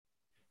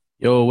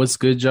Yo, what's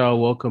good, y'all?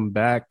 Welcome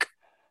back.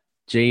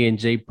 J and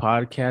J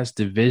podcast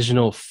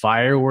divisional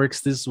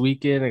fireworks this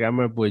weekend. I got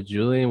my boy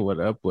Julian.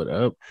 What up? What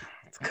up?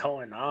 What's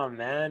going on,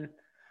 man?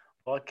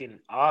 Fucking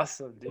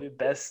awesome, dude.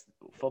 Best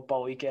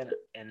football weekend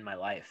in my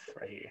life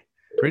right here.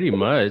 Pretty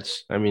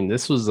much. I mean,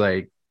 this is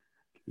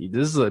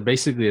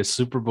basically a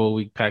Super Bowl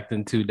week packed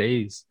in 2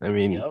 days. I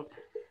mean, Yep.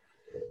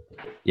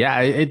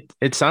 yeah,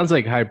 it sounds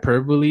like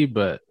hyperbole,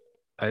 but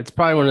it's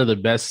probably one of the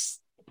best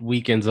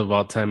weekends of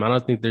all time. I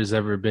don't think there's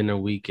ever been a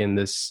weekend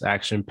this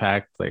action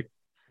packed. Like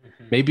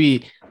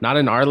maybe not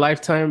in our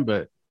lifetime,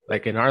 but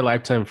like in our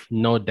lifetime,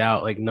 no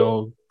doubt. Like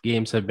no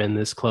games have been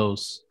this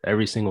close.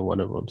 Every single one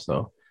of them.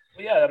 So.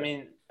 Yeah, I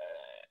mean,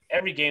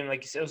 every game,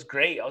 like you said, it was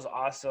great. It was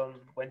awesome.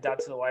 Went down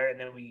to the wire, and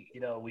then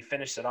we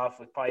finished it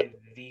off with probably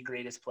the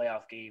greatest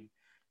playoff game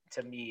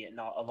to me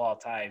of all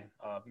time.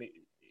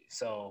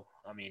 So,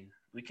 I mean,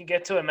 we can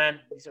get to it, man.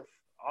 These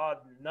are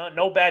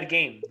no bad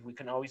game. We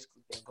can always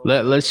go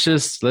Let, through it. let's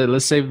just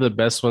let's save the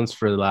best ones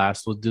for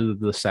last. We'll do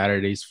the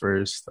Saturdays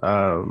first.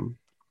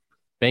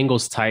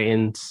 Bengals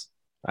Titans.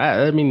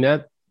 I mean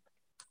that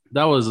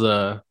was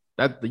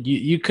that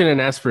you couldn't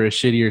ask for a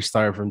shittier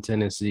start from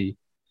Tennessee.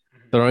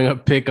 Throwing a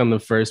pick on the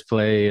first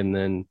play, and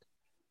then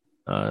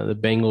the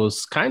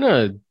Bengals kind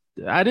of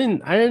I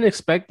didn't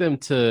expect them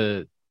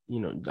to,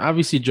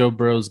 obviously Joe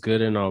Burrow's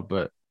good and all,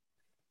 but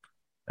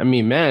I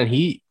mean, man,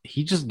 he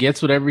just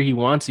gets whatever he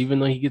wants, even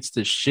though he gets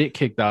the shit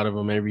kicked out of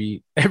him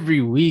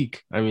every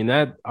week. I mean,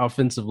 that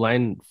offensive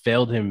line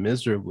failed him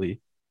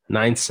miserably.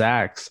 9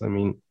 sacks. I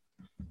mean,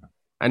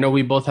 I know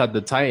we both had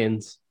the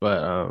Titans,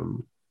 but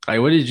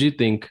what did you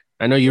think?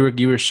 I know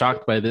you were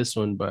shocked by this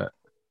one, but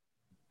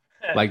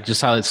like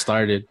just how it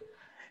started.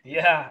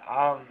 Yeah,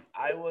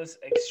 I was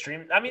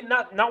extreme. I mean,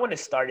 not when it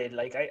started.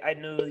 Like I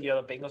knew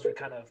the Bengals were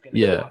kind of gonna come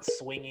Yeah. out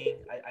swinging.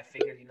 I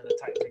figured the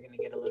Titans are gonna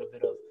get a little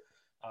bit of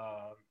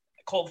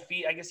cold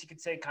feet, I guess you could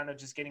say, kind of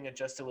just getting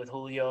adjusted with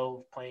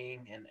Julio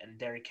playing and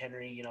Derrick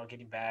Henry,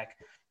 getting back.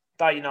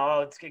 Thought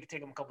it's gonna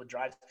take him a couple of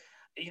drives.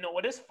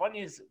 What is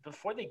funny is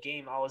before the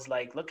game, I was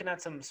like looking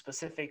at some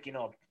specific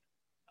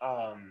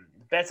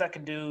bets I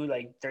can do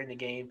like during the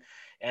game,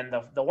 and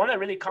the one that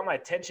really caught my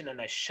attention and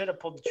I should have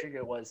pulled the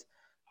trigger was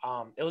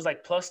it was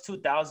like plus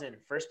 2,000.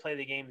 First play of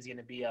the game is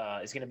gonna be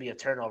a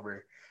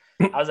turnover.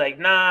 I was like,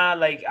 nah.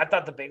 Like I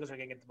thought the Bengals were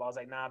gonna get the ball. I was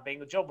like, nah.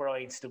 Joe Burrow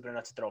ain't stupid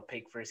enough to throw a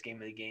pick first game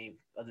of the game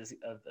of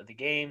the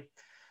game.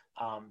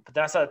 But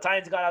then I saw the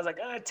Titans got. I was like,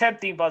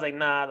 tempting, but I was like,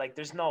 nah. Like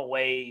there's no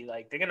way.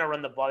 Like they're gonna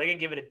run the ball. They're gonna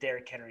give it to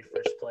Derrick Henry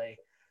first play.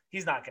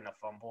 He's not gonna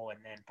fumble, and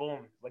then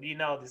boom. What do you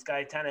know? This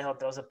guy Tannehill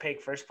throws a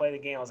pick first play of the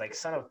game. I was like,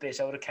 son of a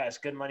bitch. I would have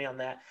cashed good money on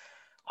that.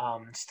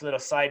 Just a little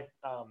side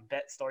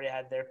bet story I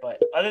had there,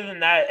 but other than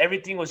that,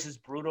 everything was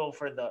just brutal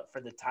for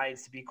the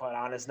Titans. To be quite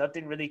honest,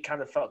 nothing really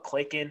kind of felt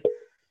clicking.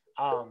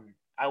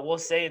 I will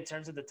say in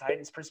terms of the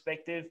Titans'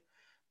 perspective,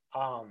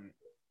 um,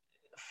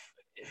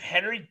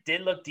 Henry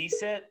did look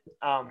decent,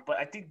 but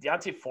I think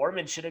Deontay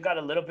Foreman should have got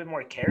a little bit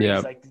more carries. Yeah.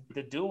 Like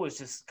the dude was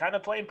just kind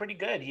of playing pretty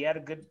good.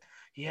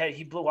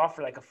 He blew off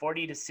for like a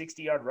 40 to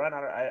 60 yard run.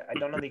 I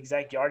don't know the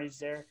exact yardage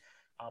there,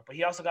 but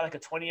he also got like a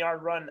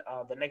 20-yard run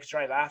the next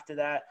drive after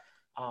that.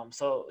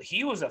 So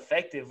he was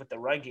effective with the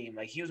run game.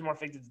 Like he was more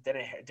effective than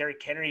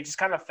Derrick Henry. It just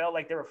kind of felt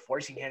like they were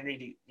forcing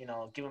Henry to,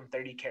 give him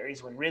 30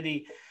 carries when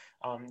really,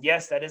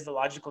 yes, that is the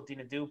logical thing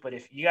to do. But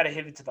if you got to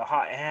hit it to the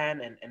hot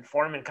hand, and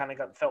Foreman kind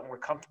of felt more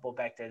comfortable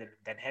back there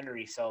than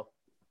Henry. So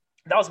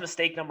that was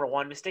mistake number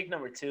one. Mistake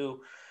number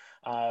two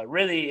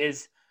really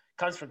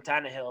comes from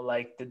Tannehill.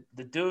 Like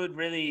the dude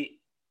really,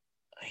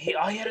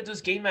 all he had to do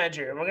is game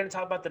manager. And we're going to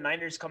talk about the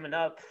Niners coming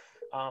up.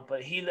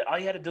 But all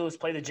he had to do was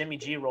play the Jimmy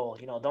G role.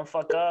 Don't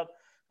fuck up.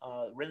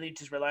 Really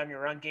just rely on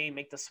your run game,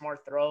 make the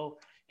smart throw,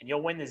 and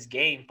you'll win this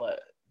game. But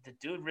the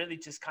dude really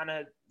just kind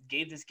of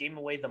gave this game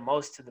away the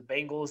most to the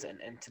Bengals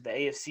and to the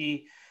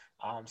AFC.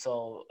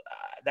 So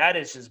that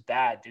is just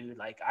bad, dude.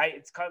 Like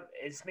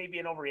it's maybe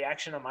an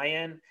overreaction on my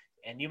end,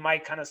 and you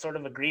might kind of sort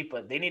of agree,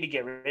 but they need to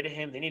get rid of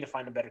him. They need to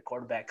find a better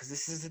quarterback because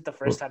this isn't the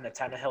first time that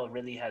Tannehill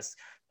really has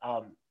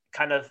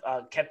kind of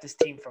kept this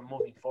team from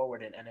moving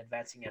forward and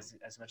advancing as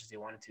much as they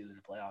wanted to in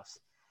the playoffs.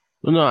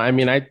 Well, no, I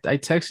mean, I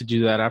texted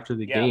you that after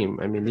the Yeah. game.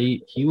 I mean,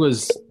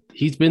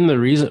 he's been the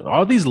reason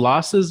all these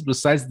losses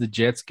besides the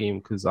Jets game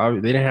because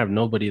they didn't have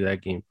nobody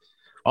that game.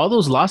 All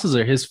those losses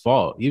are his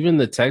fault. Even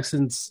the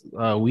Texans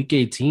week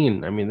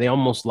 18, I mean, they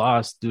almost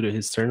lost due to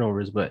his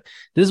turnovers. But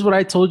this is what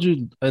I told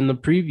you in the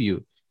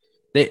preview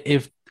that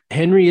if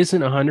Henry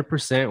isn't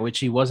 100%, which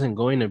he wasn't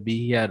going to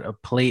be, he had a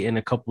plate and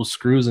a couple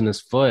screws in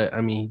his foot.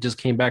 I mean, he just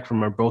came back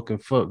from a broken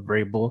foot,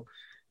 Vrabel.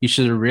 You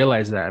should have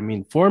realized that. I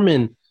mean,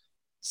 Foreman,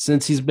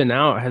 since he's been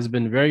out, has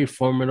been very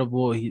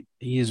formidable.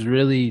 He's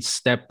really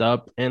stepped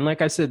up, and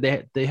like I said,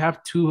 they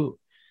have two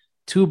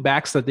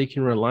backs that they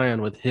can rely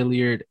on with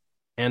Hilliard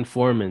and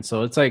Foreman.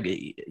 So it's like,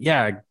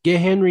 yeah,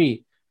 get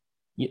Henry,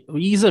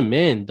 ease him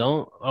in.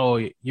 Don't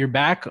you're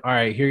back. All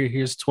right,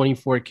 here's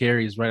 24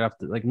 carries right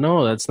after. Like,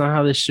 no, that's not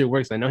how this shit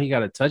works. I know he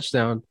got a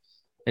touchdown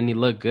and he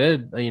looked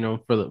good,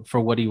 for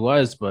what he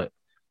was, but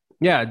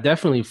yeah,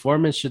 definitely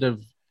Foreman should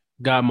have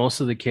got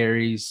most of the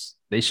carries.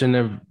 They shouldn't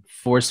have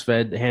force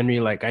fed Henry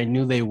like I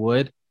knew they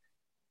would.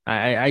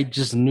 I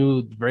just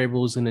knew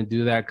Vrabel was going to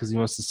do that because he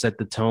wants to set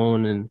the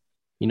tone and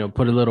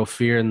put a little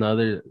fear in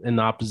the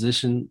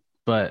opposition.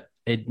 But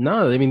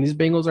no, I mean these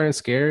Bengals aren't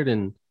scared,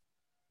 and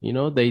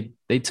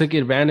they took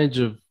advantage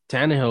of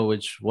Tannehill,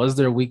 which was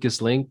their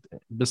weakest link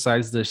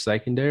besides their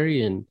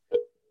secondary, and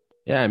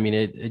yeah, I mean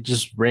it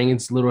just rang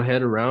its little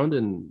head around,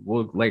 and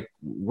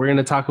we're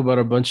gonna talk about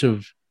a bunch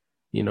of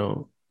you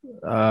know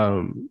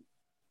um,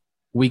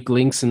 weak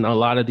links in a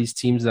lot of these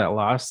teams that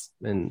lost,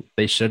 and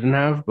they shouldn't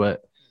have,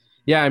 but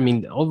yeah, I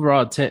mean,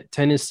 overall,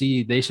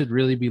 Tennessee, they should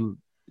really be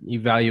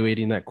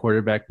evaluating that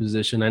quarterback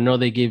position. I know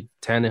they gave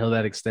Tannehill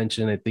that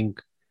extension, I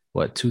think,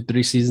 what, 2,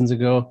 3 seasons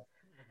ago,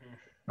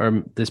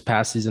 or this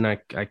past season. I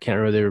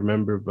can't really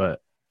remember, but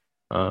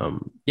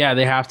yeah,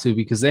 they have to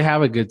because they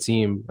have a good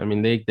team. I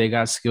mean, they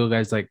got skill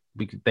guys like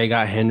they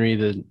got Henry,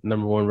 the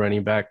number one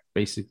running back,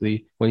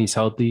 basically when he's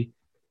healthy.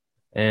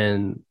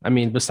 And I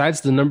mean,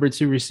 besides the number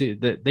two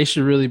receiver, they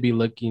should really be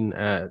looking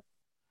at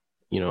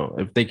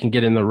if they can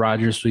get in the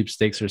Rodgers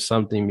sweepstakes or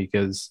something,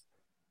 because,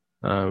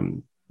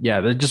 yeah,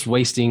 they're going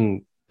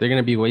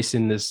to be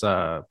wasting this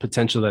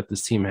potential that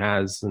this team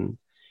has. And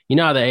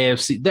how the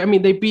AFC, I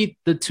mean, they beat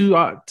the two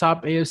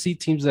top AFC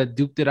teams that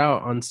duked it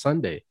out on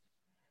Sunday.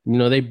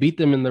 They beat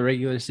them in the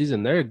regular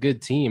season. They're a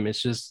good team.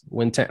 It's just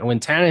when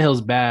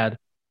Tannehill's bad,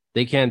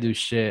 they can't do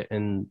shit.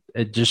 And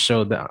it just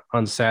showed that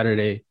on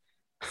Saturday.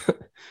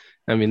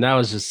 I mean, that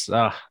was just,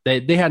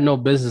 they had no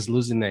business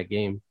losing that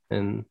game.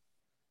 And,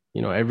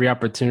 every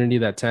opportunity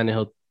that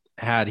Tannehill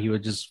had, he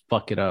would just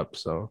fuck it up.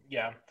 So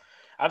Yeah,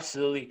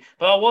 absolutely.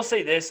 But I will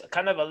say this,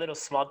 kind of a little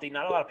small thing.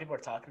 Not a lot of people are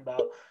talking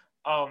about.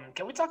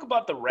 Can we talk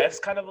about the refs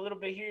kind of a little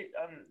bit here?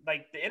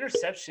 Like the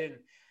interception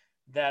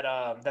that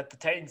the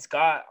Titans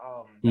got,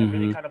 that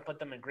really kind of put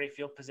them in great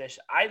field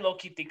position. I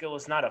low-key think it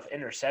was not an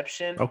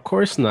interception. Of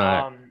course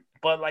not.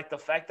 But like the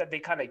fact that they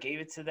kind of gave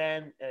it to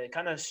them, it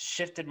kind of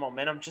shifted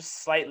momentum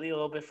just slightly a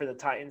little bit for the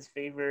Titans'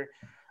 favor.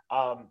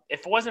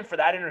 If it wasn't for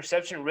that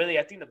interception, really,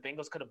 I think the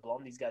Bengals could have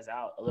blown these guys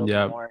out a little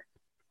bit more.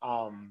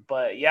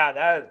 But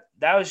yeah,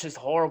 that was just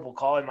horrible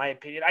call in my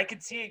opinion. I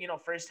could see it,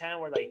 firsthand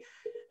where like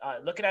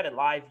looking at it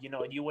live,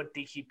 you wouldn't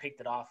think he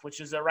picked it off,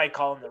 which is the right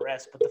call in the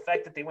rest. But the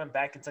fact that they went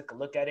back and took a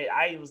look at it,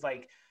 I was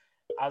like,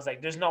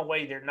 there's no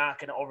way they're not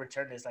going to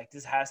overturn this. Like,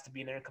 this has to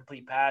be an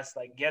incomplete pass.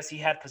 Like, yes, he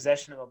had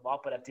possession of the ball,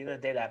 but at the end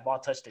of the day, that ball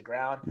touched the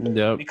ground.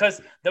 Yep.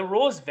 Because the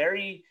rule is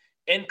very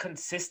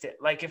inconsistent.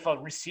 Like, if a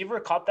receiver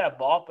caught that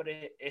ball, but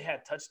it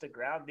had touched the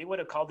ground, they would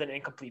have called it an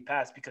incomplete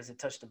pass because it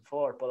touched the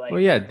floor. But like,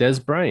 well, yeah, Des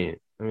Bryant.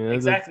 I mean,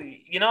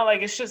 exactly.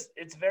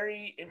 It's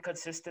very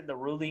inconsistent, the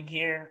ruling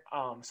here.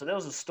 So there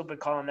was a stupid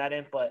call on that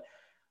end. But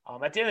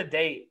at the end of the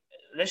day,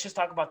 let's just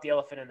talk about the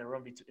elephant in the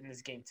room in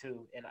this game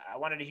too. And I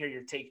wanted to hear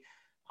your take.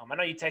 I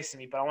know you texted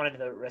me, but I wanted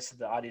the rest of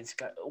the audience.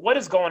 What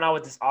is going on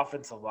with this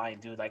offensive line,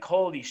 dude? Like,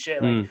 holy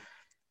shit! Like,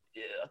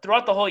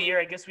 throughout the whole year,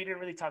 I guess we didn't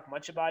really talk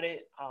much about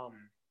it.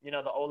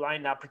 The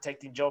O-line not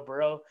protecting Joe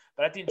Burrow,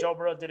 but I think Joe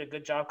Burrow did a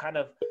good job, kind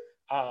of,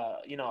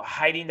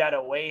 hiding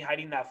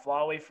that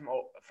flaw away from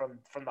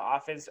the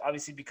offense.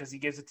 Obviously, because he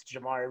gives it to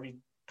Jamar every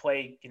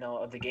play,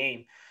 of the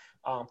game.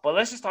 But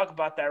let's just talk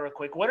about that real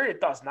quick. What are your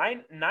thoughts?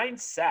 Nine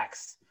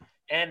sacks.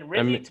 And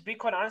really, to be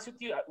quite honest with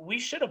you, we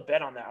should have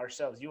bet on that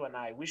ourselves, you and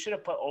I. We should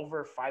have put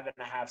over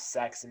 5.5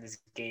 sacks in this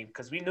game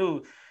because we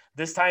knew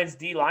this Titans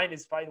D-line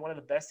is probably one of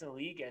the best in the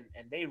league, and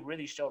they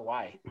really showed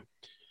why.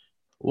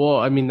 Well,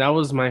 I mean, that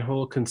was my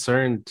whole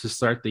concern to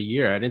start the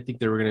year. I didn't think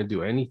they were going to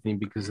do anything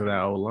because of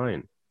that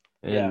O-line.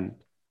 And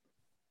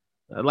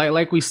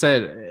like we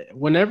said,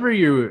 whenever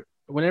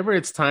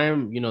it's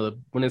time,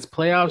 when it's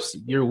playoffs,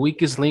 your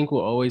weakest link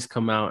will always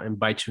come out and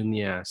bite you in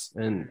the ass.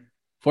 And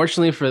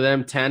fortunately for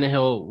them,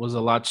 Tannehill was a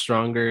lot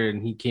stronger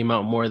and he came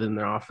out more than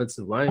their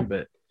offensive line.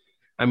 But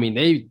I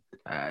mean,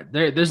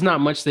 there's not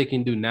much they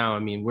can do now. I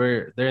mean,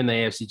 they're in the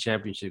AFC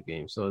Championship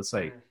game, so it's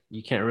like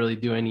you can't really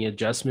do any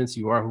adjustments.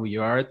 You are who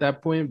you are at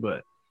that point.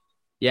 But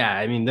yeah,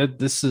 I mean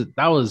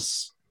that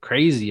was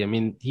crazy. I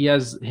mean,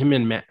 him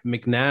and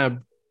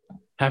McNabb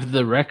have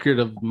the record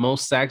of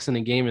most sacks in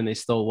a game, and they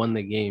still won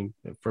the game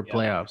for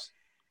playoffs.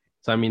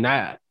 So I mean,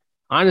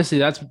 honestly,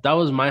 that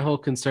was my whole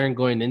concern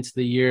going into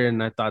the year,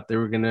 and I thought they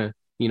were gonna,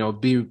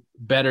 be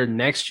better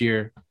next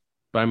year.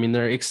 But I mean,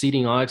 they're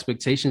exceeding all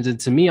expectations. And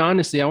to me,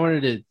 honestly, I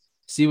wanted to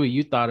see what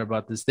you thought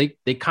about this.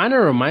 They kind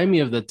of remind me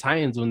of the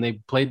Titans when they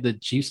played the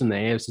Chiefs in the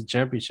AFC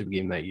Championship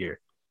game that year.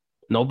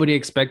 Nobody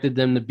expected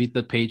them to beat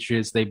the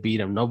Patriots. They beat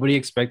them. Nobody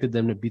expected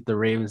them to beat the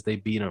Ravens. They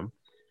beat them.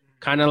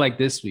 Kind of like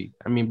this week.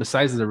 I mean,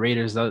 besides the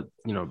Raiders,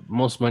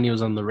 most money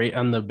was on the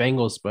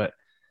Bengals, but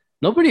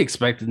nobody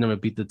expected them to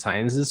beat the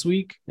Titans this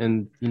week.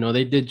 And,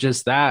 they did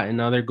just that. And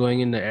now they're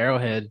going into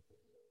Arrowhead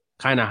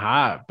kind of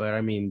hot. But,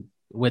 I mean,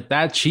 with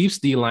that Chiefs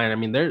D-line, I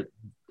mean,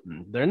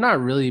 they're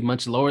not really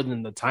much lower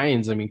than the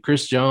Titans. I mean,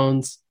 Chris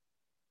Jones,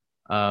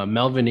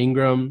 Melvin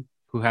Ingram,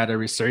 who had a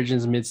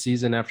resurgence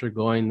midseason after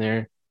going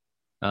there.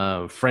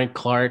 Frank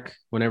Clark,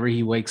 whenever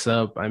he wakes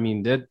up, I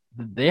mean,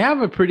 they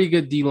have a pretty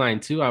good D line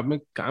too.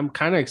 I'm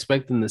kind of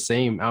expecting the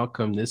same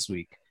outcome this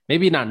week.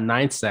 Maybe not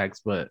 9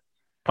 sacks, but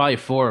probably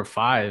 4 or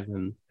 5,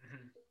 and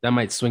that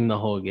might swing the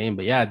whole game.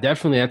 But yeah,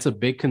 definitely that's a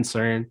big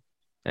concern,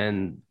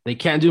 and they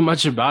can't do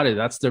much about it.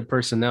 That's their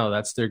personnel,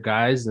 that's their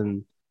guys,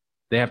 and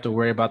they have to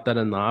worry about that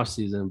in the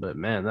offseason. But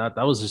man, that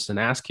was just an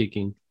ass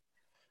kicking.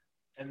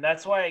 And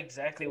that's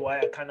exactly why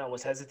I kind of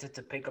was hesitant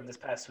to pick them this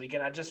past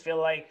weekend. I just feel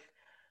like,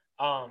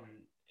 um,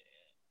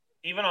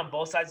 even on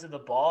both sides of the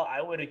ball,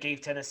 I would have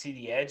gave Tennessee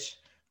the edge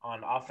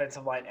on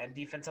offensive line and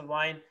defensive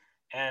line.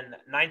 And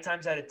 9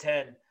 times out of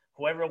 10,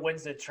 whoever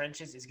wins the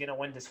trenches is gonna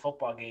win this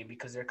football game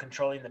because they're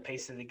controlling the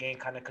pace of the game,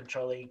 kind of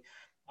controlling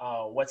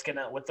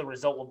what the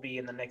result will be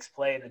in the next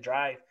play in the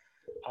drive.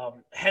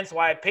 Hence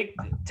why I picked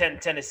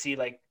Tennessee.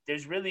 Like,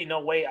 there's really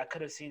no way I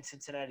could have seen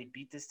Cincinnati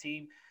beat this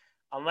team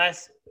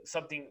unless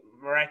something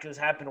miraculous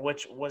happened,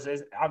 which was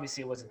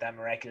obviously it wasn't that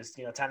miraculous.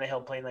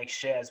 Tannehill playing like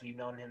shit as we've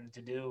known him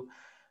to do.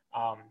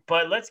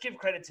 But let's give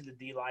credit to the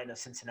D line of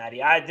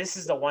Cincinnati. This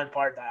is the one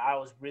part that I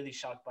was really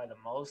shocked by the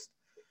most,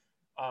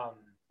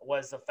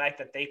 was the fact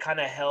that they kind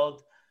of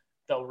held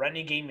the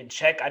running game in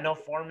check. I know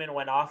Foreman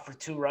went off for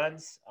 2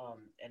 runs,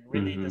 and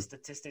really the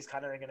statistics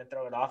kind of are going to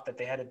throw it off that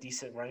they had a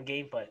decent run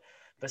game. But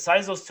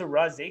besides those 2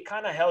 runs, they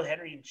kind of held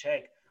Henry in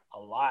check a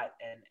lot,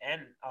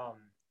 and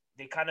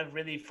they kind of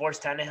really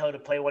forced Tannehill to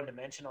play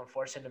one-dimensional and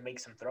forced him to make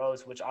some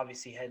throws, which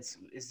obviously hence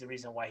is the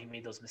reason why he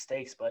made those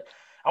mistakes. But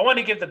I want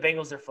to give the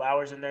Bengals their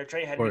flowers in there.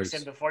 Trey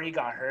Hendrickson, before he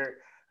got hurt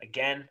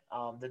again,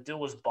 the dude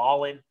was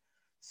balling.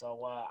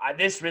 So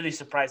this really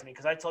surprised me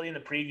because I told you in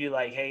the preview,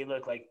 like, hey,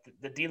 look, like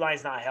the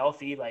D-line's not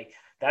healthy. Like,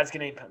 that's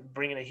going to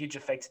bring in a huge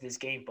effect to this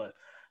game. But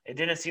it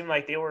didn't seem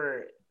like they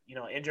were,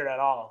 injured at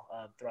all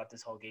throughout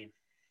this whole game.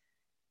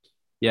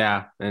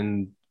 Yeah,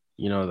 and,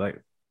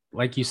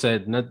 like you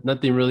said,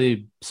 nothing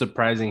really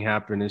surprising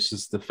happened. It's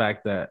just the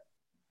fact that,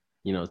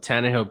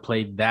 Tannehill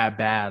played that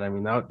bad. I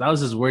mean, that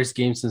was his worst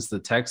game since the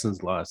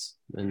Texans lost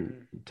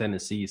in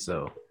Tennessee.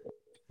 So,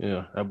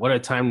 what a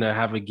time to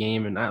have a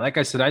game. And like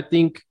I said, I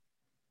think,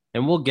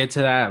 and we'll get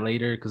to that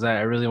later because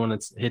I really want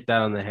to hit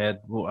that on the head.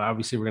 Well,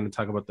 obviously, we're going to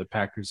talk about the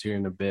Packers here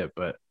in a bit,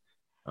 but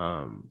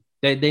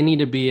they need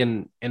to be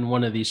in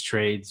one of these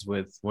trades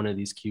with one of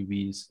these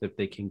QBs if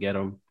they can get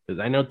them. Because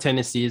I know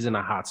Tennessee is in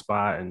a hot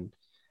spot and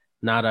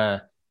not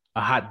a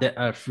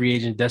hot free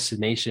agent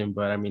destination,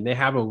 but I mean, they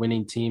have a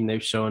winning team.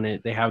 They've shown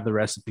it. They have the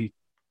recipe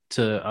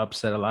to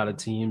upset a lot of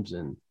teams.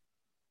 And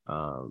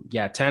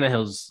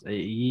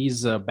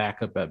he's a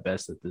backup at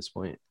best at this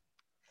point.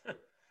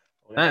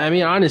 I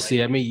mean,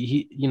 honestly, I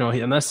mean,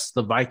 unless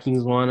the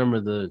Vikings want him or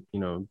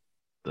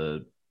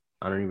the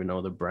I don't even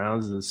know, the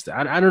Browns,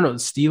 I don't know, the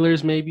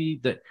Steelers maybe,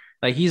 that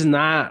like he's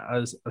not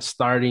a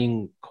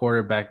starting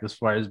quarterback as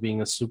far as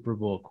being a Super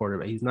Bowl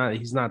quarterback. He's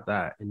not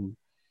that, and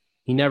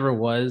he never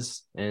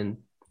was. And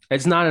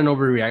it's not an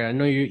overreaction. I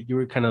know you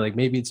were kind of like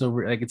maybe it's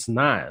over, like it's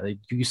not. Like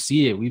you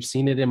see it, we've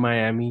seen it in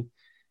Miami,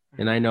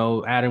 and I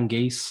know Adam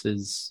Gase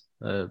is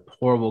a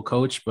horrible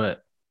coach,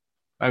 but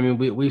I mean,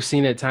 we've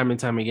seen it time and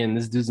time again.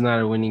 This dude's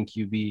not a winning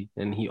QB,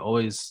 and he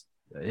always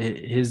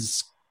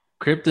his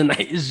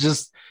kryptonite is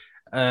just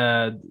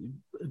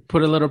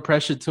put a little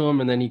pressure to him,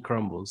 and then he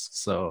crumbles.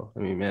 So I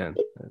mean, man,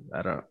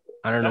 I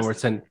don't know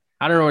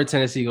where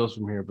Tennessee goes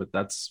from here, but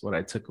that's what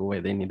I took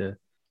away. They need to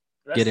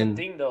get in. That's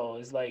the thing, though,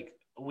 is like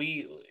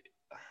we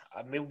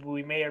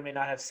may or may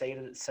not have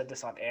said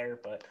this on air,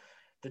 but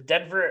the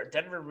Denver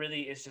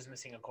really is just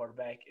missing a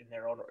quarterback in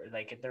their own,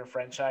 like in their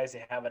franchise.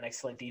 They have an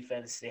excellent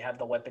defense. They have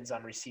the weapons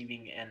on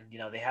receiving, and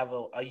they have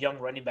a young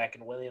running back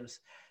in Williams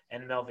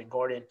and Melvin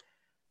Gordon.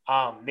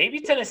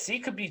 Maybe Tennessee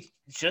could be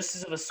just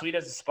as of a sweet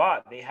as a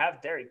spot. They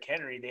have Derrick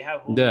Henry. They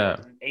have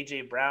Julio and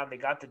AJ Brown. They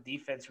got the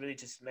defense really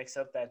just mix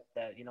up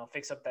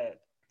fix up that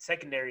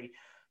secondary.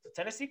 So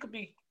Tennessee could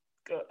be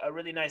a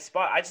really nice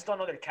spot. I just don't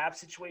know their cap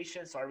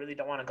situation, so I really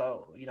don't want to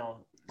go,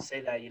 say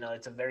that,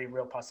 it's a very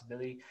real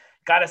possibility.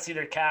 Got to see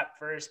their cap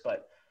first,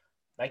 but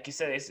like you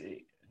said,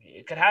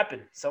 it could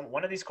happen.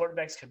 One of these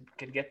quarterbacks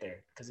could get there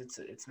because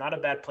it's not a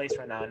bad place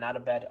right now and not a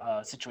bad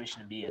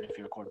situation to be in if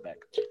you're a quarterback.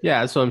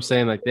 Yeah, that's what I'm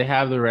saying. Like they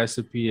have the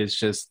recipe. It's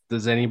just,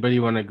 does anybody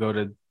want to go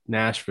to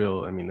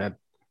Nashville? I mean, that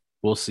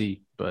we'll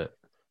see. But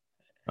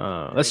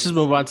let's just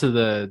move on to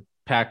the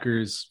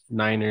Packers,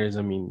 Niners.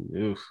 I mean,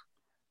 oof.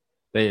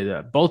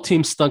 They both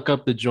teams stunk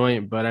up the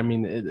joint, but I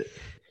mean,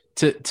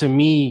 to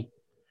me,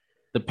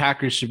 the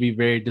Packers should be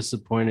very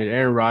disappointed.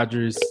 Aaron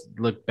Rodgers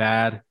looked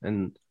bad,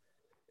 and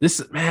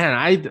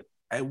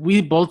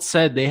we both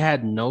said they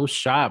had no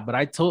shot. But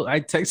I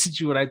texted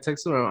you what I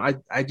texted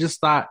him. I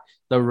just thought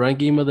the run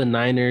game of the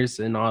Niners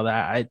and all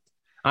that.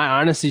 I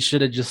honestly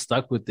should have just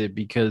stuck with it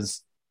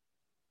because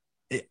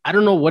I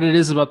don't know what it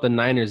is about the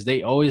Niners.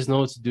 They always know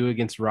what to do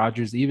against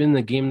Rodgers. Even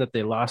the game that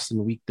they lost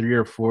in week 3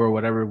 or 4,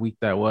 whatever week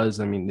that was,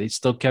 I mean, they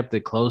still kept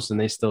it close and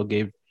they still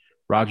gave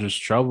Rodgers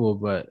trouble.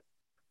 But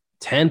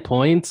 10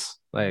 points,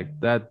 like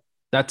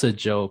that's a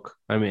joke.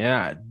 I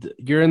mean,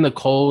 you're in the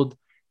cold.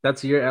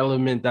 That's your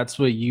element. That's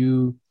what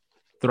you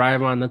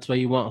thrive on. That's why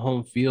you want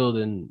home field,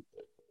 and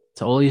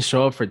to only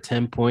show up for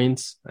 10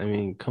 points. I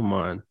mean, come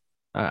on.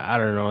 I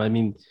don't know. I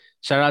mean,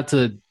 shout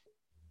out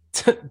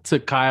to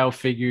Kyle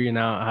figuring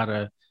out how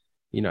to,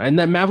 and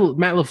then Matt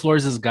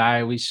LaFleur's this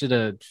guy. We should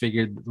have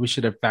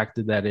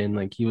factored that in.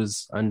 Like he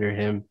was under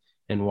him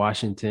in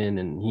Washington,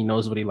 and he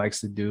knows what he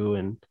likes to do,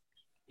 and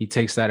he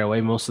takes that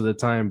away most of the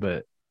time.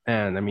 But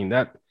man, I mean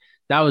that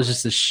was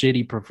just a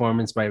shitty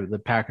performance by the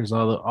Packers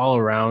all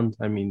around.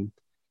 I mean,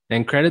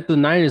 and credit the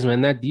Niners,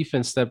 man. That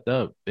defense stepped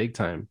up big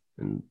time,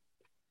 and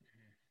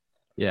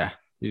yeah,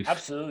 oof.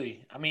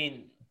 Absolutely. I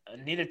mean,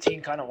 neither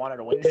team kind of wanted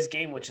to win this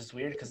game, which is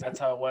weird because that's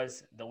how it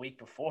was the week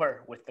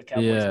before with the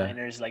Cowboys Yeah.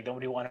 Niners. Like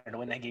nobody wanted to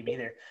win that game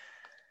either.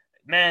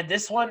 Man,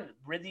 this one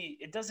really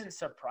it doesn't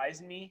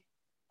surprise me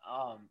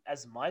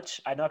as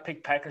much. I know I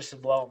picked Packers to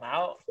blow them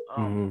out.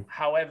 Mm-hmm.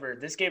 However,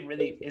 this game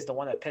really is the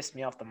one that pissed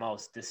me off the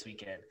most this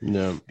weekend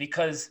Yeah.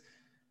 because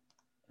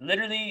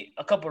literally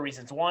a couple of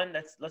reasons. One,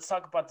 let's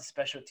talk about the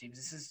special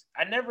teams.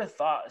 I never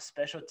thought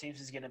special teams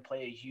is going to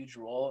play a huge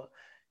role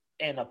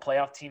in a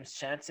playoff team's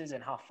chances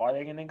and how far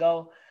they're going to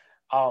go.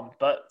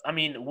 But I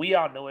mean, we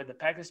all know it. The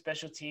Packers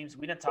special teams,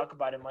 we didn't talk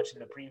about it much in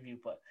the preview,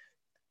 but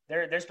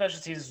their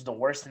special teams is the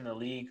worst in the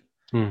league.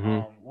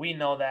 Mm-hmm. We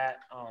know that.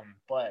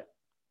 But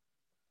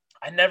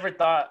I never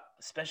thought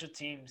special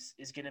teams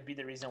is going to be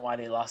the reason why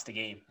they lost the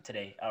game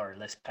today or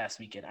this past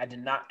weekend. I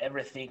did not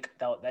ever think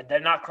that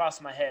did not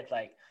cross my head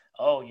like,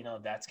 oh,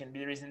 that's going to be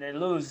the reason they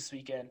lose this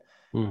weekend.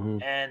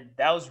 Mm-hmm. And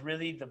that was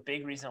really the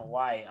big reason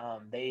why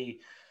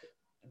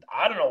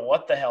I don't know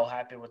what the hell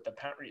happened with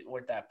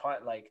that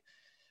punt. Like,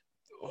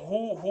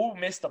 who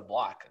missed the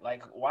block?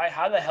 Like, why?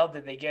 How the hell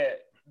did they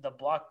get the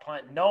block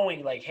punt,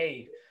 knowing like,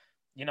 hey,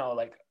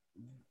 like,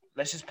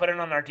 let's just put it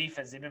on our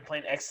defense. They've been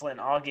playing excellent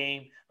all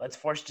game. Let's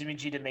force Jimmy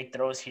G to make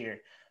throws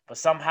here. But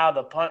somehow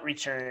the punt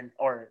return,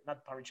 or not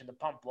the punt return, the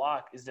punt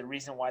block is the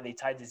reason why they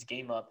tied this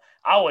game up.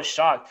 I was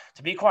shocked.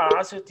 To be quite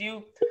honest with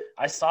you,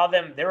 I saw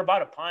them. They were about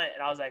to punt,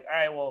 and I was like, all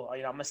right, well,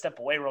 I'm going to step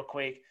away real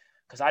quick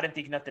because I didn't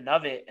think nothing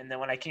of it. And then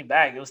when I came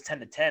back, it was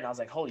 10-10. I was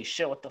like, holy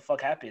shit, what the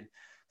fuck happened?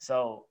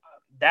 So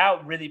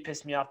that really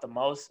pissed me off the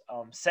most.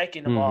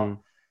 Second of all,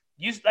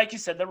 like you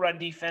said, the run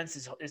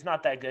defense is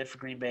not that good for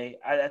Green Bay.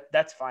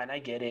 That's fine. I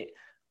get it.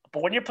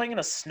 But when you're playing in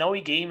a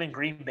snowy game in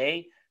Green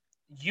Bay,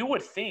 you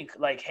would think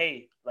like,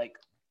 hey, like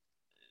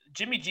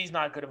Jimmy G's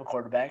not good of a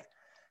quarterback.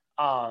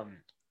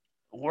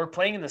 We're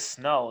playing in the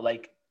snow.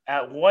 Like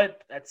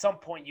at some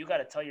point you got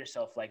to tell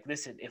yourself like,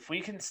 listen, if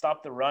we can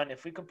stop the run,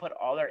 if we can put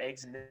all our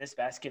eggs in this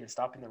basket and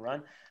stopping the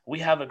run, we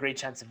have a great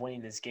chance of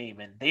winning this game.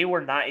 And they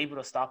were not able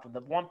to stop them.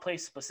 The one play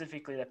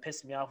specifically that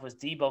pissed me off was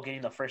Debo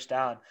getting the first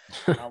down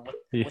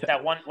with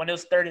that one when it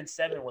was 3rd and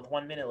 7 with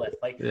 1 minute left.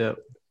 Like, they're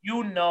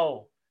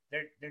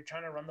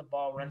trying to run the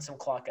ball, run some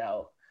clock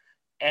out,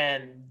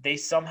 and they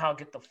somehow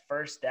get the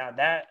first down.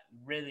 That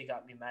really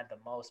got me mad the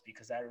most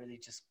because that really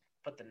just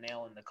put the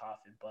nail in the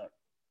coffin. But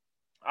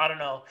I don't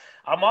know.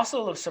 I'm also a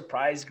little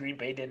surprised Green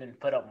Bay didn't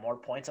put up more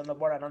points on the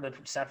board. I know the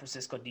San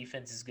Francisco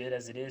defense is good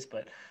as it is,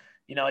 but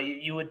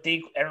you would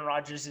think Aaron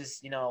Rodgers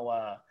is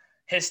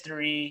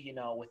history,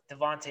 with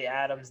Devontae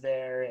Adams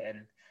there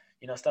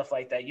and stuff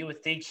like that. You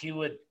would think he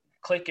would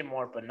click it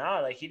more, but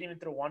not. Like, he didn't even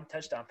throw one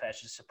touchdown pass.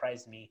 Just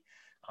surprised me.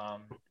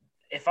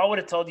 If I would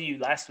have told you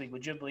last week,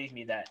 would you believe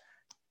me that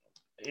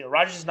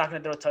Rodgers is not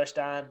going to throw a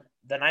touchdown?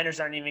 The Niners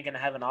aren't even going to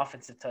have an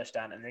offensive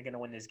touchdown, and they're going to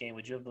win this game.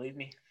 Would you have believed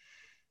me?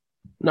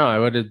 No, I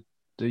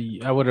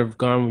would have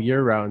gone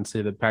your route and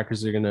say the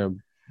Packers are gonna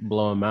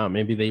blow them out.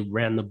 Maybe they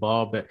ran the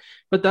ball,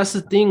 but that's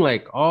the thing.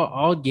 Like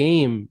all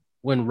game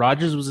when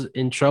Rodgers was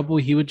in trouble,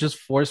 he would just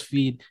force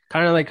feed,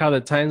 kind of like how the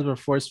Titans were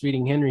force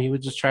feeding Henry. He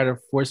would just try to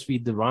force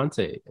feed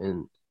Devontae,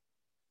 and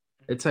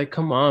it's like,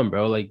 come on,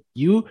 bro. Like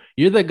you're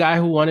the guy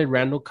who wanted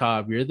Randall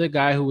Cobb. You're the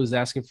guy who was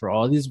asking for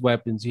all these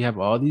weapons. You have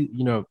all these,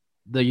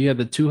 you have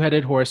the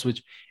two-headed horse,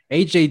 which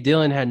AJ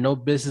Dillon had no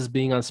business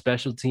being on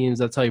special teams.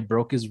 That's how he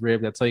broke his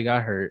rib. That's how he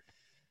got hurt.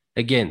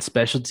 Again,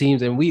 special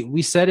teams. And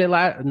we said it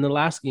in the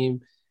last game.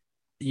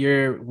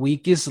 Your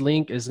weakest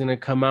link is going to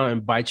come out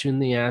and bite you in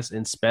the ass.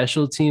 And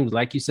special teams,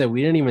 like you said,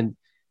 we didn't even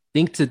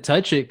think to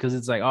touch it because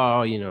it's like,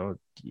 oh,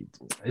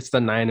 it's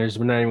the Niners.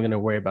 We're not even going to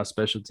worry about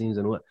special teams.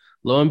 And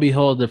lo and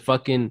behold,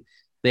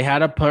 they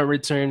had a punt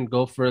return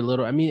go for a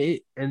little. I mean,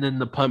 and then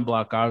the punt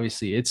block,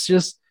 obviously. It's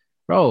just,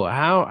 bro,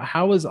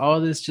 how is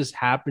all this just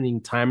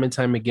happening time and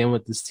time again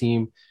with this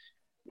team?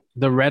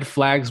 The red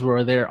flags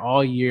were there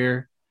all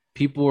year.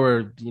 People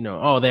were,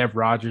 oh, they have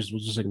Rodgers, we'll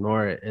just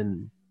ignore it.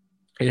 And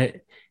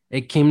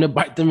it came to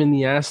bite them in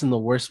the ass in the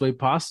worst way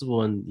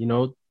possible.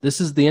 And, this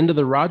is the end of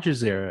the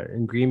Rodgers era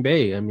in Green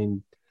Bay. I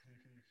mean,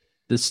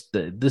 this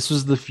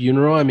was the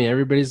funeral. I mean,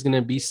 everybody's going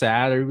to be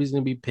sad. Everybody's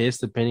going to be pissed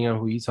depending on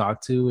who you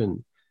talk to.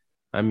 And,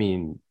 I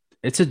mean,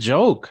 it's a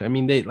joke. I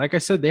mean, like I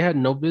said, they had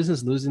no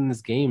business losing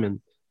this game.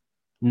 And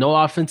no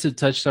offensive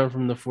touchdown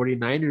from the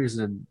 49ers.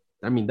 And,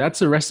 I mean,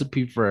 that's a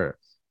recipe for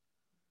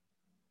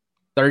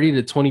 30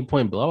 to 20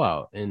 point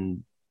blowout.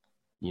 And,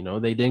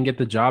 they didn't get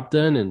the job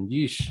done. And,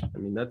 yeesh, I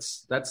mean,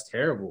 that's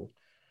terrible.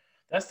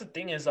 That's the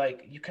thing is,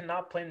 like, you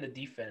cannot blame the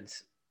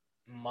defense.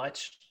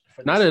 much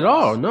for Not this at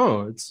all. loss.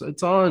 No,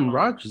 it's on Um,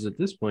 Rodgers at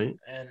this point.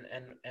 and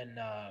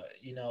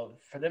you know,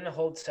 for them to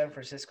hold San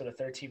Francisco to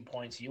 13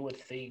 points, you would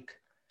think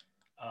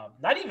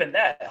not even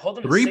that. Hold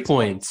them to 6 points. 3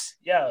 points.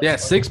 Yeah, Yeah, or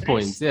 6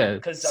 points. Yeah,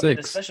 because I mean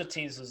the 6. special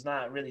teams was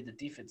not really the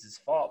defense's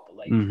fault, but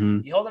like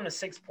Mm-hmm. you hold them to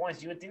 6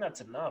 points, you would think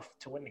that's enough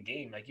to win the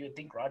game. Like you would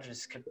think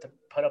Rodgers could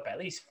put up at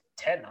least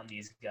 10 on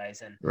these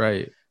guys, and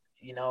Right.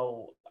 you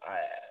know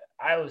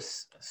I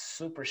was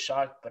super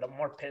shocked, but I'm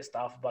more pissed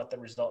off about the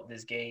result of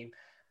this game.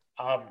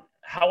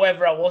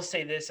 However, I will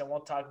say this, and we'll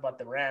talk about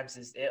the Rams.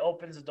 Is it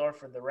opens the door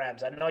for the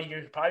Rams? I know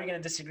you're probably going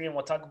to disagree, and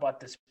we'll talk about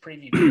this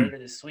preview later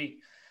this week.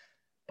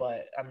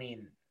 But I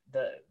mean,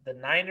 the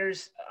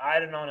Niners, I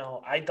don't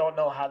know. I don't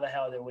know how the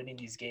hell they're winning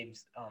these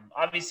games.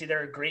 Obviously,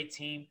 they're a great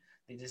team.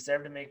 They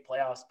deserve to make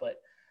playoffs.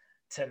 But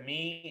to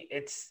me,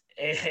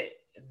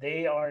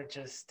 they are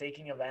just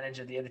taking advantage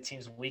of the other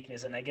team's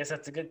weakness, and I guess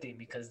that's a good thing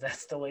because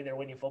that's the way they're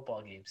winning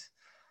football games.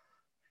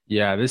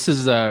 Yeah, this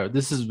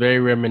is very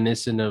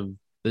reminiscent of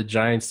the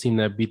Giants team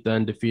that beat the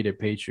undefeated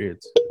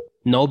Patriots.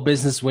 No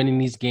business winning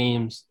these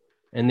games,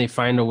 and they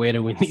find a way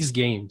to win these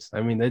games.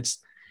 I mean,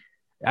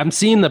 I'm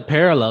seeing the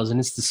parallels, and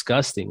it's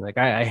disgusting. Like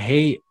I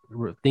hate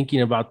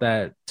thinking about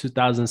that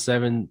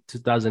 2007,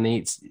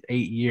 2008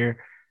 year.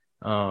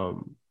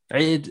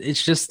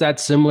 It's just that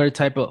similar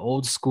type of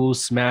old school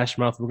smash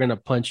mouth. We're gonna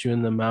punch you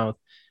in the mouth.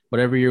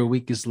 Whatever your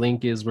weakest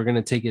link is, we're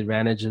gonna take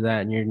advantage of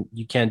that, and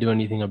you can't do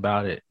anything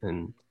about it.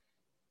 And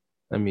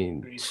I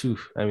mean,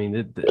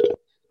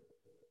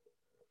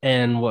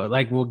 and what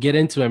like we'll get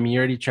into. I mean, you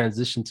already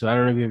transitioned to. I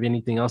don't know if you have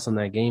anything else on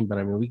that game, but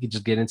I mean, we could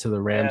just get into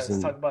the Rams let's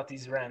and talk about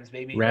these Rams,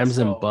 baby. Rams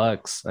and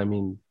Bucks. I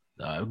mean,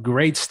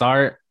 great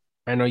start.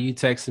 I know you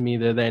texted me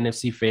they're the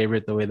NFC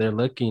favorite the way they're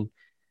looking.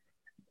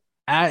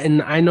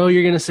 And I know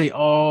you're gonna say,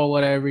 "Oh,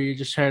 whatever." You're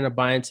just trying to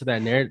buy into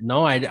that narrative.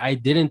 No, I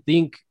didn't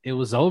think it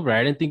was over.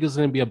 I didn't think it was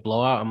gonna be a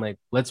blowout. I'm like,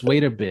 let's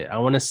wait a bit. I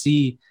want to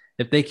see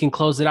if they can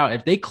close it out.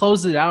 If they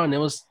close it out and it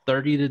was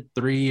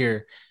 30-3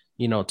 or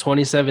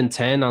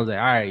 27-10, I was like,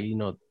 all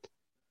right,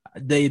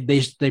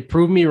 they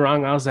proved me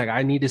wrong. I was like,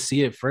 I need to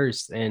see it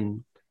first.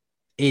 And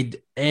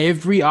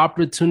every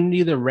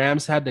opportunity the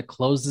Rams had to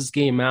close this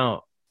game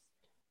out,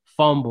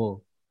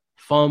 fumble,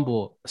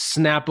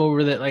 snap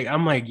over that. Like,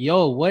 I'm like,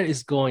 yo, what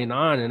is going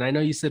on? And I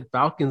know you said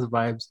Falcons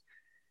vibes.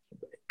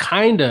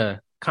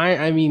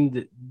 I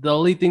mean, the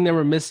only thing they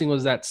were missing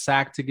was that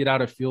sack to get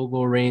out of field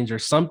goal range or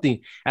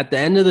something. At the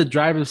end of the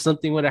drive, if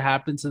something would have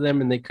happened to them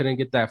and they couldn't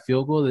get that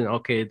field goal, then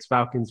okay, it's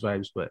Falcons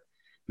vibes. But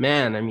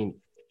man, I mean,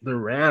 the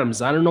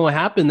Rams, I don't know what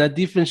happened. That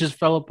defense just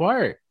fell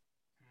apart.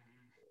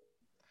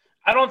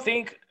 I don't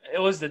think it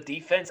was the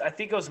defense. I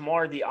think it was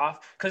more the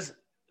off because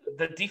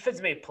the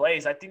defense made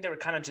plays. I think they were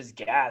kind of just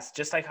gassed,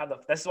 just like how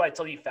that's why I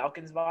told you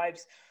Falcons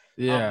vibes.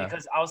 Yeah.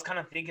 Because I was kind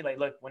of thinking like,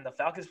 look, when the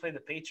Falcons played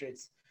the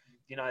Patriots,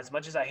 as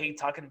much as I hate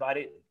talking about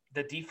it,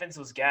 the defense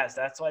was gassed.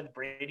 That's why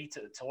Brady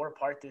tore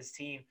apart this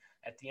team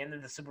at the end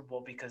of the Super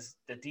Bowl because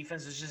the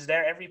defense was just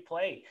there every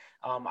play.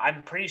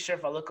 I'm pretty sure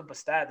if I look up a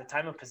stat, the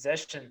time of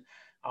possession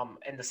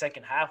in the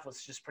second half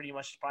was just pretty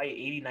much probably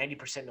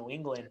 80-90% New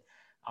England.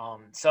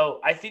 So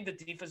I think the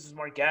defense was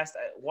more gassed.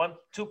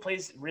 Two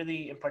plays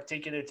really in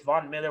particular, it's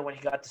Von Miller when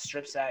he got the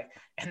strip sack,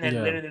 and then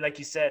literally, like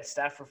you said,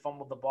 Stafford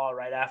fumbled the ball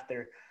right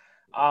after.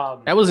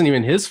 That wasn't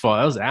even his fault.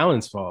 That was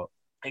Allen's fault.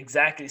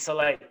 Exactly. So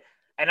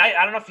and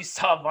I don't know if you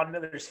saw Von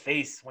Miller's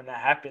face when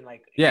that happened.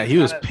 Like, yeah, he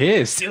was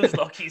pissed. He was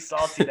low-key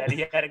salty that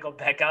he had to go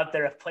back out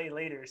there and play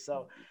later.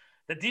 So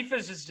the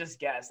defense was just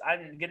gassed.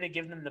 I'm going to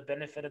give them the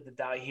benefit of the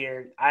doubt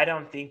here. I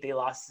don't think they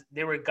lost.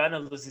 They were going to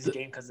lose this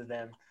game because of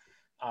them.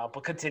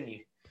 But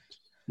continue.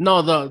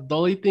 No, the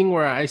only thing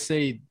where I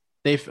say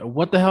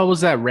what the hell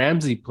was that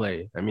Ramsey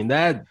play? I mean,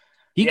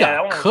 he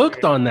got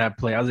cooked on that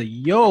play. I was like,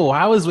 yo,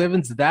 how is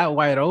Evans that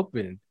wide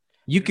open?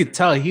 You could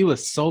tell he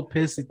was so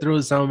pissed. He threw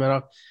his helmet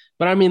off.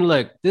 But I mean,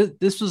 look,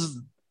 this was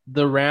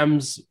the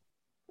Rams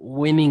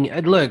winning.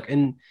 And look,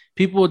 and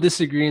people will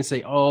disagree and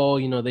say, oh,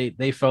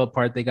 they fell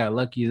apart. They got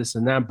lucky, this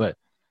and that. But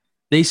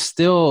they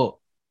still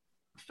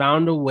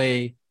found a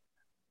way.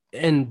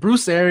 And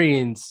Bruce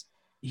Arians,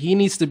 he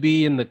needs to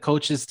be in the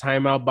coach's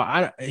timeout.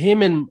 But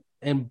him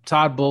and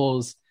Todd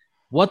Bowles,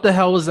 what the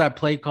hell was that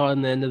play call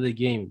in the end of the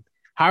game?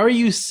 How are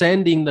you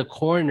sending the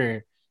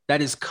corner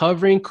that is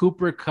covering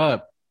Cooper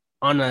Kupp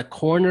on a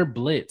corner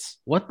blitz?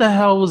 What the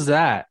hell was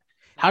that?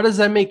 How does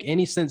that make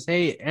any sense?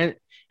 Hey,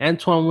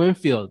 Antoine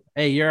Winfield,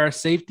 hey, you're our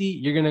safety.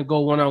 You're going to go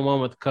one-on-one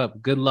with Kupp.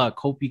 Good luck.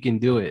 Hope you can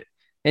do it.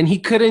 And he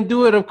couldn't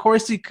do it. Of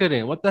course he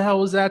couldn't. What the hell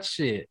was that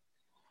shit?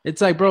 It's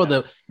like,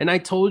 bro, and I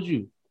told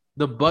you,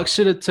 the Bucks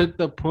should have took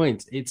the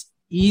points. It's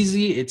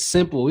easy. It's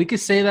simple. We could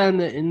say that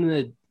in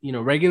the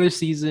regular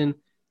season.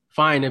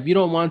 Fine. If you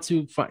don't want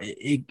to, fine.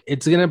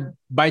 It's going to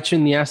bite you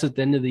in the ass at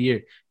the end of the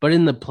year. But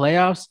in the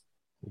playoffs,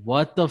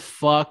 what the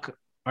fuck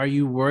are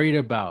you worried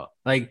about?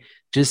 Like,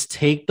 just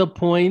take the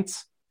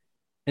points.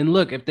 And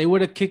look, if they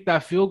would have kicked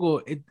that field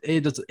goal,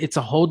 it's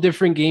a whole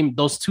different game.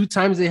 Those 2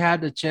 times they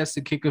had the chance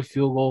to kick a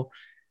field goal,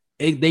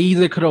 they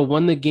either could have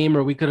won the game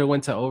or we could have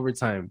went to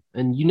overtime.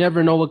 And you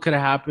never know what could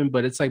have happened.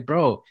 But it's like,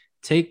 bro,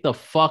 Take the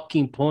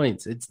fucking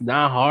points. It's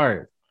not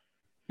hard.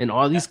 And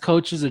all these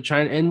coaches are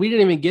trying, and we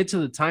didn't even get to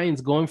the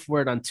Titans going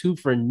for it on 2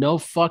 for no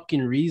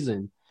fucking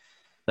reason.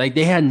 Like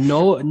they had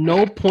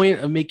no point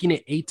of making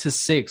it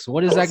 8-6.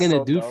 What is That that was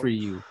gonna so do for dumb.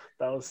 you?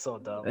 That was so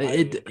dumb. I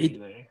It agree it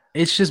there.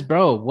 it's just,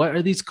 bro. What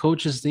are these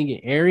coaches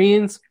thinking?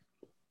 Arians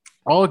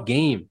all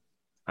game.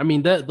 I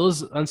mean that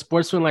those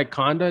unsportsmanlike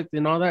conduct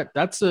and all that.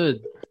 That's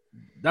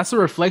a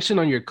reflection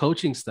on your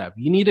coaching staff.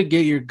 You need to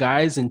get your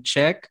guys in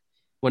check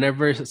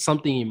whenever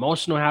something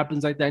emotional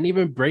happens like that. And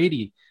even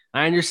Brady,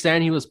 I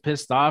understand he was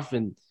pissed off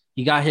and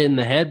he got hit in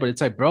the head, but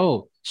it's like,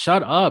 bro,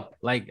 shut up.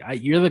 Like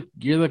you're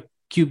the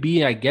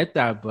QB. I get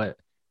that, but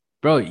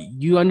bro,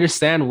 you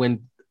understand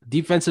when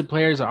defensive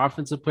players or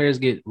offensive players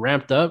get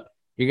ramped up,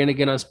 you're gonna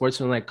get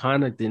unsportsmanlike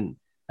conduct. And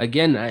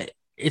again,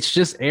 it's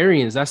just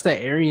Arians. That's the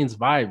Arians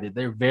vibe.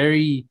 They're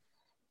very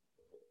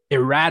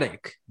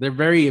erratic. They're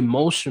very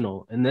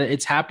emotional, and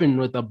it's happened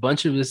with a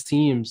bunch of his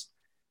teams,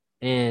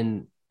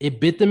 and it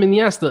bit them in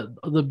the ass.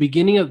 The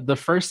beginning of the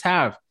first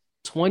half,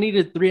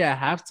 20-3 at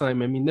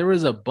halftime. I mean, there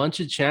was a bunch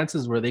of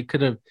chances where they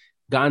could have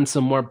gotten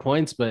some more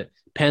points, but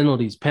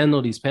penalties,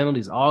 penalties,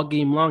 penalties all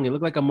game long. It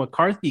looked like a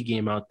McCarthy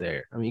game out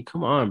there. I mean,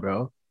 come on,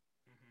 bro.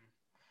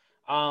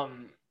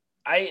 Um,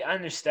 I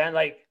understand.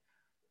 Like,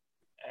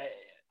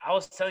 I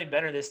was telling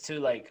Benner this too.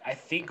 Like, I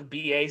think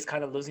BA is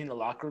kind of losing the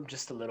locker room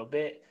just a little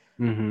bit.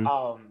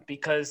 Mm-hmm.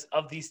 Because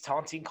of these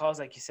taunting calls,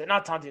 like you said,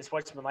 not taunting,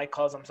 sportsmanlike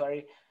calls. I'm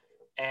sorry,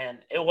 and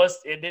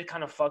it did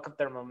kind of fuck up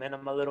their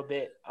momentum a little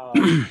bit.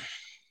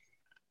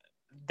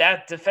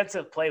 That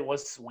defensive play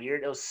was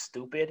weird. It was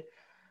stupid.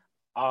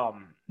 To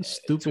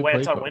Stupid where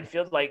play it's on call.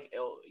 Winfield, like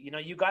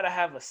you got to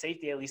have a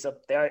safety at least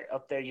up there,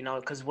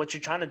 because what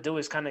you're trying to do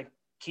is kind of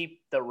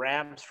keep the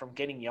Rams from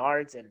getting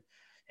yards, and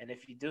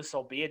if you do,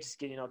 so be it.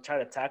 Just try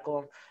to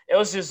tackle them. It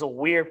was just a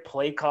weird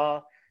play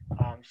call.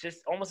 It's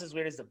just almost as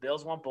weird as the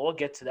Bills one, but we'll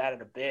get to that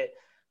in a bit.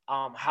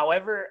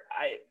 However,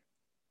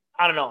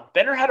 I don't know.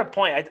 Benner had a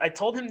point. I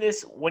told him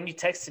this when you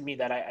texted me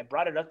that I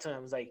brought it up to him. I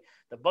was like,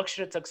 the Bucs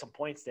should have took some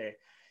points there.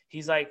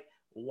 He's like,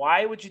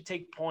 why would you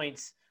take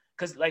points?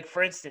 Because, like,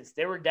 for instance,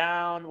 they were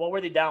down. What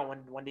were they down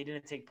when they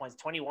didn't take points?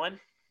 21?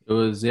 It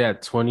was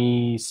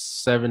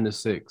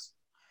 27-6.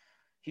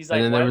 He's And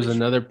like, then why there was would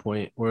you? another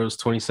point where it was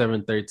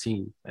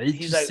 27-13. He's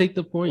Just like, take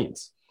the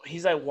points.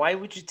 why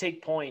would you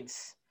take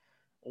points?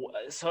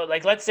 So,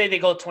 like, let's say they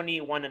go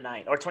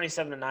 21-9 or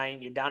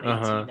 27-9. You're down 18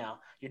 Uh-huh. now.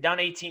 You're down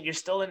 18. You're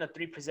still in a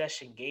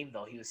 3-possession game,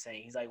 though. He was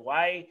saying. He's like,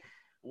 why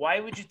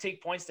would you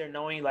take points there,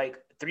 knowing like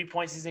 3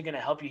 points isn't going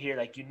to help you here?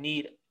 Like, you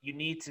need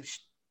to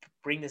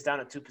bring this down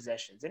to 2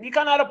 possessions. And you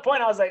kind of had a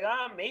point. I was like,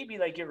 maybe,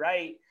 like, you're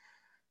right.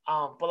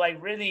 But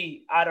like,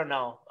 really, I don't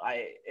know.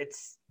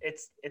 It's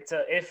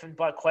a if and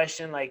but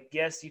question. Like,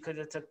 yes, you could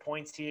have took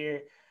points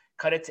here,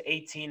 cut it to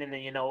 18, and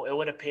then it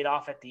would have paid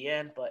off at the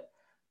end. But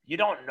you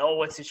don't know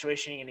what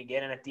situation you're gonna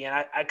get in at the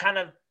end.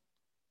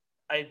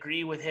 I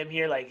agree with him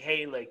here. Like,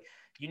 hey, like,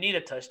 you need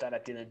a touchdown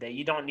at the end of the day.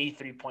 You don't need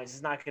 3 points.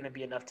 It's not gonna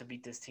be enough to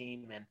beat this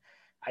team. And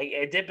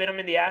it did bit him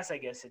in the ass, I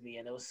guess, in the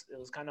end. It was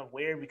kind of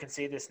weird. We can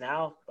say this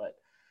now, but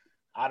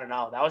I don't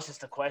know. That was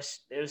just a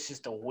question. It was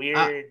just a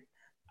weird.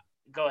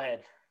 Go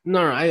ahead.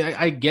 No,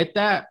 I get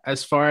that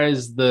as far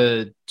as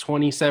the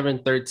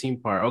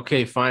 27-13 part.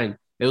 Okay, fine.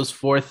 It was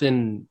fourth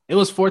and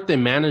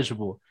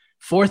manageable.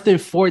 4th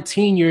and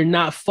 14, you're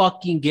not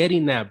fucking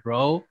getting that,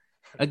 bro.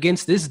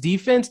 Against this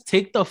defense,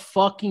 take the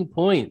fucking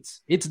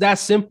points. It's that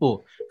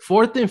simple.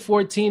 4th and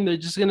 14, they're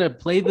just gonna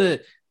play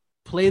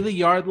the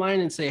yard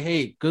line and say,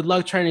 hey, good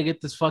luck trying to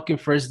get this fucking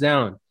first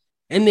down.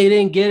 And they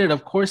didn't get it.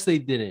 Of course they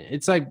didn't.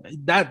 It's like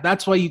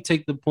that's why you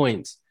take the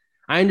points.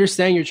 I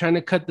understand you're trying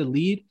to cut the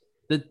lead.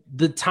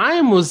 The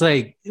time was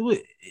like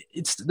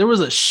there was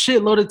a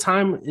shitload of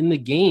time in the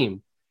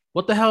game.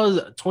 What the hell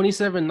is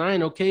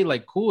 27-9? Okay,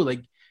 like cool,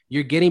 like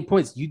you're getting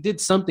points. You did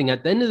something.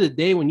 At the end of the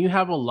day, when you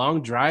have a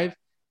long drive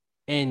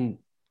and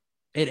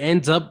it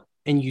ends up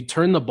and you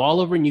turn the ball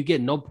over and you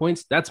get no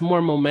points, that's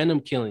more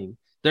momentum killing.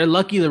 They're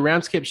lucky the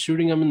Rams kept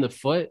shooting them in the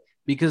foot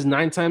because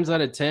 9 times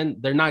out of 10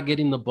 they're not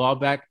getting the ball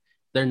back.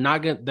 They're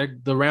not gonna.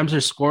 The Rams are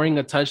scoring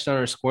a touchdown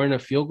or scoring a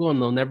field goal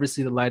and they'll never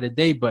see the light of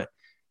day. But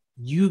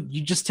you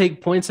just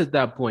take points at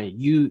that point.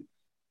 You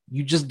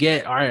just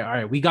get all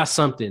right, we got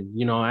something.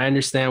 I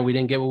understand we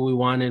didn't get what we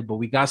wanted, but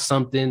we got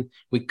something.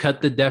 We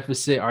cut the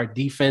deficit. Our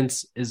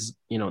defense is,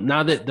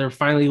 now that they're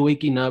finally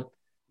waking up,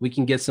 we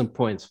can get some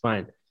points.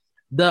 Fine.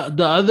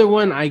 The other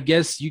one, I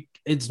guess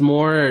it's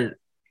more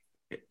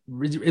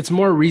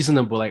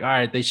reasonable. Like, all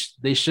right,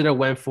 they should have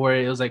went for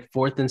it. It was like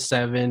 4th and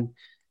 7,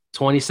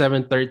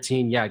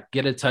 27-13. Yeah,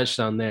 get a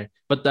touchdown there.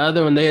 But the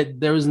other one,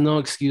 there was no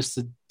excuse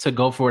to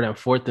go for it on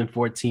 4th and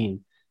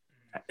 14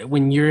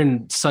 when you're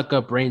in suck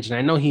up range. And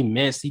I know he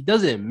missed. He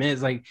doesn't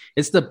miss. Like,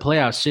 it's the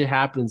playoffs. Shit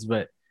happens.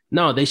 But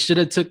no, they should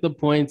have took the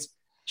points.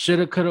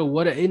 Shoulda, coulda,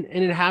 woulda, and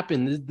it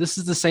happened. This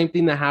is the same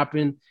thing that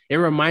happened. It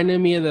reminded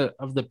me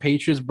of the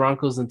Patriots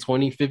Broncos in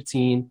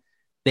 2015.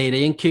 They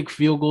didn't kick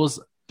field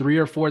goals 3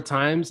 or 4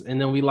 times,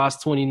 and then we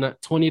lost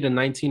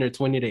 20-19 or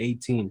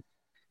 20-18.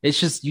 It's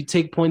just you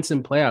take points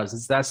in playoffs.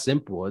 It's that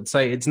simple. It's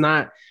like it's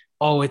not,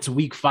 oh, it's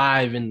week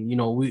 5 and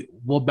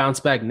we'll bounce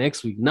back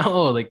next week.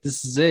 No, like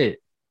this is it.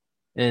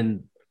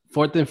 And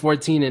 4th and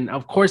 14, and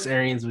of course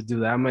Arians would do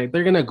that. I'm like,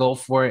 they're gonna go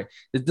for it.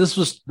 If this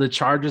was the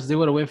Chargers, they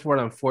would have went for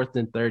it on 4th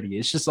and 30.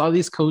 It's just all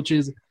these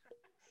coaches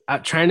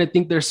trying to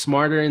think they're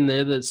smarter and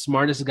they're the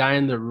smartest guy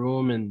in the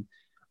room. And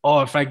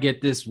if I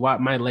get this,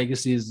 what my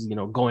legacy is,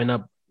 going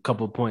up a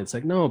couple of points.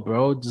 Like, no,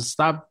 bro, just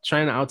stop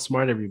trying to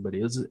outsmart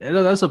everybody.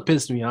 That's what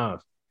pissed me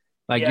off.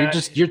 Like Yeah,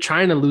 you're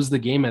trying to lose the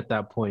game at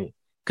that point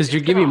because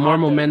you're it's gonna giving more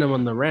haunt them. momentum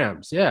on the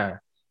Rams. Yeah.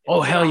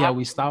 Oh It's gonna hell yeah, haunt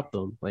we them. stopped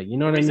them. Like, you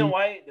know what I mean?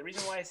 The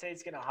reason why I say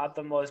it's gonna haunt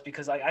them was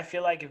because like I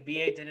feel like if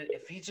BA did it,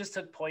 if he just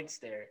took points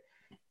there,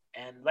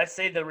 and let's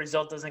say the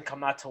result doesn't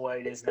come out to what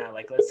it is now,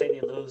 like let's say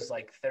they lose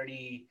like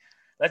 30,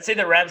 let's say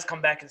the Rams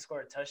come back and score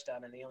a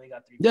touchdown and they only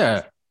got 3 points.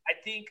 Yeah. I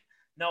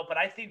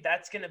think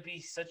that's gonna be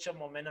such a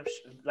momentum,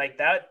 like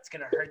that's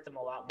gonna hurt them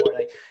a lot more.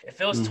 Like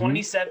if it was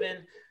Mm-hmm.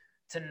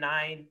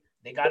 27-9,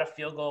 they got a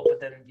field goal, but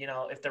then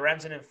if the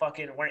Rams didn't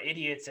weren't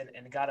idiots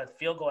and got a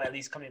field goal at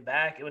least coming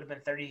back, it would have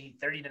been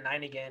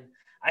 30-9 again.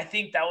 I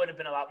think that would have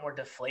been a lot more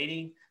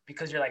deflating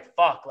because you're like,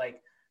 fuck,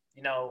 like,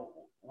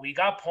 we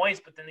got points,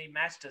 but then they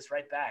matched us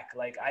right back.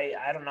 Like,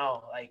 I don't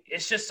know. Like,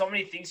 it's just so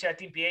many things here. I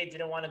think BA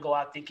didn't want to go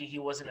out thinking he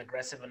wasn't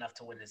aggressive enough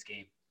to win this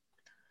game.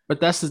 But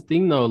that's the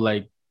thing, though.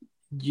 Like,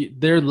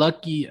 they're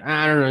lucky.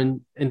 I don't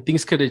know, and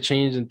things could have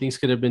changed, and things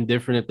could have been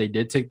different if they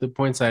did take the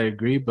points. I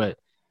agree, but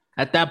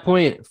at that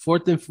point,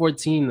 4th and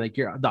 14, like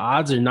the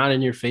odds are not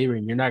in your favor,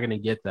 and you're not gonna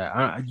get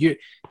that.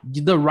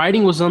 The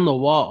writing was on the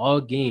wall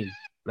all game.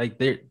 Like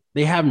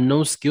they have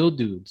no skill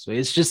dudes. So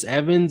it's just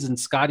Evans and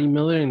Scotty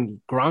Miller, and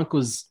Gronk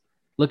was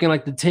looking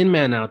like the Tin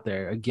Man out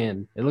there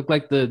again. It looked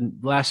like the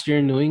last year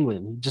in New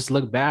England. He just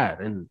looked bad,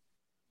 and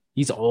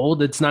he's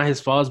old. It's not his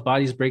fault. His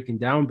body's breaking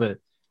down, but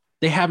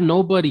they have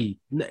nobody.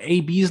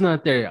 AB's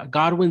not there.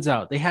 Godwin's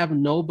out. They have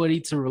nobody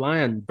to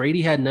rely on.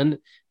 Brady had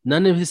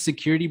none of his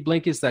security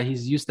blankets that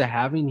he's used to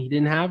having. He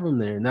didn't have them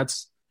there.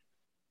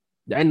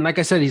 And like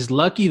I said, he's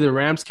lucky the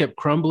Rams kept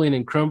crumbling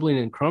and crumbling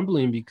and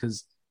crumbling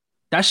because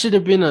that should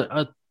have been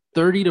a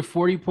 30 to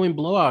 40 point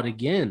blowout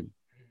again.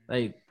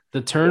 Like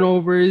the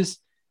turnovers,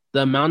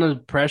 the amount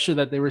of pressure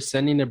that they were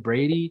sending to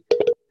Brady.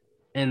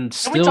 And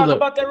Can we still talk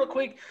about that real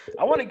quick?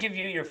 I want to give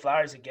you your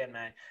flowers again,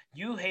 man.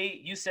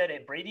 You said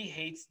it. Brady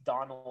hates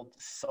Donald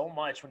so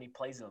much when he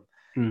plays him.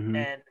 Mhm.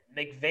 And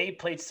McVay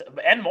played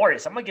 – and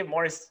Morris. I'm going to give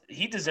Morris –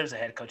 he deserves a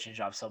head coaching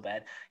job so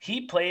bad.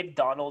 He played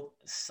Donald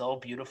so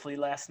beautifully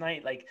last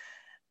night. Like,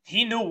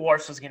 he knew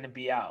Wharf was going to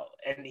be out,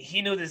 and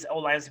he knew this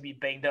O-line was going to be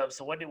banged up.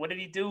 So what did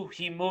he do?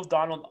 He moved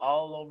Donald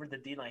all over the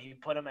D-line. He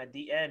put him at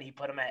the end. He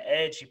put him at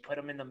edge. He put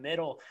him in the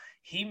middle.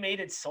 He made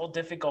it so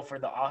difficult for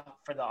the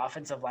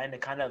offensive line to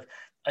kind of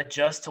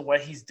adjust to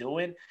what he's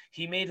doing.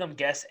 He made them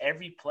guess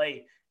every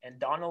play,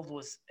 and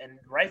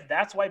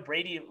that's why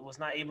Brady was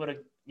not able to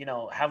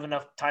have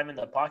enough time in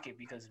the pocket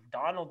because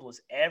Donald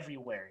was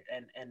everywhere,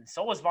 and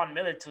so was Von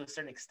Miller to a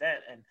certain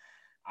extent. And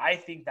I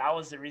think that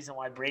was the reason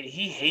why Brady,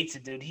 he hates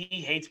it, dude.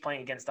 He hates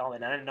playing against Donald,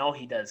 and I know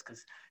he does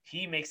because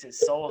he makes it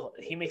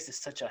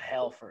such a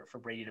hell for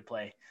Brady to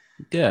play.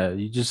 Yeah,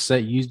 you just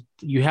said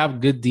you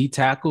have good D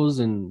tackles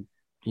and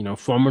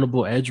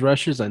formidable edge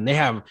rushers, and they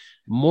have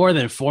more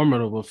than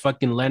formidable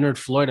fucking Leonard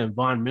Floyd and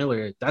Von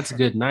Miller. That's a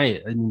good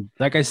night. And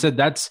like I said,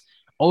 that's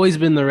always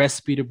been the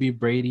recipe to beat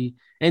Brady.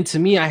 And to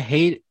me, I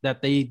hate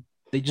that they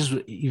just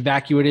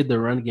evacuated the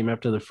run game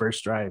after the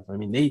first drive. I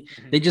mean,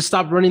 they just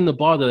stopped running the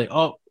ball. They're like,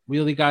 oh, we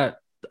only got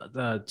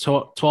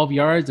 12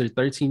 yards or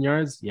 13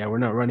 yards. Yeah, we're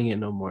not running it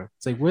no more.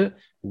 It's like, what?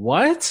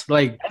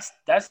 Like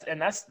that's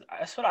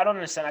what I don't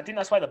understand. I think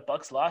that's why the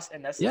Bucks lost,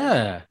 and that's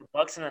the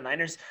Bucks and the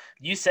Niners.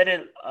 You said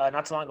it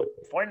not too long ago.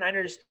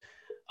 49ers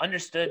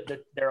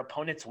understood their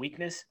opponent's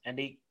weakness, and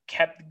they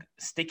kept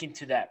sticking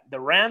to that. The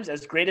Rams,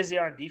 as great as they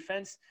are on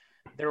defense,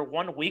 their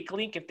one weak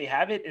link, if they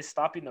have it, is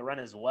stopping the run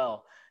as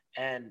well.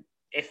 And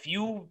if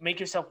you make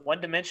yourself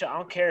one-dimensional, I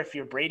don't care if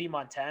you're Brady,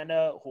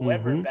 Montana,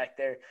 whoever back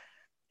there,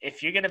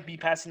 if you're going to be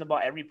passing the ball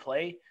every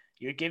play,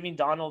 you're giving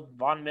Donald,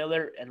 Von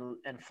Miller,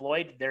 and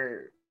Floyd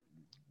their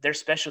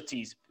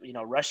specialties,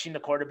 rushing the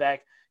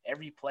quarterback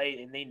every play,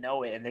 and they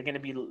know it, and they're going to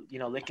be,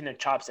 licking their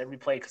chops every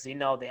play because they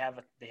know they have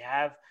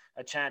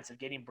a chance of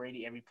getting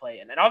Brady every play.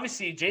 And then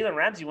obviously Jalen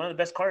Ramsey, one of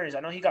the best corners. I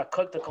know he got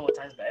cooked a couple of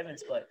times by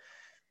Evans, but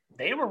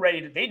they were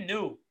ready. They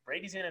knew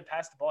Brady's going to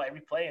pass the ball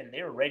every play, and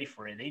they were ready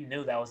for it. They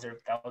knew that was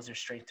their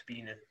strength to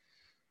beating it.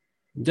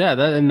 Yeah,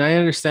 and I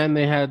understand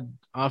they had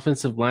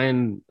offensive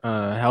line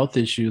health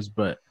issues,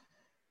 but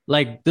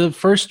like the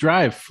first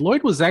drive,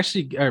 Fournette was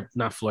actually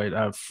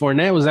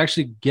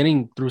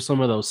getting through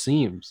some of those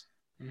seams.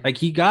 Like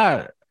he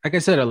got, like I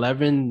said,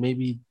 11,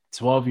 maybe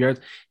 12 yards.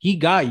 He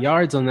got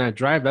yards on that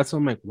drive. That's why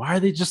I'm like, why are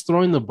they just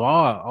throwing the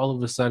ball all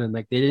of a sudden?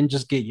 Like they didn't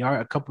just get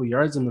a couple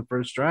yards in the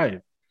first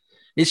drive.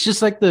 It's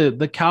just like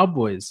the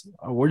Cowboys.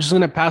 We're just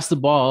gonna pass the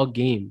ball all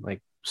game.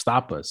 Like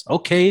stop us,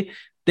 okay?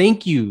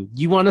 Thank you.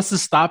 You want us to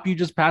stop you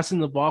just passing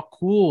the ball?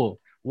 Cool.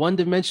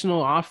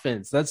 One-dimensional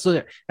offense. That's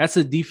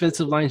a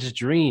defensive line's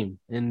dream.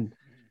 And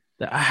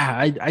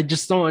I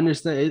just don't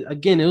understand.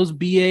 Again, it was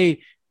BA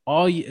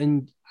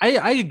and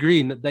I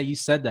agree that you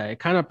said that. It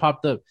kind of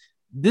popped up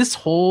this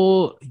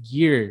whole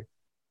year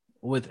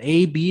with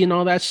AB and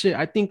all that shit.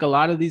 I think a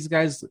lot of these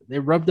guys they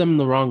rubbed them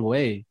the wrong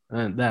way,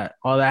 and that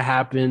all that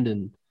happened,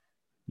 and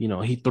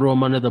he threw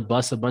him under the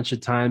bus a bunch of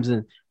times,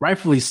 and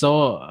rightfully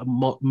so, a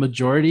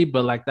majority.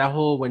 But like that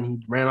whole when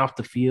he ran off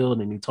the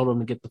field and he told him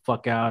to get the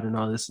fuck out and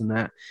all this and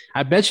that,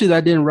 I bet you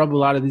that didn't rub a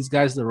lot of these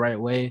guys the right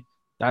way.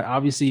 That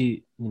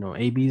obviously,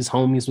 AB's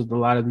homies with a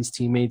lot of these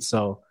teammates,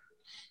 so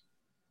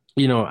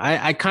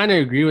I kind of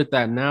agree with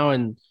that now.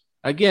 And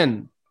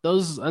again,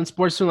 those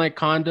unsportsmanlike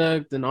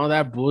conduct and all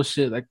that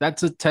bullshit, like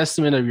that's a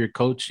testament of your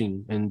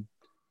coaching. And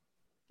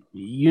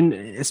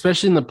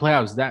especially in the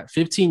playoffs, that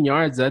 15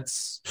 yards,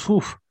 that's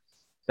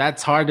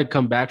hard to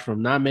come back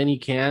from. Not many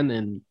can,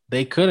 and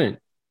they couldn't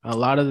a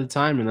lot of the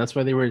time. And that's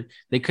why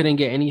they couldn't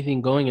get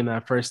anything going in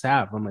that first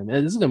half. I'm like,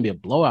 man, this is going to be a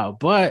blowout.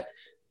 But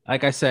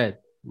like I said,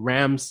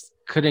 Rams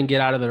couldn't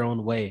get out of their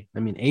own way. I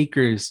mean,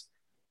 Akers,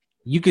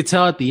 you could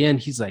tell at the end,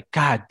 he's like,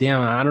 God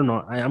damn, I don't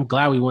know. I'm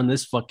glad we won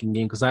this fucking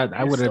game because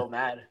I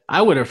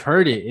would have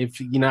heard it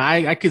if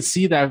I could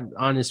see that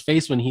on his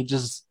face when he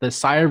just the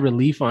sigh of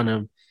relief on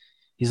him.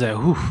 He's like,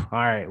 whew, all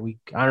right,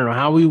 I don't know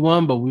how we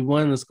won, but we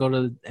won. Let's go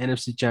to the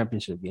NFC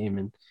Championship game.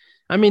 And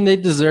I mean, they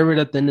deserve it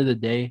at the end of the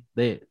day.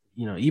 They,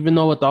 even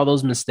though with all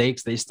those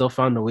mistakes, they still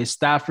found a way.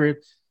 Stafford,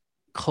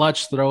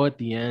 clutch throw at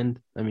the end.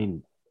 I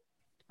mean,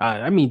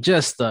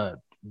 just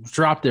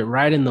dropped it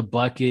right in the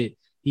bucket.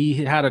 He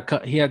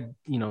had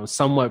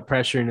somewhat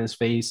pressure in his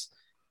face.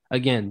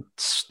 Again,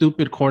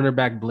 stupid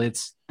cornerback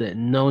blitz. That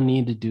no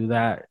need to do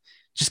that.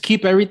 Just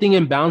keep everything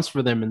in bounds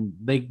for them,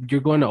 and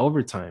you're going to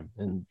overtime.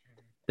 And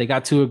they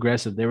got too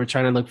aggressive. They were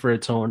trying to look for a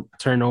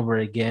turnover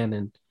again,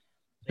 and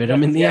bit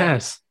them in the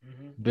ass.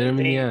 Mm-hmm. Bit them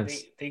in the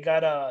ass. They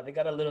got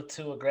a little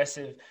too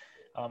aggressive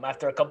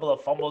after a couple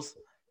of fumbles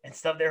and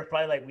stuff. They were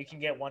probably like, we can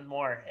get one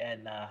more,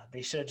 and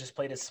they should have just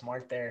played it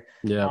smart there.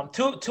 Yeah.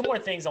 Two more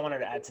things I wanted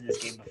to add to this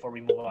game before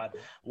we move on.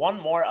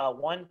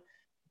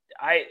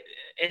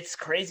 It's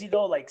crazy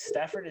though. Like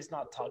Stafford is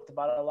not talked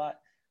about a lot,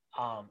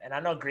 and I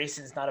know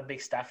Grayson's not a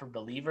big Stafford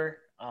believer.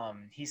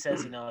 He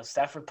says,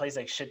 Stafford plays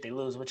like shit, they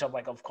lose, which I'm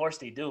like, of course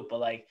they do. But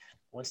like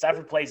when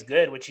Stafford plays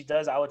good, which he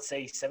does, I would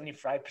say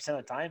 75% of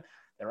the time,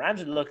 the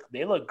Rams look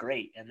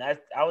great. And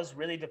that I was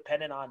really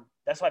dependent on.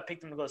 That's why I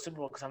picked him to go to the Super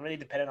Bowl, because I'm really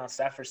dependent on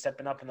Stafford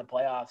stepping up in the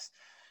playoffs.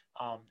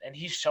 And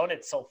he's shown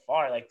it so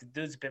far. Like the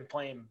dude's been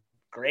playing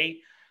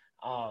great.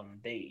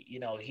 Him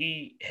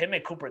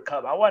and Cooper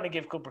Kupp. I want to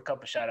give Cooper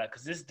Kupp a shout out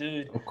because this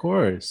dude, of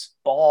course,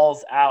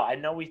 balls out. I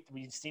know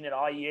we've seen it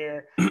all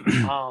year.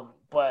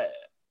 But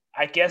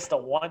I guess the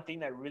one thing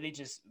that really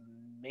just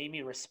made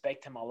me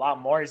respect him a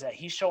lot more is that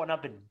he's showing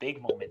up in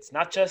big moments,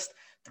 not just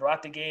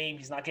throughout the game.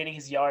 He's not getting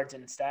his yards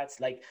and stats.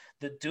 Like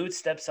the dude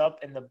steps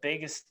up in the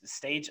biggest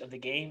stage of the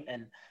game.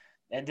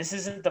 And this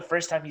isn't the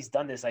first time he's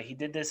done this. Like he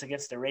did this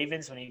against the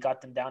Ravens when he got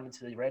them down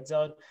into the red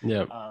zone.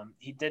 Yeah.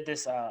 He did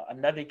this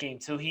another game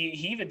too. He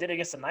even did it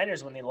against the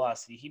Niners when they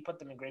lost. He put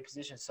them in great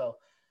position. So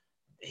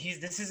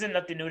this isn't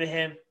nothing new to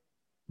him.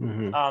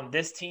 Mm-hmm.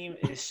 This team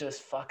is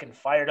just fucking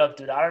fired up,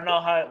 dude. I don't know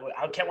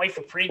I can't wait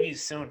for previews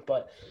soon,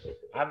 but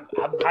I'm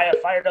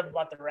fired up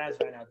about the Rams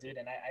right now, dude.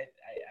 And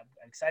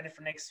I'm excited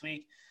for next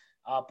week.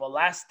 But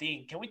last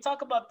thing, can we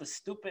talk about the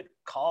stupid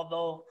call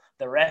though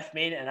the ref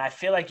made? And I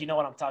feel like you know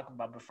what I'm talking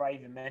about before I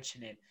even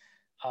mention it.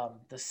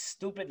 The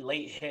stupid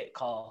late hit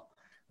call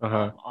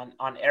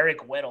on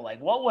Eric Weddle. Like,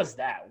 what was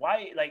that?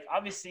 Why? Like,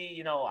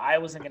 obviously, I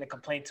wasn't gonna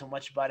complain too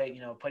much about it.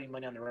 Putting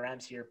money on the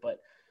Rams here, but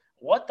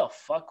what the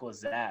fuck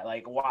was that?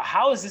 Like,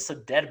 how is this a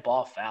dead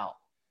ball foul?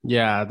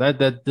 Yeah,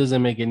 that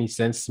doesn't make any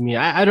sense to me.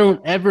 I don't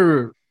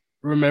ever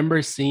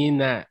remember seeing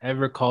that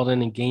ever called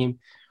in a game.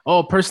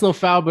 Oh, personal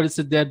foul, but it's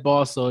a dead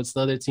ball, so it's the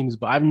other team's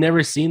ball. I've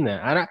never seen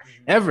that. I don't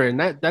ever, and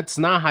that's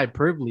not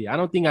hyperbole. I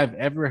don't think I've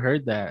ever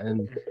heard that.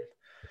 And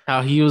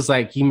how he was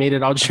like, he made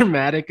it all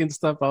dramatic and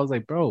stuff. I was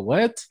like, bro,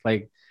 what?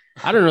 Like,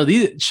 I don't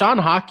know. Sean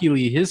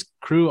Hockley, his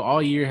crew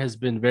all year has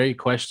been very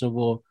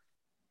questionable.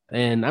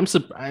 And I'm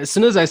surprised. As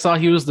soon as I saw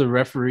he was the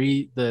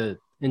referee,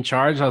 in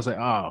charge, I was like,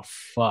 oh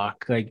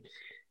fuck! Like,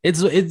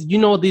 it's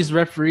these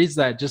referees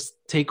that just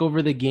take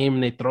over the game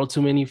and they throw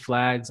too many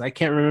flags. I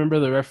can't remember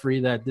the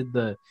referee that did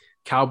the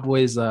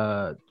Cowboys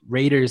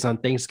Raiders on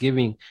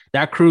Thanksgiving.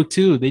 That crew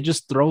too. They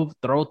just throw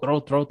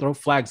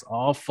flags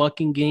all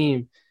fucking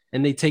game,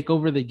 and they take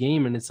over the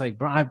game. And it's like,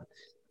 bro,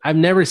 I've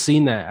never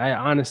seen that. I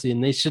honestly,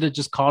 and they should have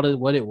just called it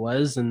what it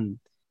was. And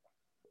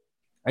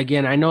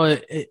again, I know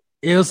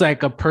it was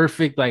like a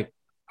perfect, like,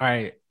 all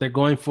right, they're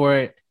going for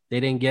it.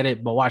 They didn't get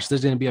it, but watch,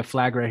 there's going to be a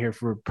flag right here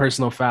for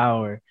personal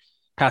foul or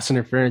pass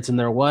interference. And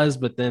there was,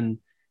 but then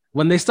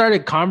when they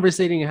started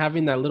conversating and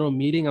having that little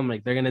meeting, I'm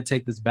like, they're going to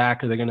take this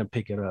back or they're going to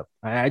pick it up.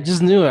 I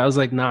just knew it. I was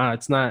like, nah,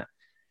 it's not,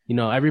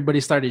 everybody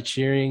started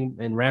cheering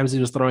and Ramsey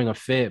was throwing a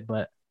fit,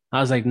 but I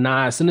was like,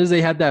 nah, as soon as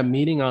they had that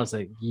meeting, I was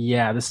like,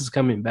 yeah, this is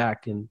coming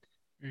back. And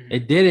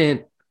it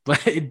didn't,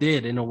 but it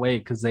did in a way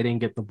because they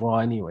didn't get the ball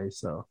anyway.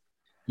 So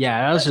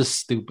yeah, that was just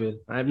stupid.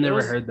 I've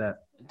never heard that.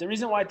 the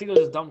reason why I think it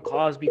was a dumb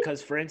call is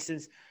because, for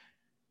instance,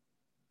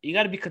 you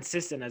got to be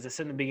consistent. As I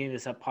said in the beginning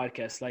of this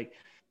podcast, like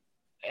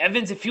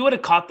Evans, if he would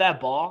have caught that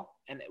ball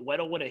and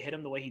Weddle would have hit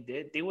him the way he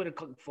did, they would have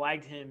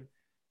flagged him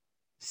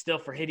still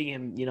for hitting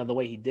him, the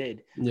way he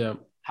did. Yeah.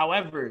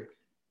 However,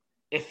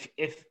 if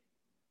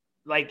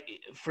like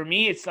for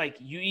me, it's like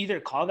you either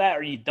call that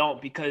or you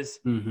don't, because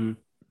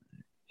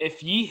if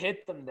he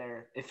hits him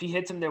there,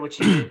 which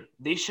he did,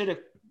 they should have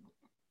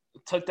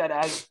took that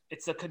as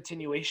it's a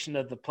continuation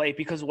of the play,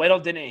 because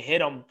Weddle didn't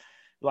hit him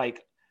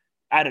like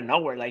out of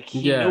nowhere. Like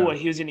he knew what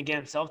he was going to get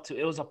himself to.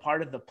 It was a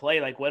part of the play.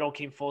 Like Weddle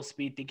came full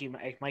speed thinking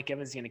Mike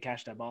Evans is going to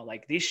catch that ball.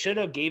 Like they should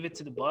have gave it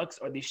to the Bucks,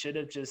 or they should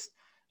have just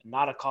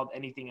not have called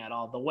anything at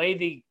all. The way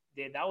they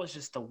did, that was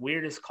just the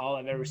weirdest call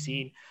I've ever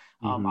seen.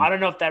 I don't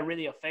know if that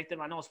really affected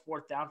him. I know it was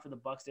 4th down for the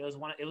Bucks. It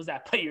was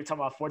that play you're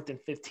talking about, 4th and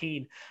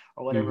 15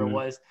 or whatever it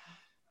was.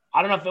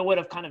 I don't know if it would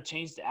have kind of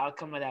changed the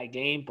outcome of that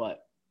game,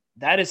 but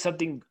that is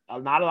something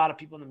not a lot of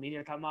people in the media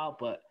are talking about,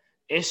 but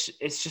it's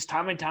just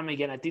time and time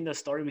again. I think the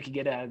story we could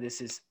get out of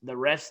this is the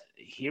refs.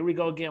 Here we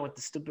go again with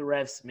the stupid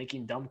refs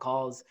making dumb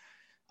calls,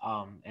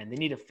 and they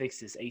need to fix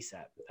this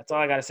ASAP. That's all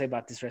I got to say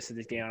about this rest of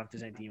this game. I don't know if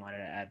there's anything you wanted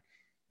to add.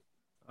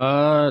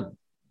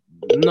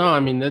 No, I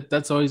mean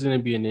that's always going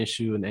to be an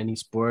issue in any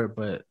sport,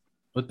 but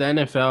with the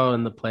NFL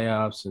and the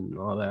playoffs and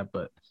all that,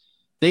 but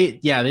they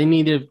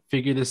need to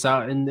figure this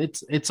out, and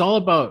it's all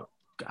about.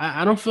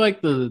 I don't feel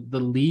like the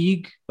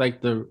league,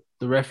 like the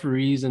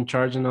referees in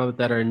charge and all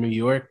that are in New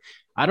York.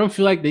 I don't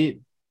feel like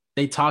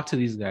they talk to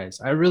these guys.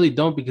 I really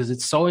don't, because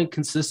it's so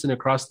inconsistent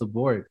across the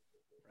board.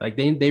 Like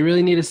they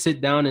really need to sit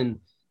down and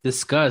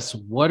discuss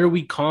what are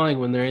we calling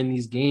when they're in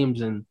these games,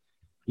 and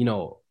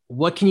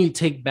what can you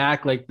take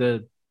back, like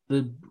the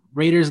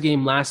Raiders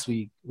game last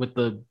week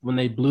when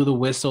they blew the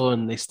whistle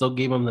and they still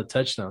gave them the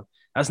touchdown.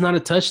 That's not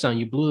a touchdown.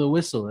 You blew the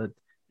whistle.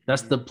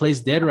 That's the place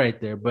dead right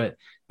there. But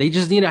they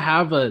just need to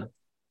have a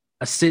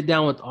sit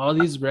down with all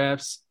these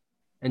refs,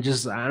 and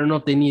just, I don't know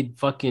if they need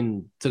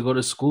fucking to go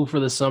to school for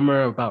the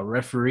summer about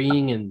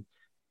refereeing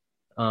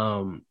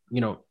and,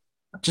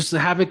 just to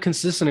have it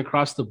consistent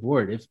across the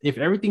board. If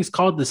everything's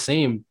called the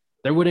same,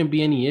 there wouldn't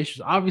be any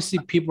issues. Obviously,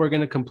 people are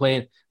going to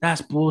complain,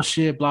 that's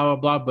bullshit, blah, blah,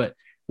 blah. But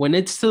when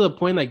it's to the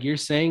point, like you're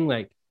saying,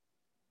 like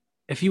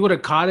if he would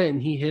have caught it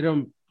and he hit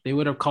him, they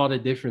would have called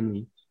it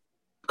differently.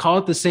 Call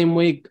it the same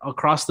way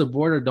across the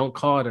board, or don't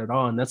call it at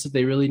all. And that's what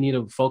they really need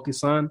to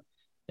focus on.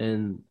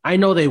 And I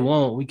know they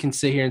won't. We can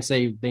sit here and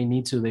say they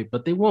need to,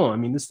 but they won't. I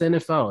mean, this is the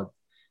NFL.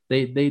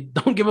 They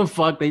don't give a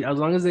fuck. As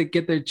long as they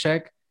get their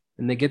check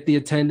and they get the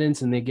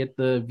attendance and they get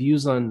the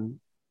views on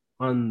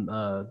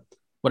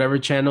whatever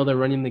channel they're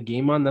running the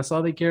game on, that's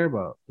all they care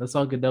about. That's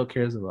all Goodell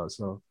cares about.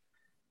 So,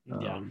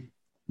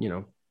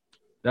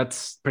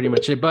 that's pretty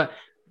much it. But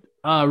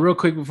real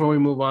quick before we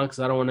move on, because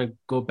I don't want to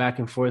go back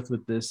and forth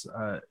with this.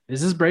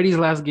 Is this Brady's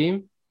last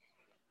game?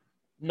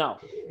 No,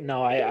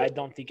 I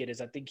don't think it is.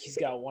 I think he's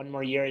got one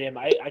more year in him.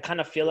 I kind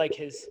of feel like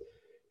his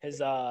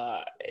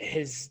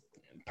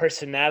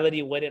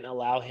personality wouldn't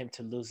allow him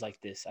to lose like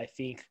this. I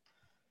think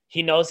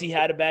he knows he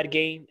had a bad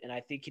game, and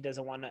I think he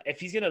doesn't want to. If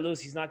he's gonna lose,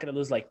 he's not gonna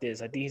lose like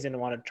this. I think he's gonna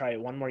want to try it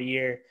one more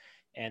year.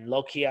 And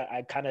low key,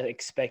 I kind of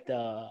expect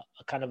a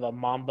kind of a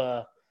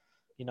Mamba,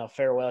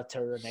 farewell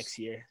tour next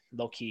year,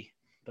 low key.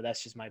 But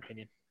that's just my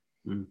opinion.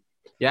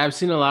 Yeah, I've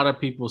seen a lot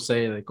of people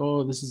say like,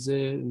 "Oh, this is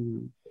it,"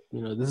 and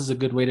this is a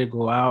good way to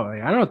go out.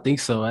 Like, I don't think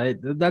so.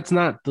 That's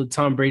not the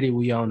Tom Brady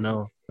we all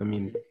know. I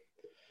mean,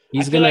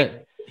 he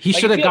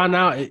should have gone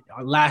out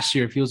last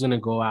year if he was gonna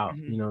go out.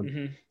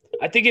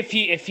 I think if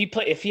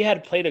he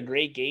had played a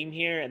great game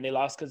here and they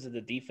lost because of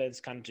the defense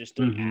kind of just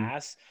doing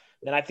ass,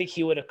 then I think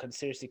he would have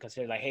seriously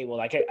considered like, hey, well,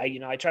 like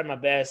I tried my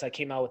best. I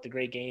came out with a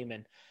great game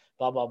and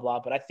blah blah blah.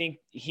 But I think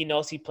he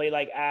knows he played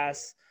like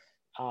ass,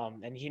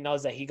 and he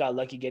knows that he got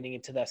lucky getting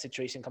into that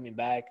situation coming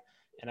back.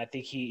 And I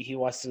think he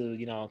wants to,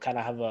 kind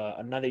of have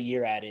another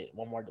year at it,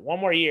 one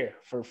more year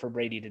for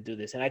Brady to do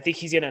this. And I think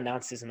he's going to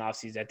announce this in the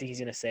offseason. I think he's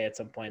going to say at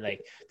some point,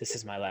 like, this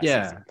is my last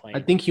season playing.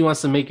 I think he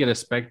wants to make it a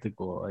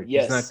spectacle. Like,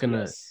 he's not going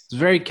to – it's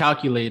very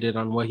calculated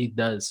on what he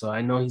does. So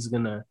I know he's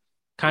going to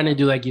kind of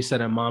do, like you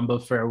said, a Mamba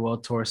farewell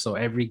tour. So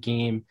every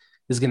game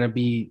is going to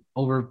be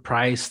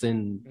overpriced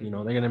and, they're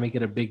going to make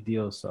it a big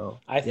deal. So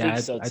I think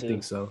so, too. I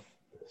think so.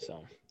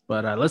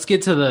 But let's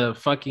get to the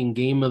fucking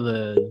game of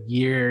the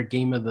year,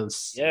 game of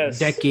the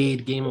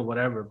decade, game of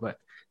whatever. But,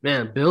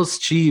 man, Bills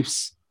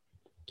Chiefs.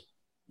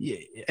 Yeah,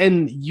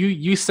 and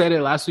you said it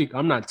last week.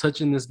 I'm not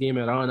touching this game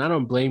at all, and I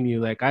don't blame you.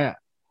 Like, I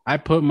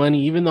put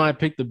money, even though I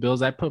picked the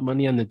Bills, I put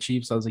money on the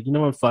Chiefs. I was like, you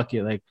know what, fuck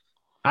it. Like,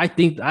 I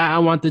think I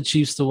want the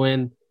Chiefs to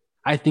win.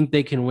 I think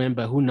they can win,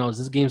 but who knows?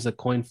 This game's a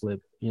coin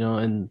flip,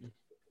 and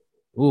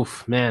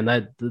oof,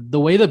 man, the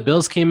way the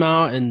Bills came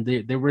out and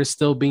they were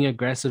still being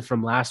aggressive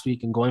from last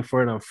week and going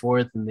for it on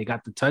fourth, and they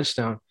got the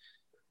touchdown.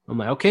 I'm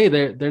like, okay,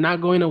 they're not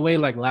going away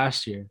like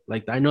last year.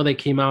 Like, I know they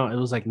came out, it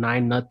was like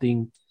 9-0,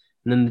 and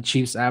then the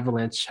Chiefs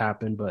avalanche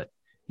happened, but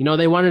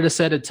they wanted to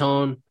set a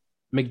tone.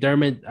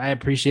 McDermott, I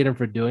appreciate him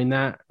for doing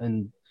that,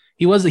 and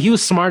he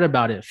was smart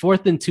about it.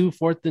 4th and 2,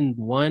 4th and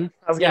 1.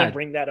 I was gonna Yeah,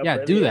 bring that up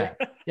yeah, do earlier.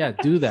 that. Yeah,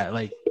 do that.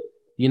 Like,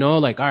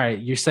 like, all right,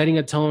 you're setting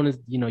a tone.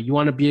 You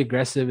want to be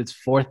aggressive. It's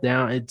 4th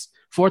down. It's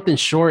 4th and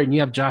short, and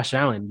you have Josh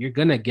Allen. You're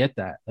gonna get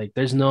that. Like,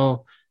 there's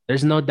no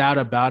doubt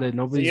about it. So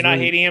Nobody's you're not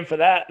really. hating him for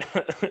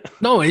that?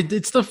 No,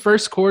 it's the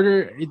first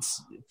quarter.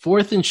 It's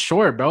 4th and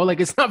short, bro. Like,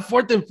 it's not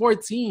 4th and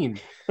 14.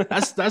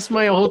 That's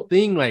my whole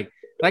thing. Like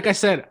I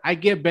said, I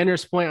get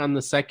Benner's point on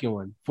the second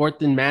one.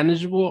 4th and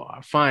manageable,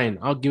 fine.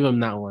 I'll give him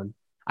that one.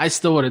 I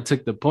still would have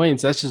took the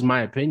points. That's just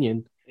my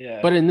opinion. Yeah.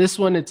 But in this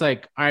one, it's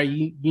like, all right,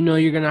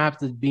 you're gonna have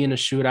to be in a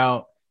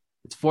shootout.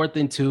 It's 4th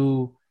and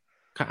 2.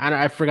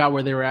 I forgot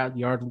where they were at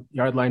yard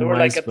line They were wise,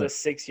 like at but the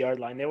 6 yard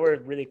line. They were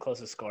really close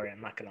to scoring.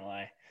 I'm not gonna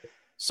lie.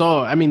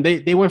 so I mean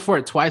they went for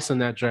it twice on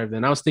that drive.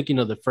 Then I was thinking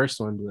of the first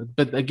one,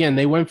 but again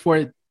they went for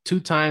it 2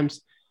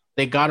 times.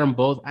 They got them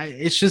both.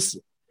 It's just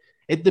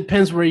it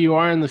depends where you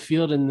are in the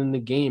field and in the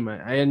game.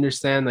 I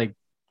understand, like,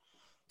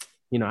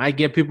 I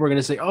get people are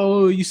gonna say,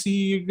 "Oh, you see,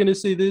 you're gonna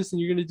say this and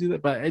you're gonna do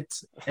that," but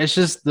it's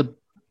just the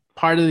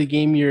part of the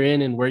game you're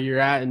in and where you're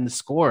at and the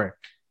score.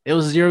 It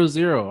was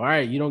 0-0. All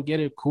right, you don't get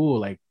it, cool.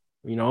 Like,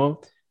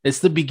 it's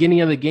the beginning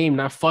of the game,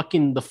 not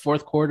fucking the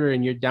fourth quarter,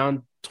 and you're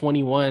down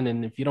 21.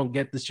 And if you don't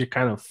get this, you're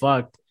kind of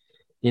fucked.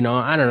 I don't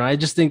know. I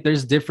just think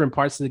there's different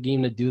parts of the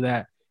game to do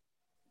that.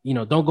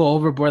 Don't go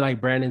overboard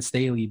like Brandon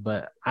Staley,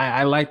 but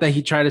I like that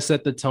he tried to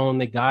set the tone.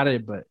 They got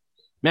it, but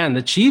man,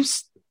 the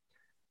Chiefs.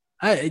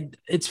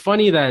 It's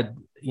funny that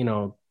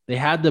they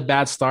had the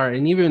bad start,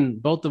 and even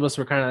both of us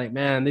were kind of like,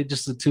 man, they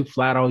just are too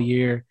flat all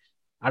year.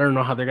 I don't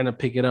know how they're gonna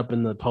pick it up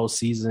in the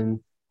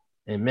postseason.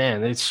 And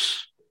man,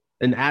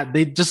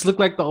 they just look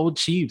like the old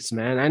Chiefs,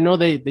 man. I know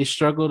they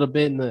struggled a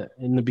bit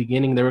in the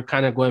beginning. They were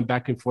kind of going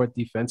back and forth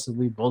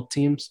defensively. Both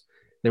teams,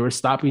 they were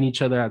stopping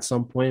each other at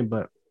some point,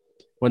 but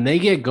when they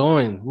get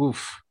going,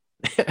 oof,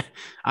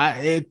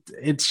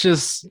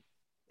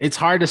 it's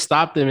hard to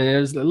stop them, and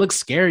it looks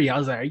scary. I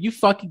was like, are you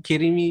fucking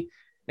kidding me?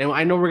 And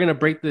I know we're gonna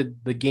break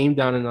the game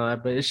down and all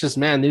that, but it's just,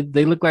 man,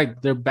 they look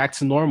like they're back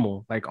to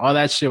normal. Like, all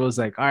that shit was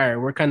like, all right,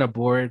 we're kind of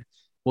bored.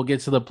 We'll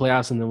get to the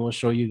playoffs and then we'll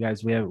show you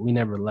guys we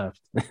never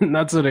left. And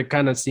that's what it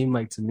kind of seemed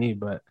like to me.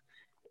 But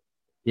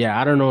yeah,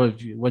 I don't know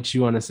what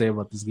you want to say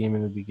about this game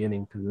in the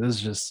beginning,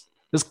 because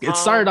it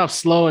started off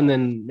slow and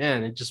then,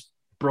 man, it just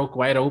broke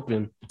wide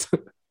open.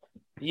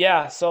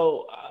 Yeah,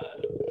 so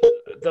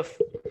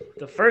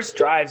the first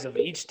drives of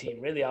each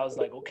team, really, I was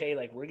like, okay,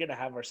 like, we're gonna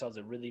have ourselves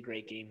a really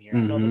great game here. I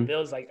know the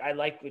Bills, like, I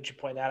like what you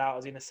pointed out. I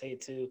was gonna say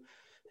it too,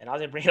 and I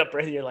was gonna bring it up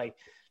earlier. Like,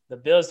 the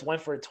Bills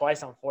went for it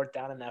twice on 4th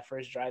down in that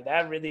first drive.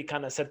 That really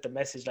kind of set the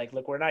message, like,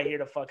 look, we're not here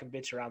to fucking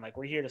bitch around. Like,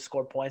 we're here to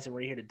score points and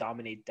we're here to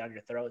dominate down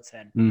your throats.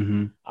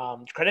 And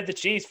credit the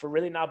Chiefs for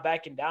really not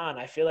backing down.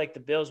 I feel like the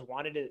Bills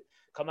wanted to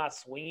come out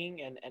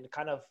swinging and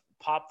kind of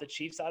pop the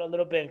Chiefs out a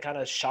little bit and kind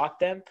of shock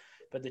them.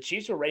 But the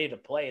Chiefs were ready to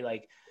play.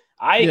 Like,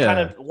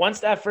 once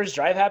that first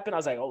drive happened, I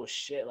was like, oh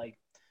shit, like,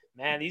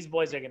 man, these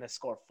boys are gonna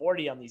score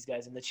 40 on these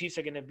guys, and the Chiefs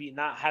are gonna be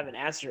not have an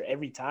answer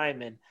every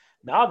time. And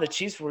now the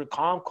Chiefs were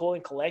calm, cool,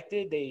 and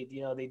collected. They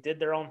did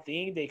their own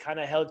thing. They kind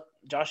of held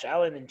Josh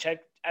Allen in check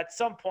at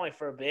some point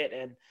for a bit,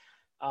 and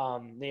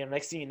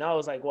next thing you know, it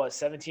was like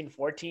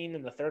 17-14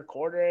 in the third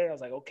quarter. I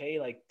was like, okay,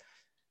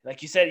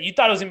 like you said, you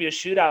thought it was gonna be a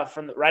shootout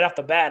from right off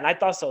the bat, and I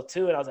thought so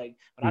too. And I was like,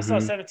 when I saw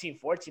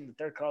 17-14 in the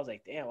third quarter, I was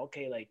like, damn,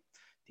 okay, like,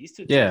 these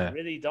two teams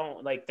really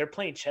don't, like, they're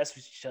playing chess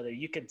with each other.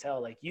 You can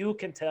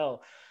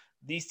tell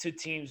these two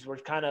teams were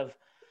kind of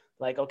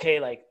like, okay,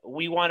 like,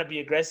 we want to be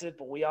aggressive,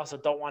 but we also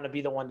don't want to be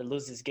the one to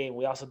lose this game.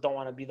 We also don't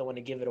want to be the one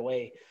to give it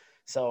away.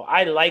 So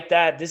I like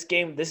that. This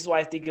game, this is why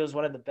I think it was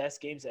one of the best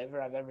games I've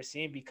ever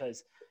seen,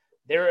 because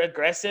they were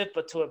aggressive,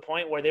 but to a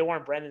point where they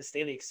weren't Brandon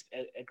Staley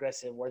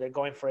aggressive, where they're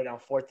going for it on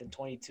 4th and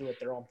 22 at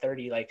their own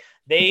 30. Like,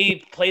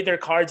 they played their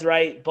cards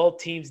right. Both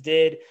teams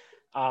did.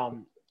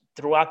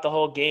 Throughout the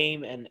whole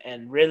game,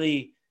 and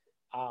really,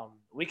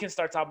 we can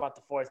start talking about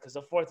the fourth, because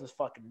the fourth was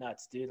fucking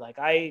nuts, dude. Like,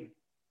 I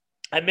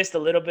missed a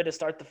little bit to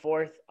start the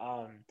fourth,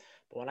 but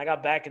when I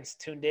got back and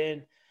tuned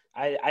in,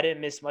 I didn't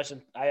miss much.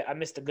 I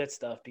missed the good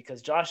stuff,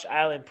 because Josh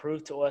Allen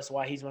proved to us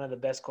why he's one of the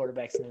best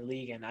quarterbacks in the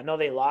league. And I know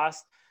they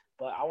lost,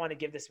 but I want to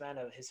give this man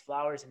his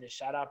flowers and his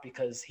shout out,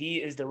 because he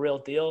is the real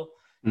deal.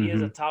 He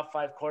is a top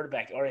 5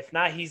 quarterback, or if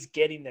not, he's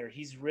getting there.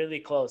 He's really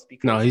close.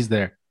 Because, no, he's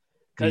there.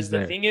 Because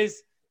the thing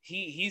is,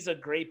 he's a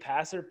great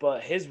passer,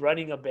 but his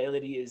running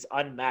ability is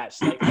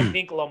unmatched. Like, I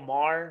think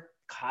Lamar,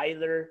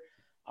 Kyler,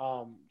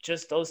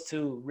 just those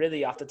two,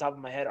 really off the top of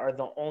my head, are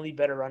the only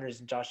better runners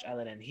than Josh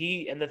Allen.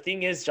 And the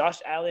thing is, Josh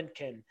Allen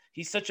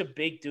he's such a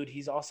big dude.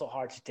 He's also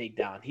hard to take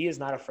down. He is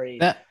not afraid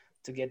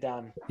to get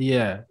down.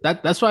 Yeah,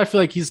 that's why I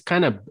feel like he's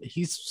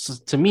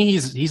to me,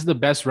 he's the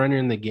best runner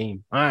in the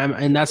game.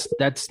 And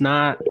that's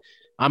not,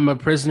 I'm a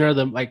prisoner of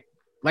them.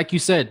 Like you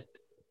said,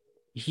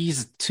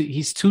 he's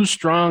too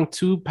strong,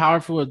 too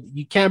powerful.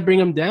 You can't bring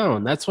him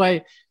down. That's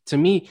why, to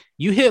me,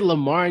 you hit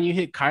Lamar and you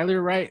hit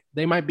Kyler right,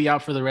 they might be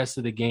out for the rest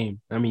of the game.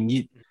 I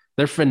mean,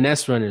 they're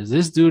finesse runners.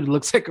 This dude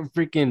looks like a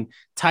freaking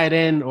tight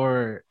end,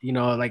 or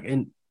like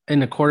in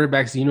a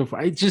quarterback's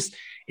uniform.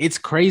 it's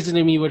crazy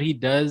to me what he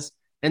does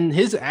and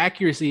his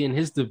accuracy and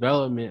his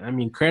development. I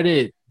mean,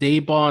 credit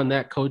Dayball and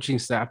that coaching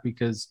staff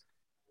because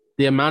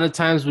the amount of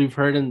times we've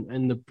heard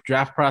in the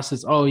draft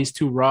process, oh, he's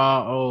too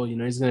raw. Oh,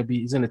 he's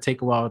gonna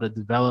take a while to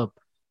develop.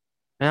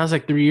 And that was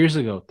like 3 years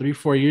ago,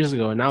 4 years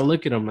ago. And now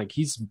look at him, like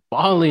he's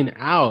balling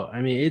out.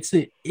 I mean,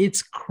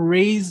 it's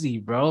crazy,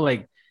 bro.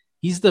 Like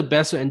he's the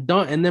best. And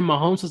then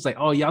Mahomes was like,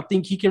 oh, y'all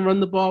think he can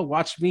run the ball?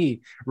 Watch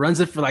me. Runs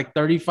it for like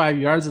 35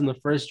 yards in the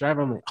first drive.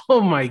 I'm like,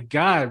 oh my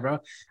God, bro.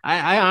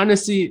 I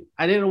honestly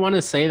I didn't want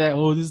to say that,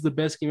 oh, this is the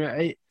best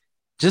game.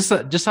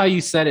 Just how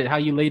you said it, how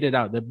you laid it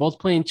out. They're both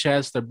playing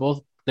chess.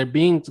 They're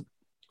being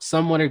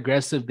somewhat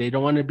aggressive. They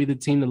don't want to be the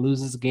team that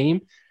loses the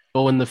game.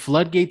 But when the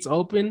floodgates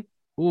open,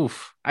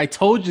 oof. I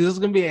told you this is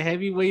going to be a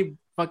heavyweight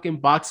fucking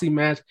boxing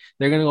match.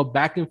 They're going to go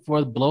back and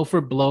forth, blow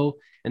for blow,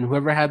 and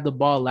whoever had the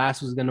ball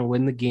last was going to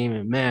win the game.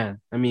 And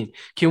man, I mean,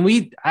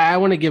 I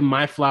want to give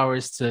my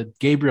flowers to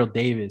Gabriel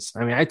Davis.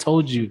 I mean, I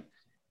told you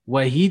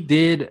what he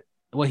did,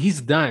 what he's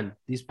done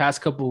these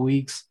past couple of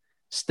weeks,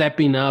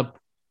 stepping up.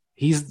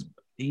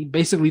 He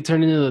basically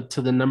turned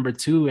into the number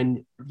 2.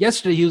 And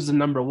yesterday he was the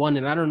number 1.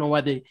 And I don't know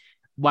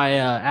why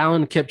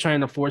Allen kept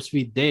trying to force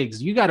feed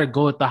Diggs. You got to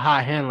go with the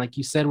hot hand, like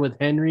you said with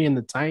Henry and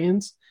the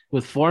Titans,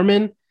 with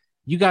Foreman.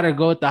 You got to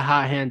go with the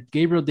hot hand.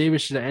 Gabriel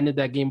Davis should have ended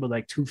that game with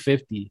like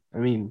 250. I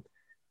mean,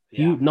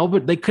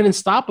 but they couldn't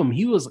stop him.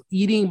 He was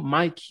eating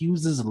Mike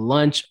Hughes'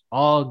 lunch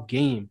all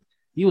game.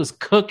 He was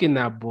cooking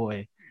that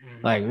boy.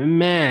 Like,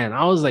 man,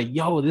 I was like,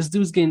 yo, this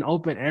dude's getting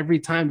open every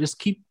time. Just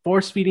keep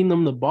force feeding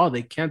them the ball.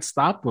 They can't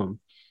stop him.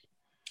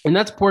 And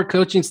that's poor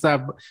coaching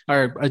staff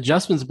or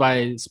adjustments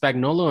by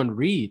Spagnuolo and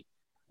Reed.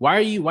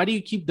 Why do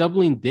you keep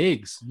doubling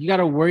Diggs? You got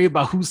to worry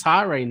about who's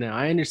hot right now.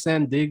 I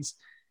understand Diggs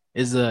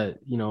is a,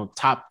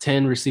 top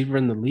 10 receiver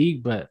in the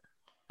league, but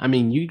I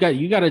mean, you got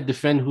to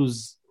defend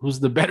who's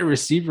the better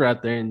receiver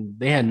out there, and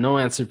they had no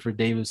answer for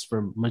Davis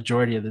for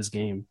majority of this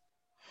game.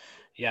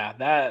 Yeah,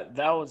 that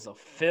was a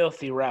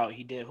filthy route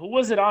he did. Who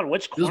was it on?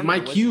 Which corner? It was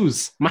Mike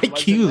Hughes. Mike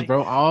Hughes,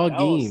 bro, all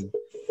game.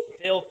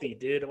 Filthy,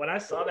 dude. When I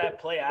saw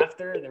that play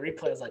after the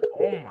replay, I was like,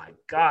 oh my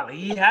God,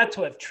 he had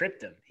to have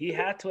tripped him.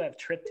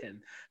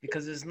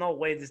 Because there's no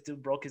way this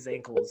dude broke his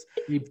ankles.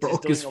 He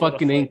broke his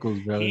fucking ankles,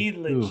 bro. He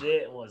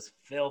legit was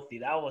filthy.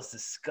 That was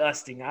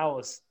disgusting. I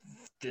was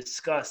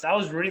disgusted. I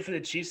was rooting for the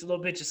Chiefs a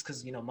little bit just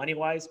because, money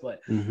wise, but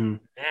man,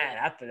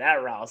 after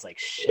that route, I was like,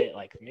 shit,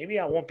 like maybe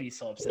I won't be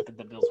so upset that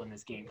the Bills win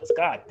this game because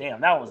god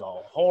damn, that was a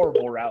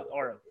horrible route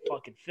or a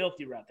fucking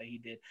filthy route that he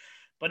did.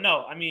 But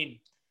no, I mean,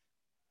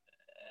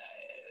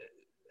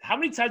 how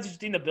many times did you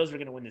think the Bills were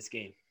going to win this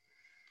game?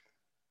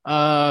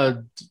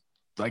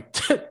 Like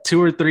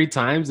 2 or 3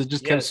 times. It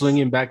just kept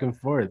swinging back and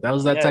forth. That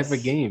was that type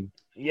of game.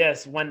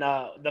 Yes, when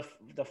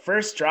the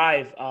first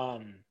drive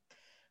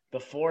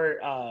before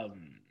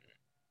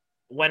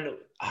when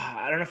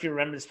I don't know if you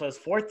remember this play, it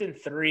was 4th and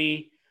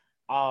 3.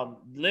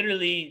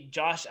 Literally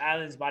Josh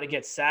Allen's about to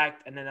get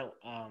sacked, and then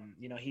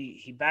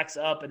he backs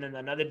up, and then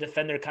another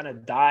defender kind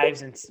of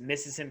dives and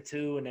misses him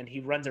too, and then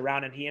he runs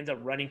around and he ends up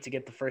running to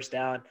get the first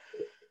down.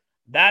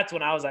 That's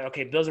when I was like,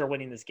 okay, Bills are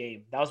winning this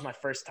game. That was my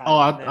first time. Oh,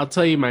 I'll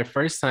tell you my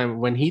first time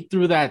when he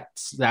threw that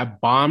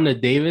bomb to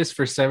Davis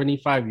for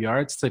 75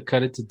 yards to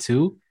cut it to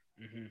 2.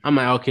 I'm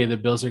like, okay, the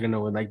Bills are gonna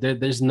win. Like,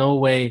 there's no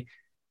way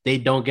they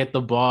don't get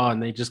the ball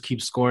and they just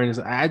keep scoring.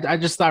 I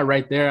just thought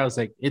right there, I was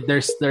like,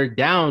 they're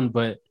down,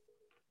 but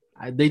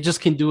they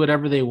just can do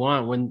whatever they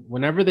want.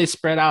 Whenever they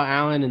spread out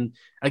Allen, and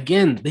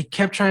again, they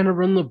kept trying to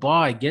run the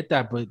ball. I get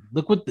that, but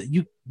look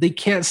they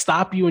can't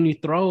stop you when you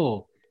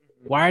throw.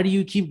 Why do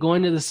you keep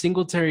going to the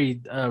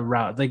Singletary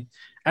route? Like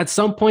at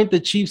some point, the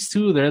Chiefs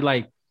too, they're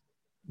like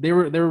they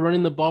were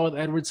running the ball with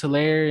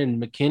Edwards-Helaire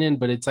and McKinnon,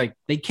 but it's like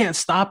they can't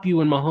stop you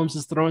when Mahomes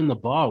is throwing the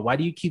ball. Why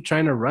do you keep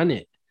trying to run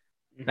it?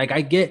 Like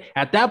I get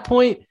at that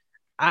point,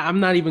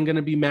 I'm not even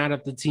gonna be mad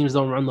if the teams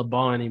don't run the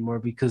ball anymore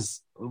because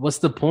what's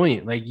the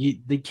point? Like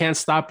they can't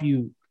stop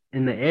you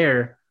in the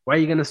air. Why are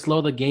you gonna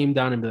slow the game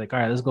down and be like, all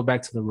right, let's go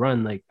back to the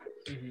run? Like.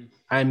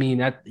 I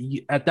mean, at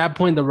that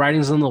point, the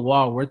writing's on the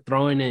wall. We're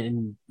throwing it,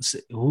 and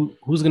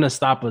who's gonna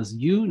stop us?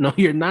 You? No,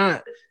 you're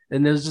not.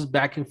 And there's just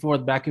back and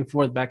forth,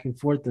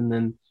 and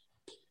then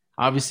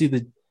obviously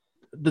the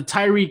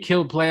Tyreek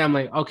Hill play. I'm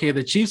like, okay,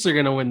 the Chiefs are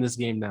gonna win this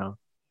game now.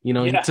 He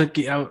took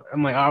it.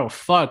 I'm like, oh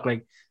fuck!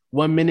 Like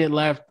 1 minute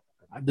left,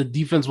 the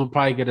defense will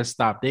probably get a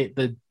stop.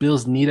 The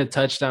Bills need a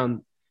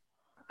touchdown.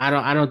 I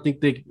don't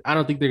think they're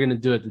gonna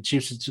do it. The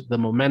Chiefs, the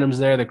momentum's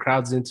there, the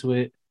crowd's into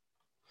it.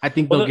 I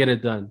think they'll get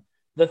it done.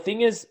 The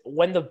thing is,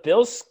 when the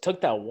Bills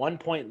took that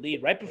 1-point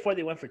lead, right before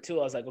they went for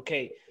 2, I was like,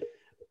 okay,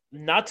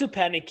 not to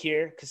panic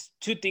here, because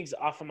 2 things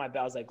off of my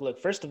bat. I was like, look,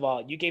 first of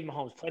all, you gave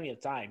Mahomes plenty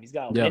of time. He's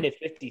got a minute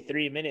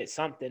 53, minute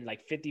something,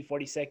 like 50,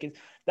 40 seconds.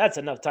 That's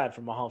enough time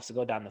for Mahomes to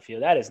go down the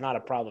field. That is not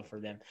a problem for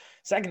them.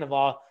 Second of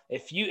all,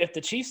 if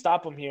the Chiefs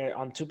stop him here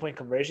on 2-point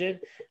conversion,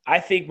 I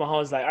think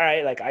Mahomes like, all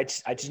right, like I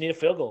just need a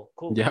field goal.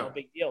 Cool, no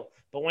big deal.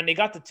 But when they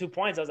got the 2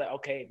 points, I was like,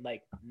 okay,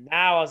 like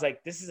now I was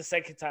like, this is the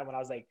second time when I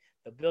was like,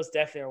 the Bills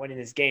definitely are winning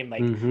this game.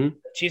 Like the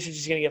Chiefs are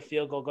just gonna get a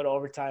field goal, go to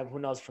overtime. Who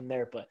knows from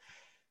there? But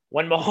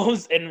when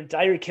Mahomes and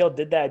Tyreek Hill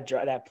did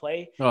that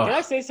play, can I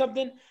Oh, say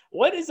something?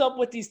 What is up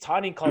with these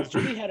taunting calls?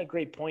 Julie had a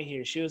great point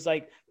here. She was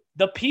like,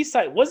 the peace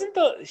side wasn't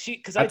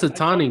because that's a I told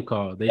taunting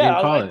call. They yeah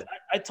didn't call it.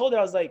 I told her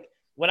I was like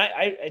when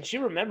I and she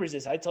remembers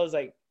this. I told her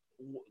like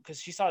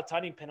because she saw a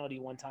taunting penalty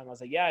one time. I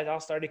was like, yeah, it all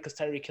started because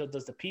Tyreek Hill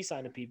does the peace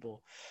sign to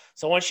people.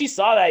 So when she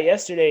saw that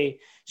yesterday,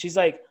 she's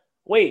like,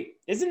 wait,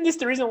 isn't this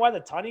the reason why the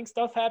taunting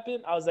stuff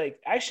happened? I was like,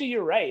 actually,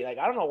 you're right. Like,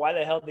 I don't know why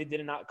the hell they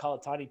did not call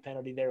a taunting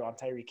penalty there on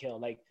Tyreek Hill.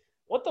 Like,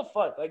 what the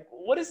fuck? Like,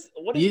 what is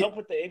Yeah, up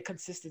with the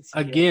inconsistency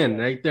here? again,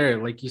 right there,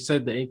 like you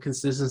said, the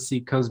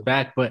inconsistency comes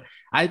back. But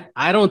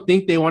I don't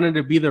think they wanted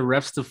to be the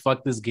refs to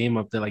fuck this game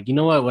up. They're like, you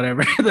know what,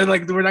 whatever. They're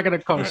like, we're not gonna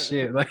call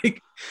shit.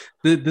 Like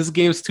this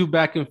game's too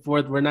back and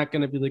forth. We're not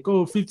gonna be like,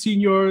 oh,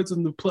 15 yards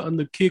on the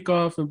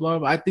kickoff and blah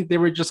blah. I think they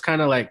were just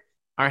kind of like,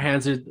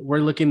 we're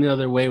looking the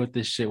other way with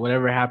this shit.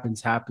 Whatever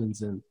happens,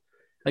 happens. And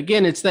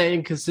again, it's that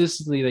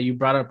inconsistency that you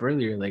brought up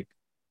earlier. Like,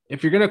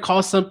 if you're gonna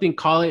call something,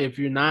 call it. If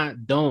you're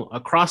not, don't.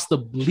 Across the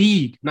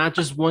league, not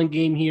just one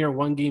game here,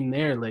 one game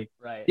there. Like,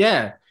 Right.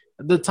 yeah,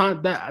 the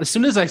time that as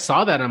soon as I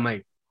saw that, I'm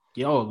like,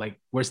 yo, like,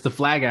 where's the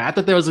flag at? I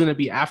thought there was gonna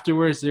be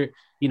afterwards. There,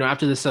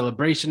 after the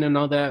celebration and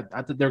all that.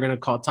 I thought they were gonna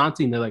call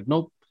taunting. They're like,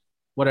 nope,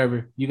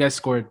 whatever. You guys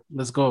scored.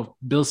 Let's go.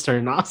 Bill's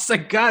turn. I was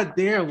like, God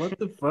damn, what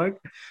the fuck?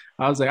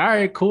 I was like, all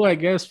right, cool, I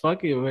guess.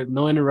 Fuck it. With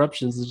no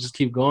interruptions, let's just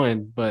keep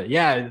going. But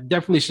yeah, it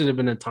definitely should have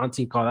been a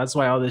taunting call. That's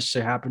why all this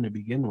shit happened to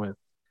begin with.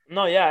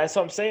 No, yeah, that's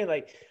what I'm saying.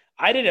 Like,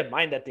 I didn't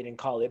mind that they didn't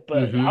call it,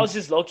 but I was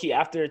just low key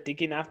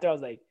thinking after, I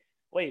was like,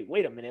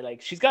 wait a minute.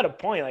 Like, she's got a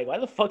point. Like, why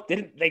the fuck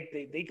didn't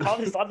they call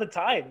this all the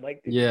time? Like,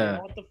 Yeah. you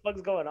know, what the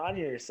fuck's going on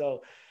here?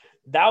 So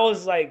that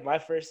was like my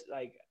first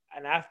like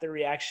an after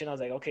reaction. I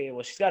was like, okay,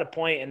 well, she's got a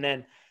point. And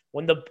then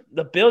when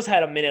the Bills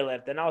had a minute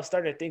left, then I was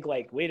starting to think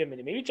like, wait a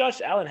minute, maybe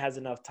Josh Allen has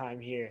enough time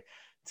here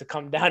to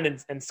come down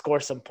and score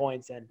some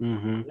points. And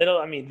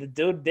the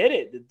dude did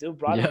it. The dude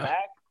brought it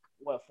back.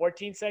 What,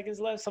 14 seconds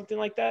left, something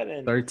like that?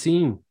 And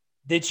 13.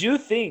 Did you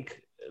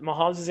think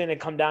Mahomes is going to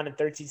come down in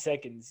 13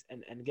 seconds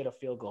and get a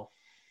field goal?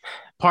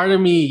 Part of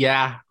me,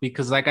 yeah,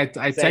 because like I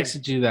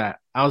texted you that.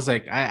 I was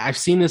like, I've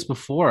seen this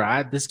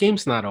before. This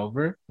game's not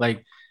over.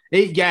 Like,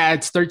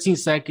 it's 13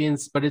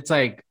 seconds, but it's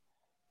like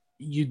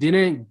you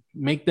didn't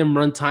make them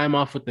run time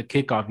off with the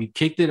kickoff. You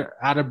kicked it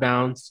out of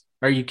bounds,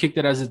 or you kicked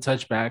it as a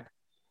touchback.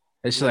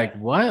 It's like,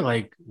 what?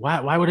 Like,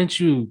 why wouldn't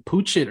you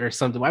pooch it or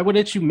something? Why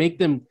wouldn't you make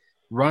them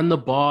run the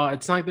ball?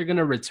 It's not like they're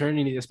gonna return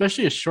any,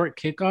 especially a short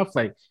kickoff.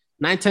 Like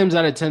 9 times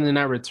out of 10, they're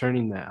not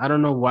returning that. I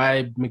don't know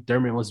why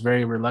McDermott was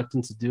very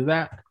reluctant to do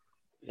that.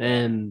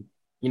 And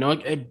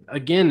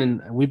again,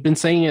 and we've been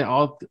saying it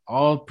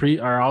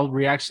all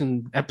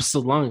reaction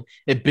episode long.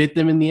 It bit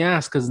them in the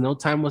ass because no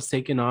time was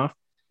taken off.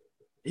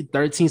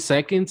 13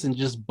 seconds and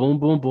just boom,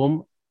 boom,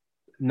 boom.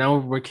 Now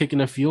we're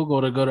kicking a field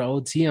goal to go to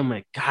OT. I'm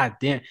like, God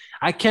damn!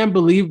 I can't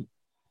believe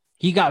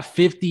he got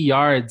 50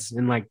 yards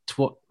in like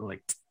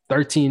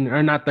 13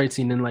 or not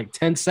 13 in like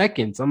 10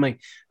 seconds. I'm like,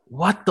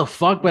 what the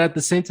fuck? But at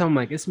the same time, I'm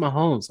like, it's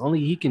Mahomes. Only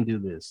he can do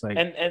this. Like,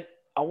 and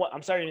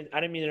I'm sorry, I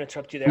didn't mean to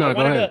interrupt you there. No,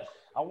 go ahead.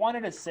 I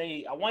wanted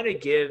to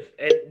give,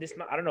 and this,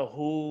 I don't know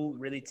who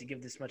really to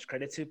give this much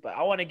credit to, but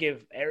I want to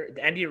give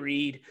Andy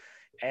Reid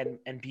and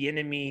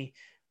Bieniemy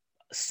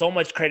so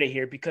much credit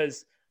here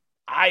because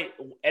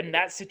in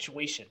that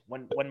situation,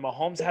 when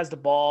Mahomes has the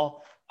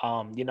ball,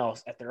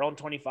 at their own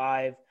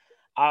 25,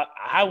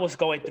 I was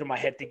going through my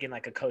head thinking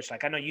like a coach.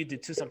 Like, I know you do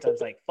too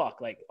sometimes, like, fuck,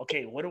 like,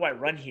 okay, what do I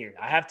run here?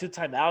 I have 2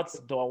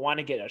 timeouts. Do I want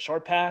to get a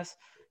short pass,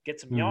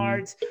 get some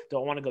yards? Do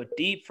I want to go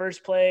deep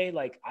first play?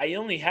 Like, I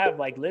only have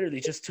like literally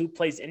just 2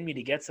 plays in me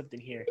to get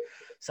something here.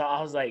 So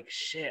I was like,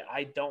 shit,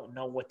 I don't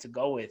know what to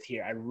go with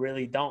here. I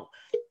really don't.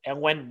 And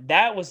when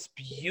that was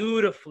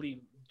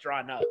beautifully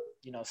drawn up,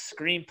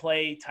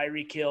 screenplay,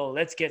 Tyreek Hill,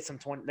 let's get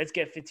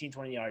 15,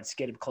 20 yards,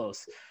 get him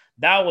close.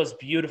 That was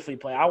beautifully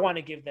played. I want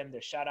to give them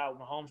their shout out,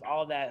 Mahomes,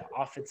 all that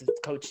offensive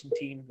coaching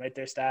team, right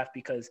there, staff,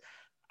 because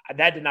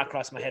that did not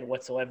cross my head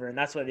whatsoever. And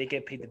that's why they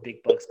get paid the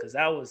big bucks, because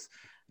that was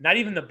not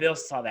even the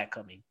Bills saw that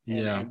coming.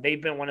 And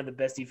they've been one of the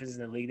best defenses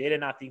in the league. They did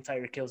not think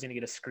Tyreek Hill was going to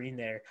get a screen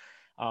there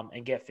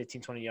and get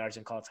 15, 20 yards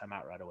and call a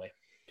timeout right away.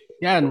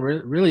 Yeah, and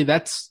really,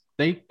 that's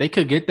they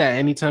could get that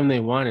anytime they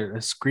wanted.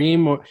 A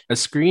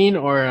screen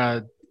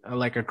or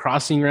like a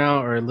crossing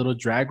route or a little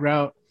drag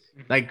route.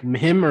 Like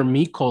him or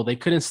Miko, they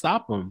couldn't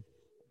stop him.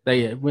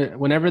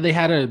 Whenever they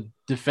had to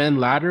defend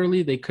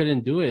laterally, they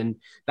couldn't do it. And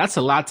that's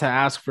a lot to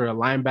ask for a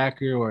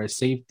linebacker or a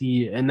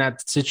safety in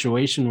that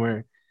situation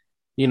where,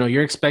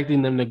 you're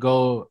expecting them to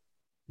go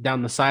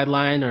down the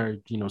sideline or,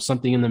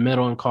 something in the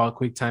middle and call a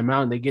quick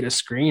timeout and they get a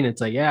screen.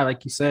 It's like, yeah,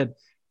 like you said,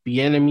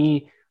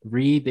 Bieniemy,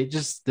 Reed, they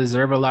just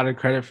deserve a lot of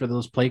credit for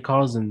those play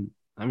calls. And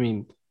I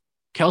mean,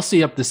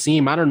 Kelsey up the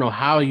seam. I don't know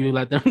how you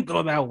let them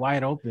go that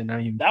wide open. I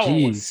mean, that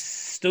one was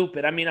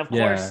stupid. I mean, of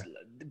course,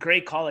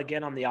 great call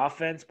again on the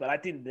offense, but I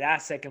think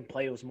that second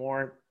play was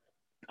more.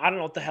 I don't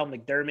know what the hell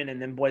McDermott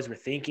and them boys were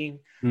thinking.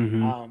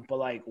 But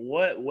like,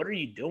 what are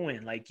you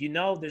doing? Like,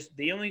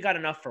 they only got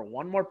enough for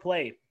one more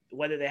play.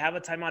 whether they have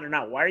a timeout or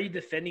not. Why are you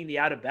defending the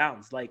out of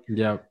bounds? Like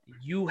Yeah.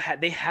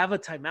 they have a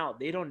timeout.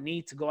 They don't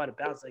need to go out of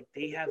bounds. Like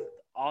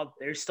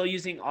they're still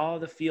using all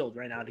the field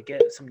right now to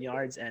get some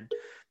yards, and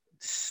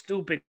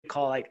stupid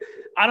call. Like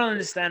I don't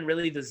understand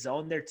really the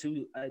zone there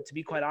too. To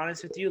be quite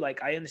honest with you,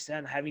 like I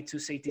understand having two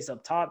safeties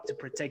up top to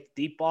protect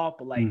deep ball,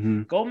 but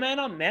like go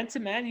man to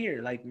man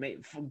here. Like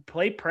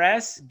play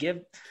press,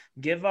 give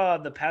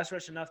the pass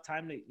rush enough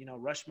time to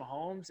rush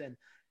Mahomes and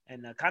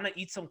kind of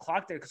eat some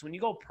clock there. Because when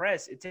you go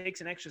press, it takes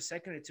an extra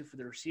second or two for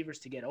the receivers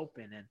to get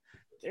open, and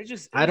they're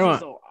just an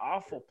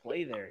awful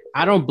play there.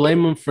 I don't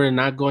blame them for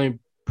not going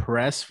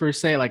press per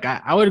se. Like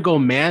I would go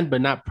man,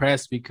 but not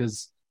press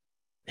because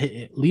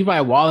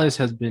Levi Wallace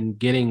has been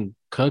getting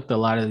cooked a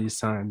lot of these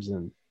times,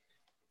 and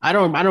I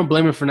don't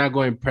blame him for not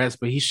going press,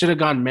 but he should have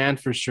gone man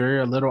for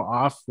sure. A little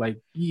off, like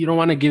you don't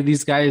want to give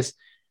these guys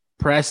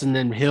press and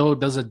then Hill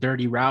does a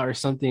dirty route or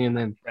something, and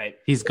then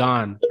he's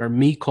gone. Or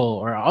Miko,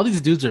 or all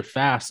these dudes are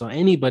fast, so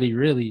anybody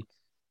really.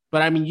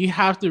 But I mean, you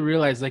have to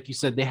realize, like you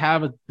said, they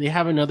have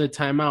another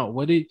timeout.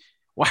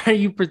 Why are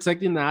you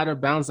protecting the out of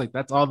bounds? Like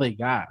that's all they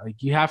got.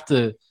 Like you have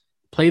to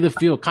play the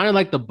field, kind of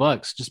like the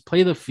Bucks. Just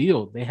play the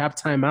field. They have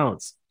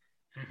timeouts.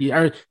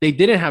 They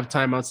didn't have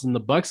timeouts in the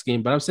Bucks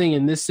game, but I'm saying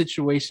in this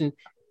situation,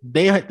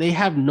 they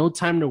have no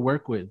time to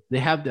work with.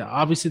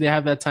 Obviously they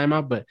have that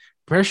timeout, but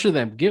pressure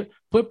them.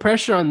 Put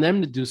pressure on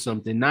them to do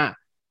something. Not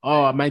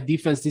my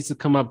defense needs to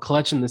come up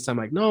clutching this time.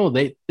 Like no,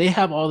 they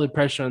have all the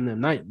pressure on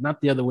them,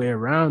 not the other way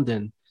around.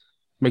 And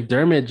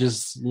McDermott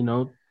just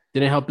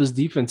didn't help his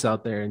defense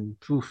out there. And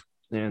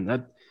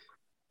that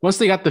once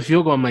they got the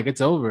field goal, I'm like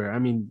it's over. I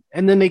mean,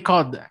 and then they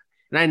called that.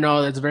 And I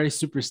know that's very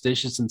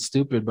superstitious and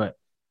stupid, but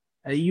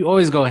you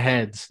always go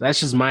heads.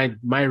 That's just my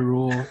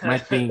rule, my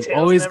thing.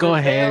 Always go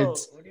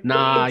heads.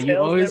 Nah, you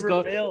always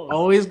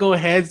go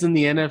heads in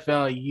the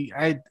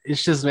NFL.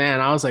 It's just,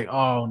 man, I was like,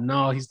 oh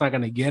no, he's not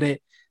gonna get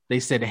it. They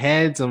said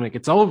heads. I'm like,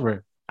 it's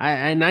over.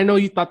 I know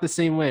you thought the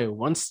same way.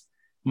 Once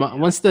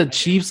the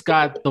Chiefs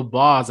got the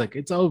ball, I was like,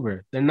 it's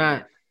over. They're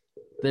not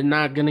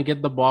gonna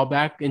get the ball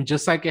back. And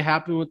just like it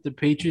happened with the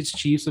Patriots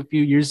Chiefs a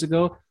few years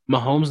ago,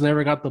 Mahomes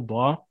never got the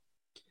ball,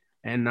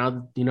 and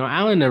now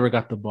Allen never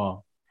got the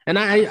ball. And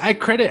I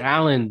credit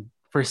Allen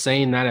for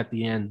saying that at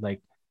the end.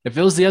 Like, if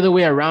it was the other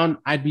way around,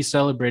 I'd be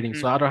celebrating.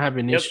 So I don't have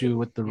an issue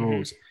with the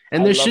rules.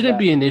 And there shouldn't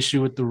be an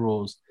issue with the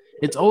rules.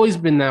 It's always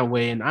been that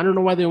way. And I don't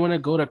know why they want to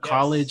go to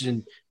college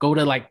and go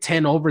to like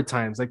 10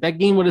 overtimes. Like that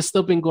game would have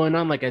still been going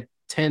on like at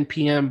 10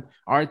 p.m.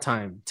 our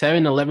time,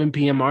 10, 11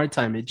 p.m. our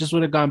time. It just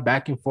would have gone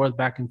back and forth,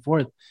 back and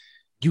forth.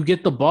 You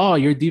get the ball,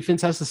 your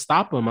defense has to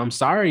stop them. I'm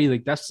sorry.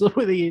 Like that's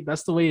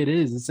the way it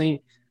is. This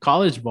ain't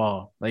college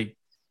ball. Like,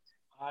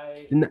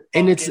 go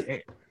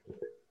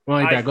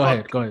ahead.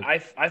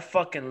 I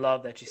fucking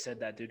love that you said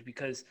that, dude,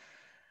 because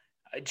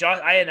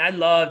I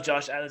love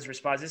Josh Allen's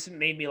response. This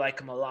made me like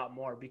him a lot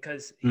more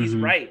because he's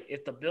right.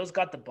 If the Bills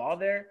got the ball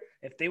there,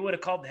 if they would have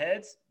called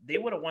heads, they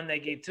would have won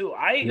that game too.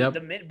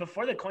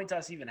 Before the coin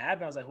toss even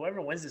happened, I was like, whoever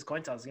wins this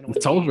coin toss is gonna win.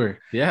 It's over.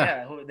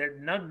 Yeah.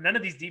 None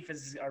of these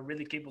defenses are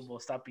really capable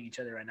of stopping each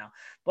other right now.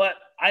 But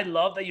I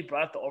love that you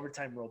brought up the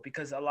overtime rule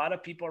because a lot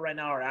of people right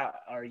now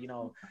are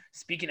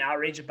speaking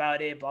outrage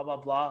about it. Blah blah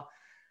blah.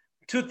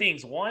 Two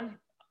things. One,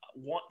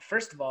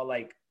 first of all,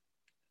 like,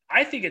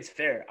 I think it's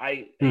fair.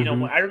 I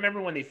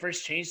remember when they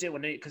first changed it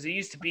because it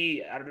used to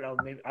be, I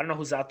don't know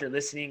who's out there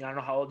listening. I don't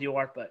know how old you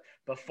are, but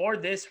before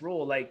this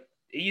rule, like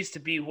it used to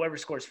be whoever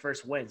scores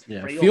first wins.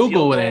 Yeah, field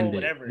goal would end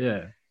whatever.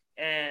 Yeah.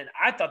 And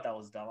I thought that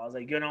was dumb. I was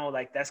like,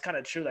 like that's kind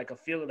of true. Like a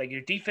field, like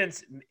your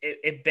defense,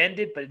 it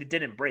bended, but it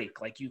didn't break.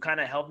 Like you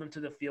kind of held them to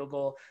the field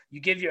goal.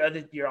 You give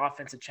your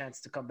offense a chance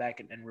to come back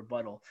and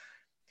rebuttal.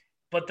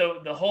 But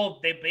the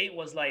whole debate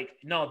was like,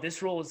 no,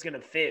 this rule is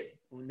gonna fit.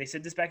 When they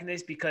said this back in the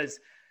days, because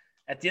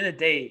at the end of the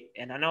day,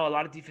 and I know a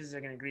lot of defenses are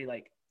going to agree,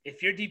 like,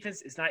 if your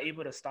defense is not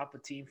able to stop a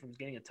team from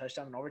getting a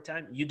touchdown in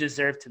overtime, you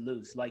deserve to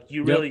lose. Like,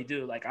 you really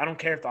do. Like, I don't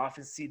care if the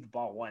offense sees the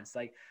ball once.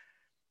 Like,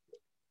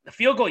 the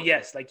field goal,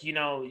 yes. Like, you're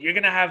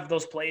going to have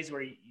those plays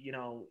where,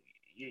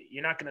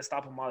 you're not going to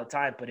stop them all the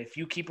time. But if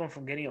you keep them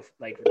from getting a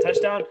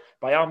touchdown,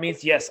 by all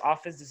means, yes,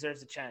 offense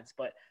deserves a chance.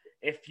 But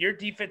if your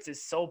defense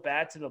is so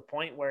bad to the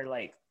point where,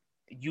 like,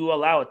 you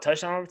allow a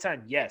touchdown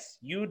overtime, yes,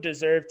 you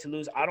deserve to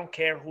lose. I don't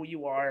care who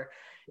you are.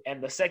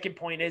 And the second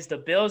point is the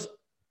Bills,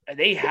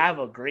 they have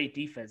a great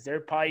defense. They're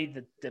probably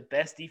the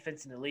best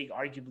defense in the league,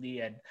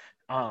 arguably, and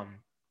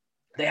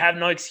they have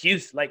no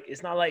excuse. Like,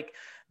 it's not like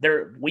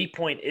their weak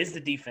point is the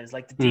defense.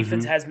 Like, the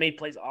defense has made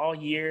plays all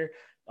year.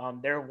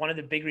 They're one of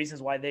the big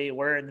reasons why they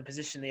were in the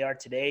position they are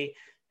today.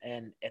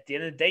 And at the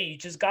end of the day, you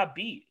just got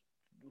beat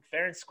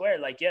fair and square.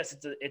 Like, yes,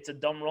 it's a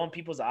dumb rule in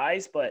people's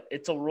eyes, but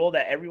it's a rule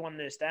that everyone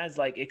understands.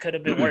 Like, it could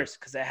have been worse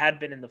because it had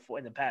been in the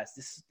past.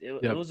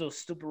 It was a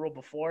stupid rule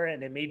before,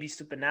 and it may be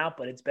stupid now,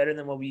 but it's better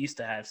than what we used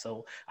to have.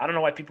 So I don't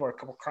know why people are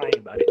crying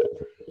about it.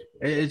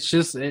 It's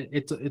just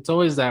it's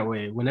always that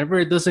way. Whenever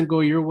it doesn't go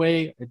your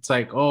way, it's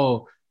like,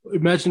 oh,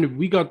 imagine if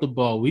we got the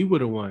ball, we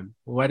would have won.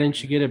 Why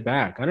didn't you get it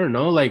back? I don't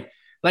know. Like,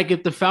 Like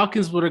if the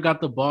Falcons would have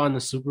got the ball in the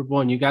Super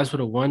Bowl and you guys would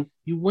have won,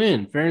 you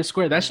win fair and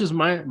square. That's just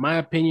my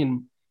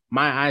opinion,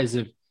 my eyes.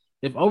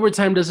 If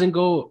overtime doesn't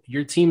go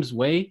your team's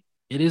way,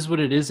 it is what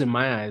it is in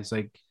my eyes.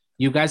 Like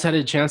you guys had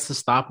a chance to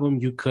stop them,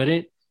 you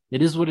couldn't.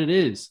 It is what it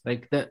is.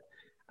 Like that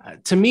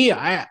to me,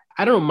 I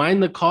don't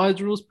mind the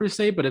college rules per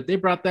se, but if they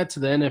brought that to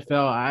the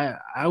NFL,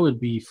 I would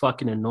be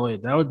fucking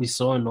annoyed. That would be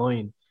so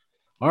annoying.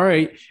 All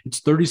right,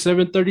 it's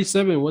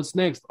 37-37. What's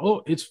next?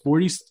 Oh, it's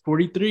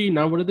 40-43.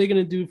 Now what are they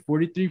going to do?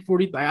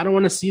 43-40. I don't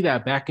want to see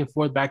that back and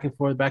forth, back and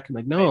forth, back and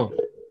like, no.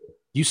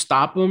 You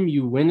stop them,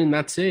 you win, and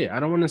that's it. I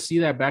don't want to see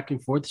that back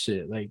and forth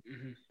shit. Like,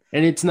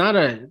 and it's not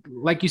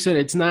like you said,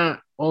 it's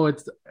not, oh,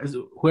 it's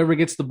whoever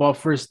gets the ball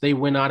first, they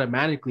win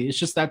automatically. It's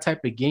just that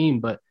type of game.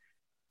 But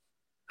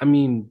I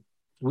mean,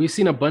 we've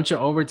seen a bunch of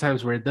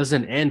overtimes where it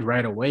doesn't end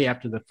right away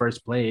after the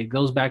first play. It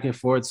goes back and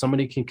forth.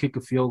 Somebody can kick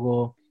a field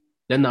goal,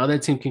 then the other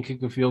team can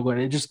kick a field goal,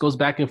 and it just goes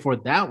back and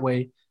forth that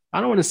way. I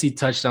don't want to see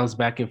touchdowns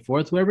back and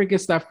forth. Whoever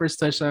gets that first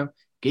touchdown,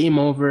 game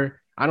over.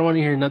 I don't want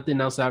to hear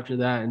nothing else after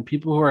that. And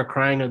people who are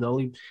crying are the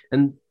only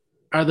and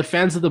are the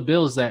fans of the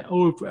Bills that,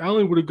 oh, if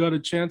Allen would have got a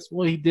chance,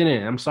 well, he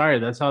didn't. I'm sorry.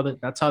 That's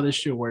how this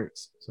shit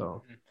works.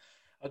 So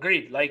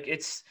agreed. Like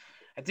it's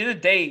at the end of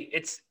the day,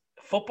 it's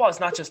football is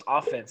not just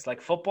offense.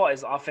 Like football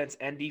is offense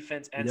and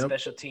defense and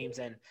special teams.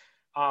 And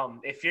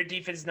if your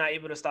defense is not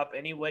able to stop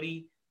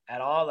anybody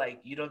at all, like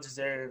you don't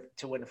deserve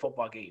to win a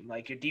football game.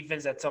 Like your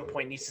defense at some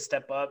point needs to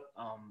step up.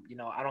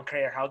 I don't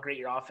care how great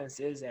your offense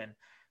is, and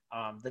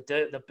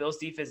the Bills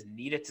defense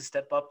needed to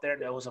step up there.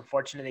 That was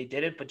unfortunate they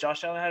did it, but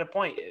Josh Allen had a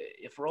point.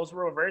 If roles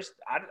were reversed,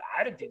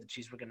 I didn't think the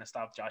Chiefs were going to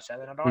stop Josh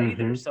Allen at all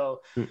either.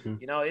 So,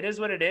 it is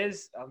what it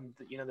is.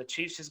 The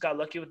Chiefs just got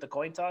lucky with the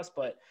coin toss,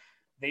 but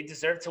they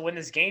deserve to win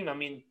this game. I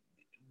mean,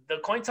 the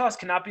coin toss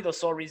cannot be the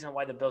sole reason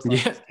why the Bills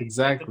lost. Yeah,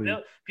 exactly.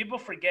 People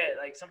forget,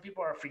 like some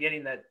people are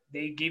forgetting that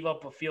they gave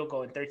up a field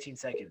goal in 13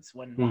 seconds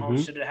when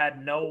Mahomes should have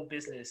had no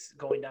business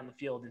going down the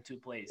field in 2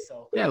 plays.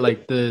 So yeah,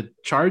 like the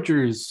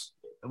Chargers.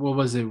 What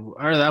was it?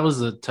 Or that was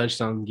a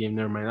touchdown game.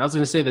 Never mind. I was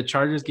going to say the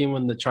Chargers game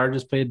when the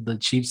Chargers played the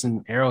Chiefs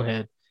in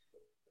Arrowhead.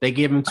 They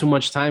gave him too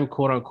much time,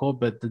 quote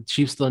unquote, but the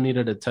Chiefs still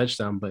needed a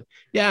touchdown. But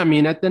yeah, I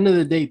mean, at the end of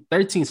the day,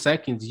 13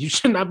 seconds, you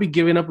should not be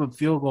giving up a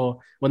field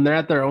goal when they're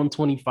at their own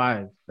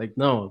 25. Like,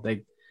 no,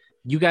 like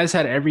you guys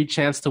had every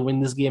chance to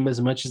win this game as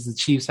much as the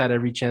Chiefs had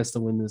every chance to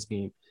win this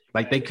game.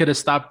 Like they could have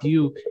stopped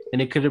you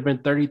and it could have been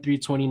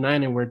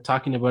 33-29 and we're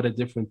talking about a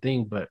different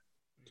thing. But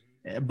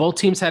both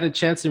teams had a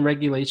chance in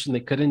regulation. They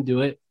couldn't do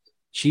it.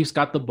 Chiefs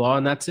got the ball,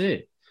 and that's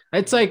it.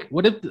 It's like,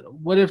 what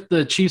if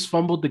the Chiefs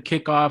fumbled the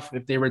kickoff,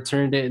 if they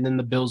returned it, and then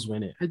the Bills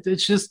win it?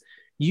 It's just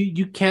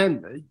you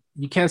can't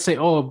say,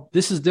 oh,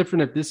 this is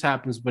different if this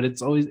happens, but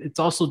it's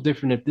also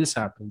different if this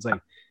happens. Like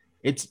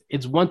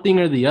it's one thing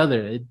or the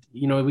other.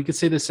 We could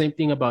say the same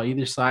thing about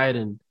either side,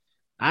 and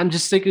I'm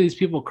just sick of these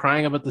people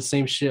crying about the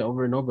same shit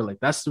over and over. Like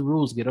that's the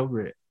rules. Get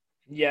over it.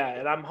 Yeah,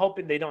 and I'm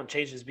hoping they don't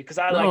change this because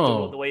I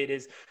like the way it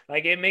is.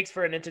 Like it makes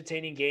for an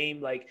entertaining game.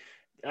 Like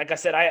I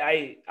said,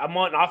 I'm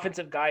an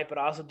offensive guy, but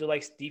I also do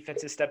like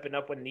defenses stepping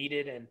up when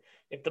needed. And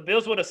if the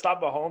Bills would have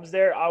stopped Mahomes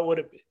there, I would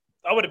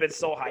have been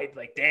so hyped.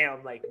 Like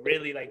damn, like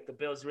really, like the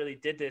Bills really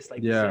did this.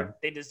 Like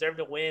they deserve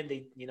to win.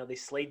 They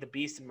slayed the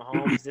beast in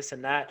Mahomes, this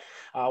and that.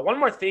 One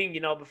more thing,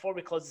 before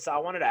we close this out, I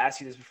wanted to ask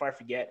you this before I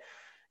forget.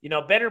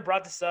 Benner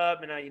brought this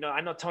up, and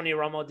I know Tony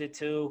Romo did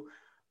too.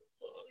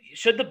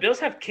 Should the Bills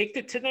have kicked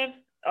it to them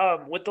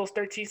with those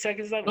 13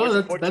 seconds left? No,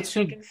 that's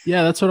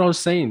what I was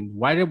saying.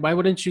 Why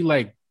wouldn't you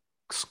like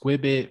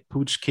squib it,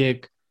 pooch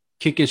kick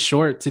it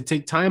short to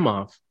take time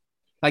off?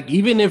 Like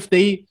even if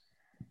they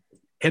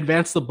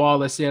advance the ball,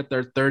 let's say at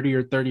their 30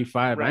 or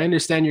 35, right. I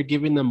understand you're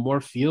giving them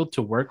more field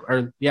to work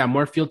with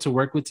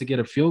to get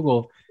a field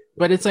goal,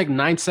 but it's like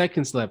 9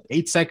 seconds left,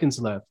 8 seconds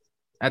left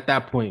at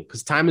that point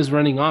because time is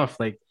running off.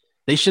 Like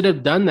they should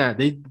have done that.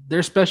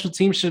 Their special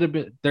team should have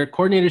been, their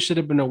coordinator should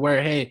have been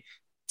aware, hey,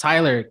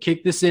 Tyler,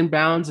 kick this in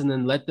bounds and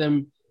then let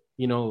them,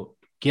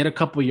 get a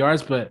couple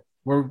yards, but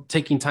we're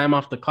taking time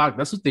off the clock.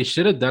 That's what they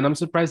should have done. I'm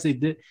surprised they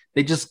did.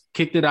 They just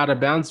kicked it out of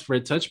bounds for a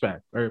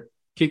touchback or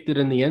kicked it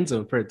in the end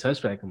zone for a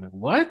touchback. I'm like,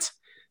 what?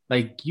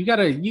 Like you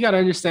gotta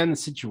understand the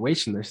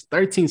situation. There's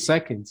 13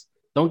 seconds.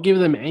 Don't give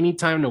them any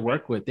time to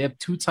work with. They have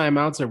 2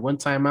 timeouts or 1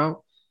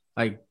 timeout.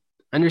 Like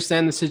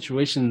understand the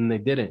situation, and they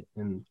didn't.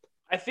 And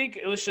I think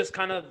it was just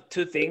kind of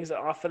 2 things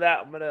off of that.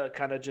 I'm gonna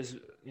kind of just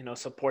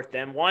support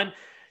them. One,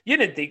 you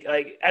didn't think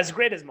like as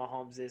great as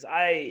Mahomes is,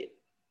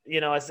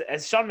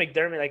 as Sean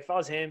McDermott, like if I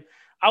was him,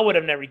 I would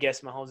have never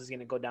guessed Mahomes is going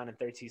to go down in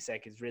 13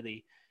 seconds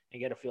really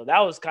and get a field. That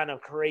was kind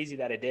of crazy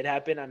that it did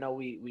happen. I know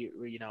we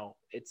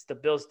it's the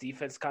Bills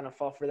defense kind of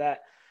fought for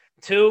that.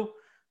 2,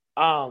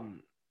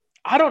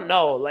 I don't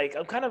know. Like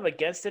I'm kind of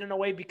against it in a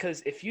way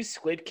because if you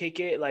squid kick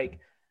it, like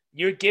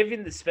you're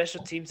giving the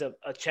special teams a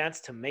chance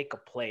to make a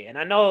play. And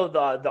I know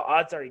the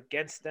odds are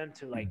against them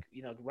to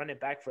run it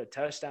back for a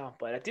touchdown.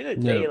 But at the end of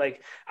the day,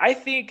 like I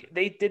think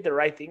they did the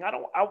right thing.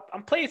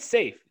 I'm playing it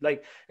safe.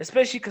 Like,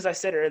 especially because I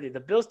said earlier,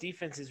 the Bills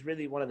defense is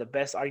really one of the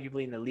best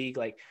arguably in the league.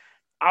 Like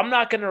I'm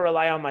not going to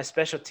rely on my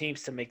special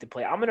teams to make the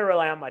play. I'm going to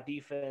rely on my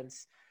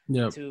defense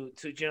Yep. to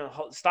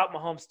stop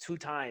Mahomes 2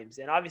 times.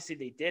 And obviously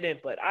they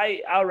didn't, but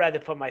I'll rather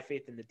put my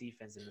faith in the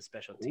defense than the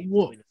special teams.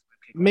 Well,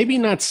 maybe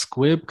not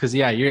squib because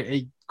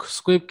a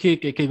squib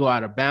kick. It could go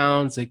out of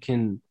bounds. It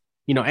can,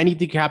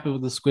 anything can happen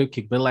with the squib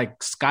kick. But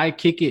like sky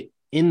kick it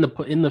in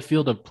the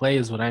field of play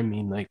is what I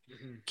mean. Like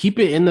keep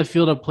it in the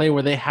field of play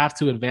where they have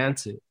to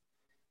advance it.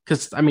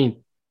 Because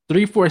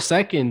 3-4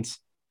 seconds.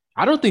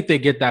 I don't think they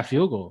get that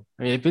field goal.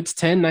 If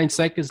it's 9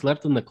 seconds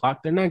left on the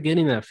clock, they're not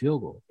getting that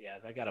field goal. Yeah,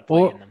 they got to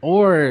play in them.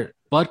 Or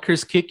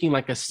Butker's kicking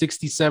like a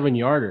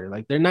 67-yarder.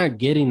 Like, they're not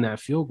getting that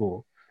field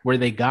goal where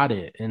they got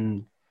it.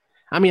 And,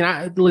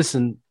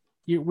 listen,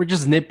 we're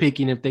just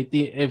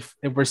nitpicking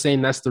if we're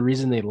saying that's the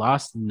reason they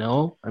lost.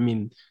 No.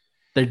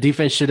 Their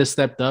defense should have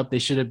stepped up. They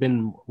should have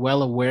been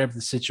well aware of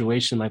the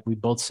situation, like we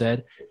both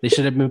said. They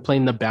should have been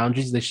playing the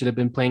boundaries. They should have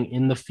been playing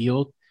in the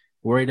field,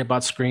 worried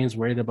about screens,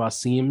 worried about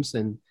seams,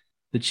 and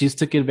the Chiefs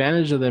took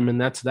advantage of them, and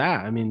that's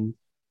that.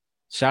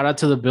 Shout out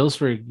to the Bills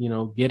for,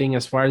 getting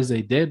as far as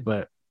they did.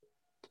 But,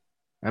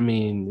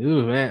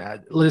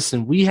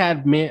 listen, we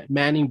had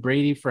Manning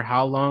Brady for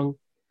how long?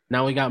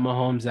 Now we got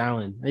Mahomes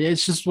Allen.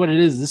 It's just what it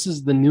is. This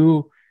is the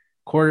new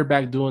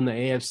quarterback duo in the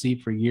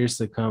AFC for years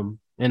to come.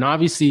 And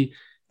obviously,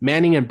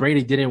 Manning and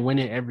Brady didn't win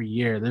it every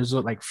year. There's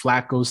like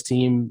Flacco's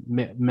team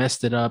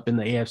messed it up in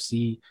the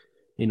AFC.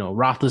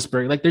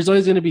 Roethlisberger. Like, there's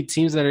always going to be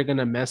teams that are going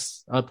to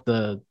mess up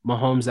the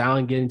Mahomes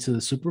Allen getting to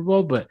the Super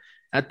Bowl. But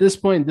at this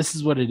point, this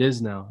is what it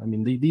is now.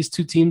 These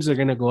two teams are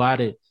going to go at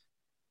it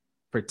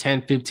for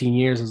 10, 15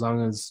 years as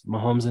long as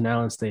Mahomes and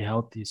Allen stay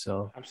healthy.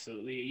 So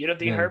absolutely, you don't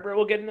think Herbert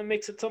will get in the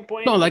mix at some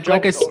point? No, like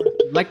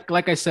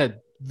I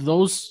said,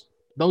 those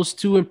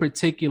two in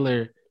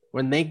particular,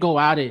 when they go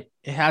at it,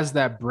 it has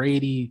that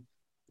Brady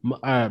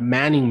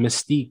Manning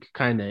mystique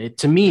kind of.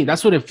 To me,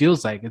 that's what it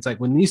feels like. It's like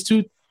when these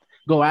two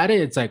go at it,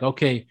 it's like,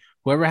 okay,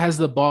 whoever has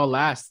the ball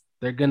last,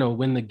 they're gonna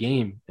win the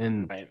game.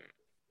 And right.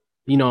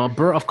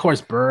 Of course,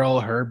 Burrow,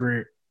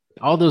 Herbert,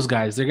 all those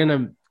guys, they're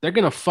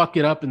gonna fuck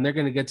it up and they're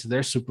gonna get to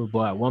their Super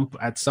Bowl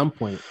at some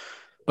point.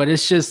 But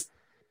it's just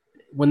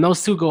when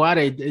those two go at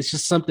it, it's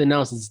just something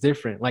else. It's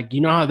different. Like,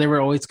 how they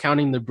were always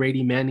counting the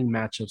Brady Manning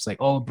matchups, like,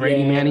 oh,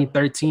 Brady Manning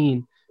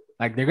 13.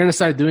 Like, they're gonna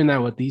start doing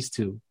that with these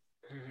two.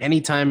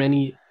 Anytime,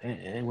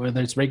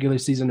 whether it's regular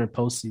season or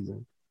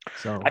postseason.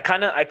 So I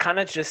kind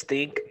of just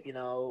think,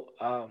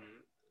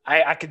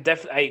 I could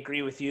definitely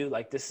agree with you.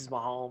 Like, this is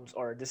Mahomes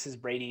or this is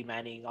Brady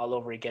Manning all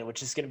over again,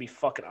 which is going to be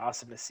fucking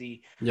awesome to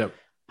see. Yep.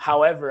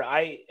 However,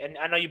 I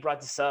know you brought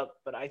this up,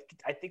 but I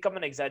think I'm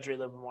going to exaggerate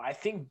a little bit more. I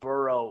think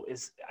Burrow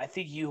I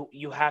think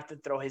you have to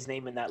throw his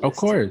name in that list. Of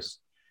course.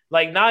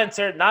 Like, not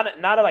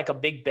like a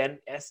Big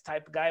Ben-esque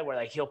type of guy where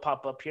like he'll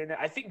pop up here and there.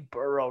 I think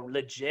Burrow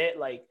legit,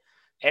 like,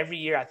 every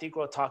year, I think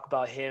we'll talk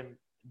about him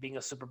being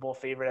a Super Bowl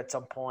favorite at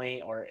some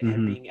point or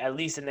him being at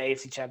least in the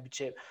AFC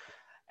Championship.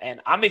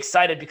 And I'm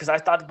excited because I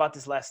thought about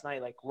this last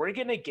night. Like, we're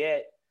going to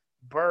get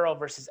Burrow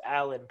versus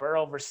Allen,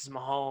 Burrow versus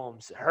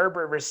Mahomes,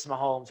 Herbert versus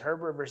Mahomes,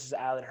 Herbert versus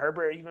Allen,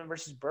 Herbert even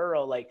versus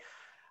Burrow. Like,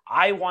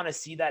 I want to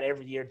see that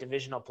every year,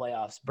 divisional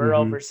playoffs.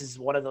 Burrow versus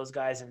one of those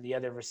guys and the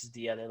other versus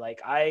the other.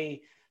 Like, I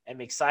am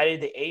excited.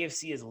 The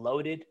AFC is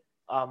loaded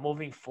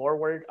moving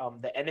forward.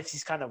 The NFC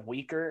is kind of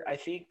weaker, I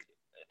think,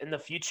 in the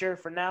future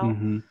for now.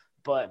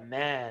 But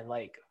man,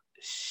 like,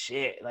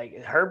 shit,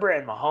 like Herbert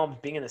and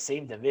Mahomes being in the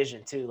same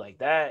division too, like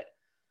that,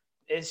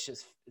 it's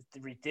just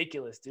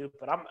ridiculous, dude.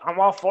 But I'm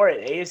all for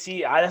it.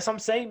 AFC, that's what I'm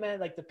saying, man.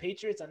 Like the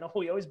Patriots, I know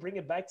we always bring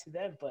it back to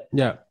them, but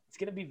yeah, it's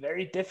gonna be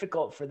very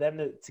difficult for them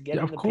to get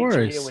in the course.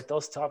 picture here with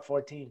those top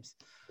 4 teams.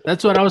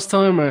 That's what I was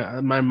telling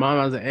my mom.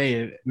 I was like,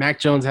 hey, Mac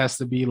Jones has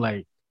to be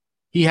like,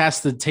 he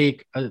has to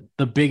take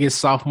the biggest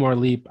sophomore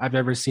leap I've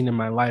ever seen in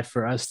my life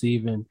for us to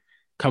even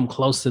come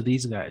close to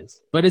these guys.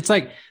 But it's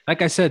like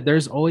I said,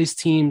 there's always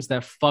teams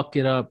that fuck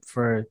it up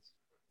for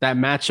that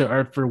matchup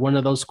or for one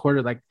of those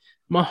quarters. Like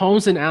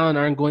Mahomes and Allen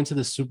aren't going to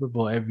the Super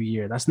Bowl every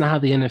year. That's not how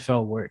the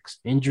NFL works.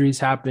 Injuries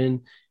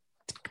happen,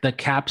 the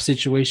cap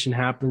situation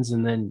happens,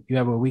 and then you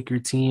have a weaker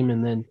team,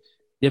 and then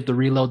you have to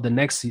reload the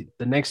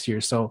next year.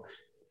 So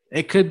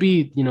it could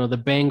be, the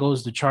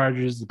Bengals, the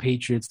Chargers, the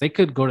Patriots. They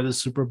could go to the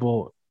Super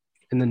Bowl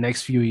in the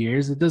next few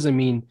years. It doesn't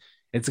mean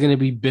it's going to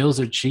be Bills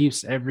or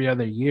Chiefs every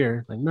other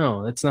year. Like,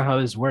 no, that's not how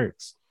this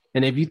works.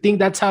 And if you think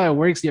that's how it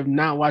works, you have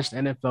not watched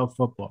NFL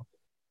football.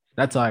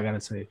 That's all I got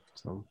to say.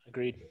 So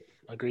Agreed.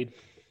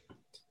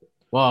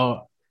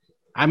 Well,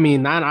 I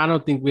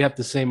don't think we have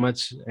to say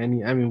much.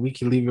 We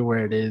can leave it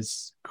where it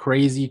is.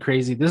 Crazy.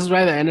 This is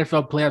why the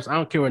NFL playoffs, I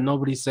don't care what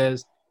nobody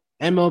says.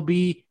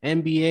 MLB,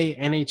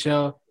 NBA,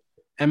 NHL,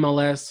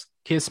 MLS,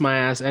 kiss my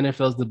ass.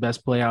 NFL is the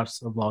best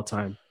playoffs of all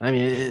time.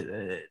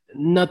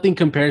 Nothing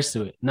compares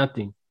to it.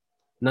 Nothing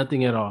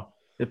at all.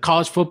 The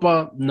college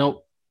football,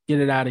 nope. Get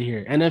it out of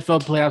here.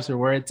 NFL playoffs are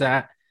where it's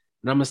at,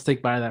 and I'm gonna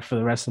stick by that for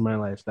the rest of my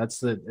life. It's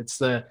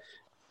the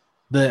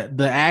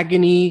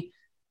agony,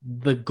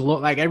 the glow,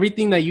 like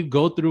everything that you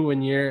go through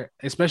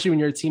especially when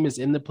your team is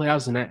in the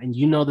playoffs and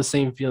you know the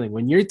same feeling.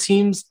 When your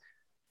team's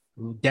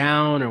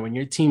down or when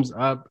your team's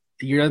up,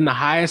 you're in the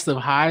highest of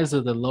highs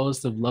or the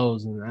lowest of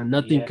lows, and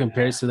nothing Yeah,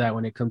 compares to that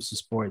when it comes to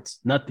sports.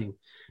 Nothing.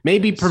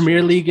 Maybe that is Premier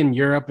true. League in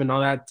Europe and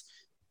all that,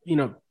 you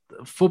know,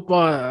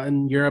 football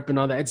in Europe and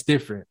all that. It's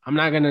different.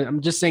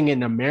 I'm just saying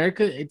in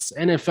America, it's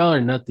NFL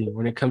or nothing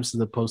when it comes to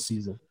the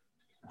postseason.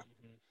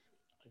 Mhm.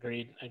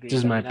 Agreed. Agreed.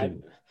 Just I my mean,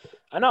 opinion.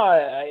 I know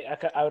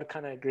I would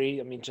kind of agree.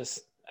 I mean, just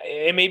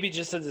it may be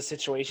just of the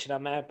situation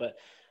I'm at, but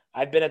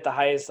I've been at the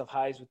highest of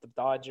highs with the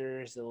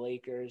Dodgers, the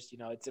Lakers. You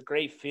know, it's a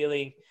great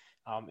feeling.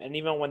 And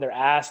even when they're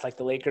asked, like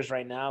the Lakers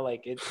right now,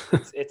 like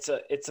it's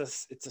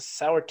a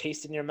sour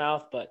taste in your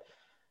mouth. But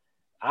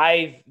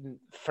I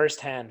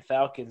firsthand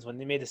Falcons when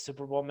they made the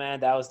Super Bowl,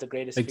 man, that was the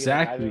greatest feeling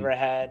I've Exactly. ever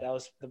had. That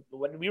was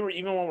when when we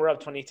were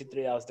up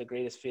 22-3, that was the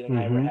greatest feeling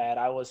I ever Mm-hmm. had.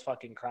 I was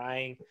fucking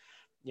crying,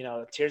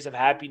 tears of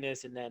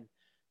happiness, and then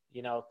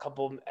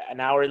an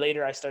hour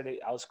later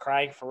I was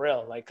crying for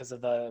real, like because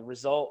of the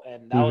result,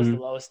 and that was the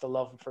Mm-hmm. lowest of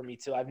love for me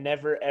too. I've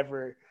never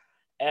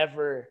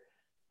ever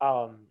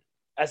um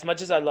as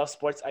much as I love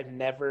sports, I've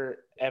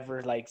never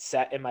ever like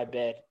sat in my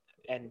bed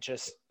and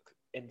just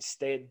and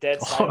stayed dead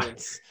Oh,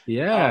 silence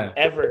yeah.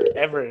 ever.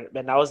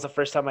 And that was the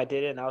first time I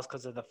did it, and that was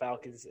because of the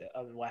Falcons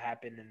and what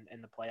happened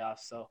in the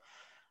playoffs. So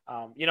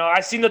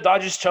I've seen the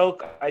Dodgers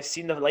choke, I've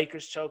seen the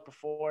Lakers choke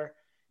before.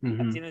 At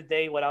Mm-hmm. the end of the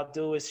day, what I'll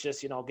do is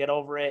just, get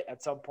over it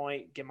at some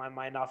point, get my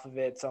mind off of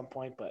it at some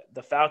point. But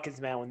the Falcons,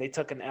 man, when they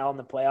took an L in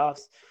the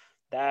playoffs,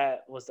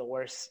 that was the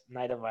worst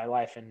night of my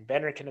life. And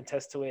Benner can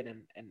attest to it,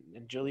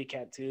 and Julie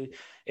can too.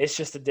 It's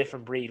just a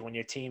different breed when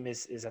your team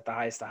is at the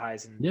highest of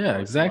highs and Yeah,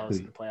 lowest of lows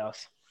in exactly. the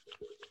playoffs.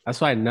 That's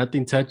why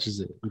nothing touches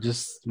it.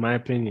 Just my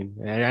opinion.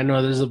 And I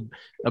know there's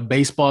a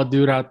baseball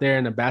dude out there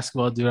and a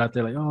basketball dude out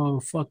there like,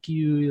 oh, fuck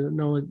you.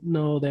 No,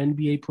 no, the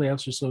NBA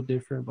playoffs are so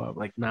different. But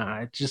like,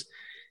 nah,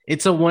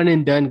 it's a one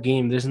and done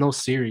game. There's no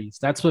series.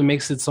 That's what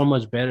makes it so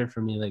much better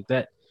for me. Like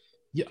that.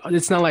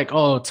 It's not like,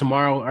 oh,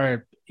 tomorrow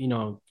or,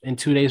 in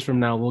 2 days from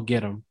now, we'll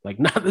get them. Like,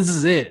 nah, this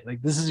is it.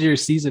 Like, this is your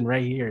season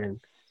right here. And,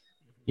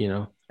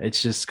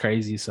 it's just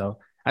crazy. So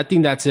I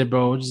think that's it,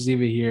 bro. We'll just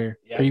leave it here.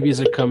 Yeah.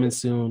 Previews are coming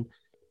soon.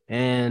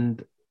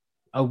 And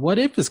what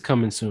if is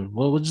coming soon.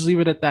 Well, we'll just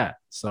leave it at that.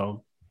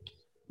 So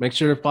make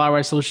sure to follow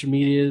our social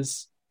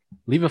medias,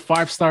 leave a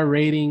 5-star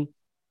rating,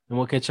 and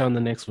we'll catch you on the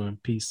next one.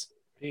 Peace.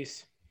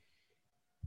 Peace.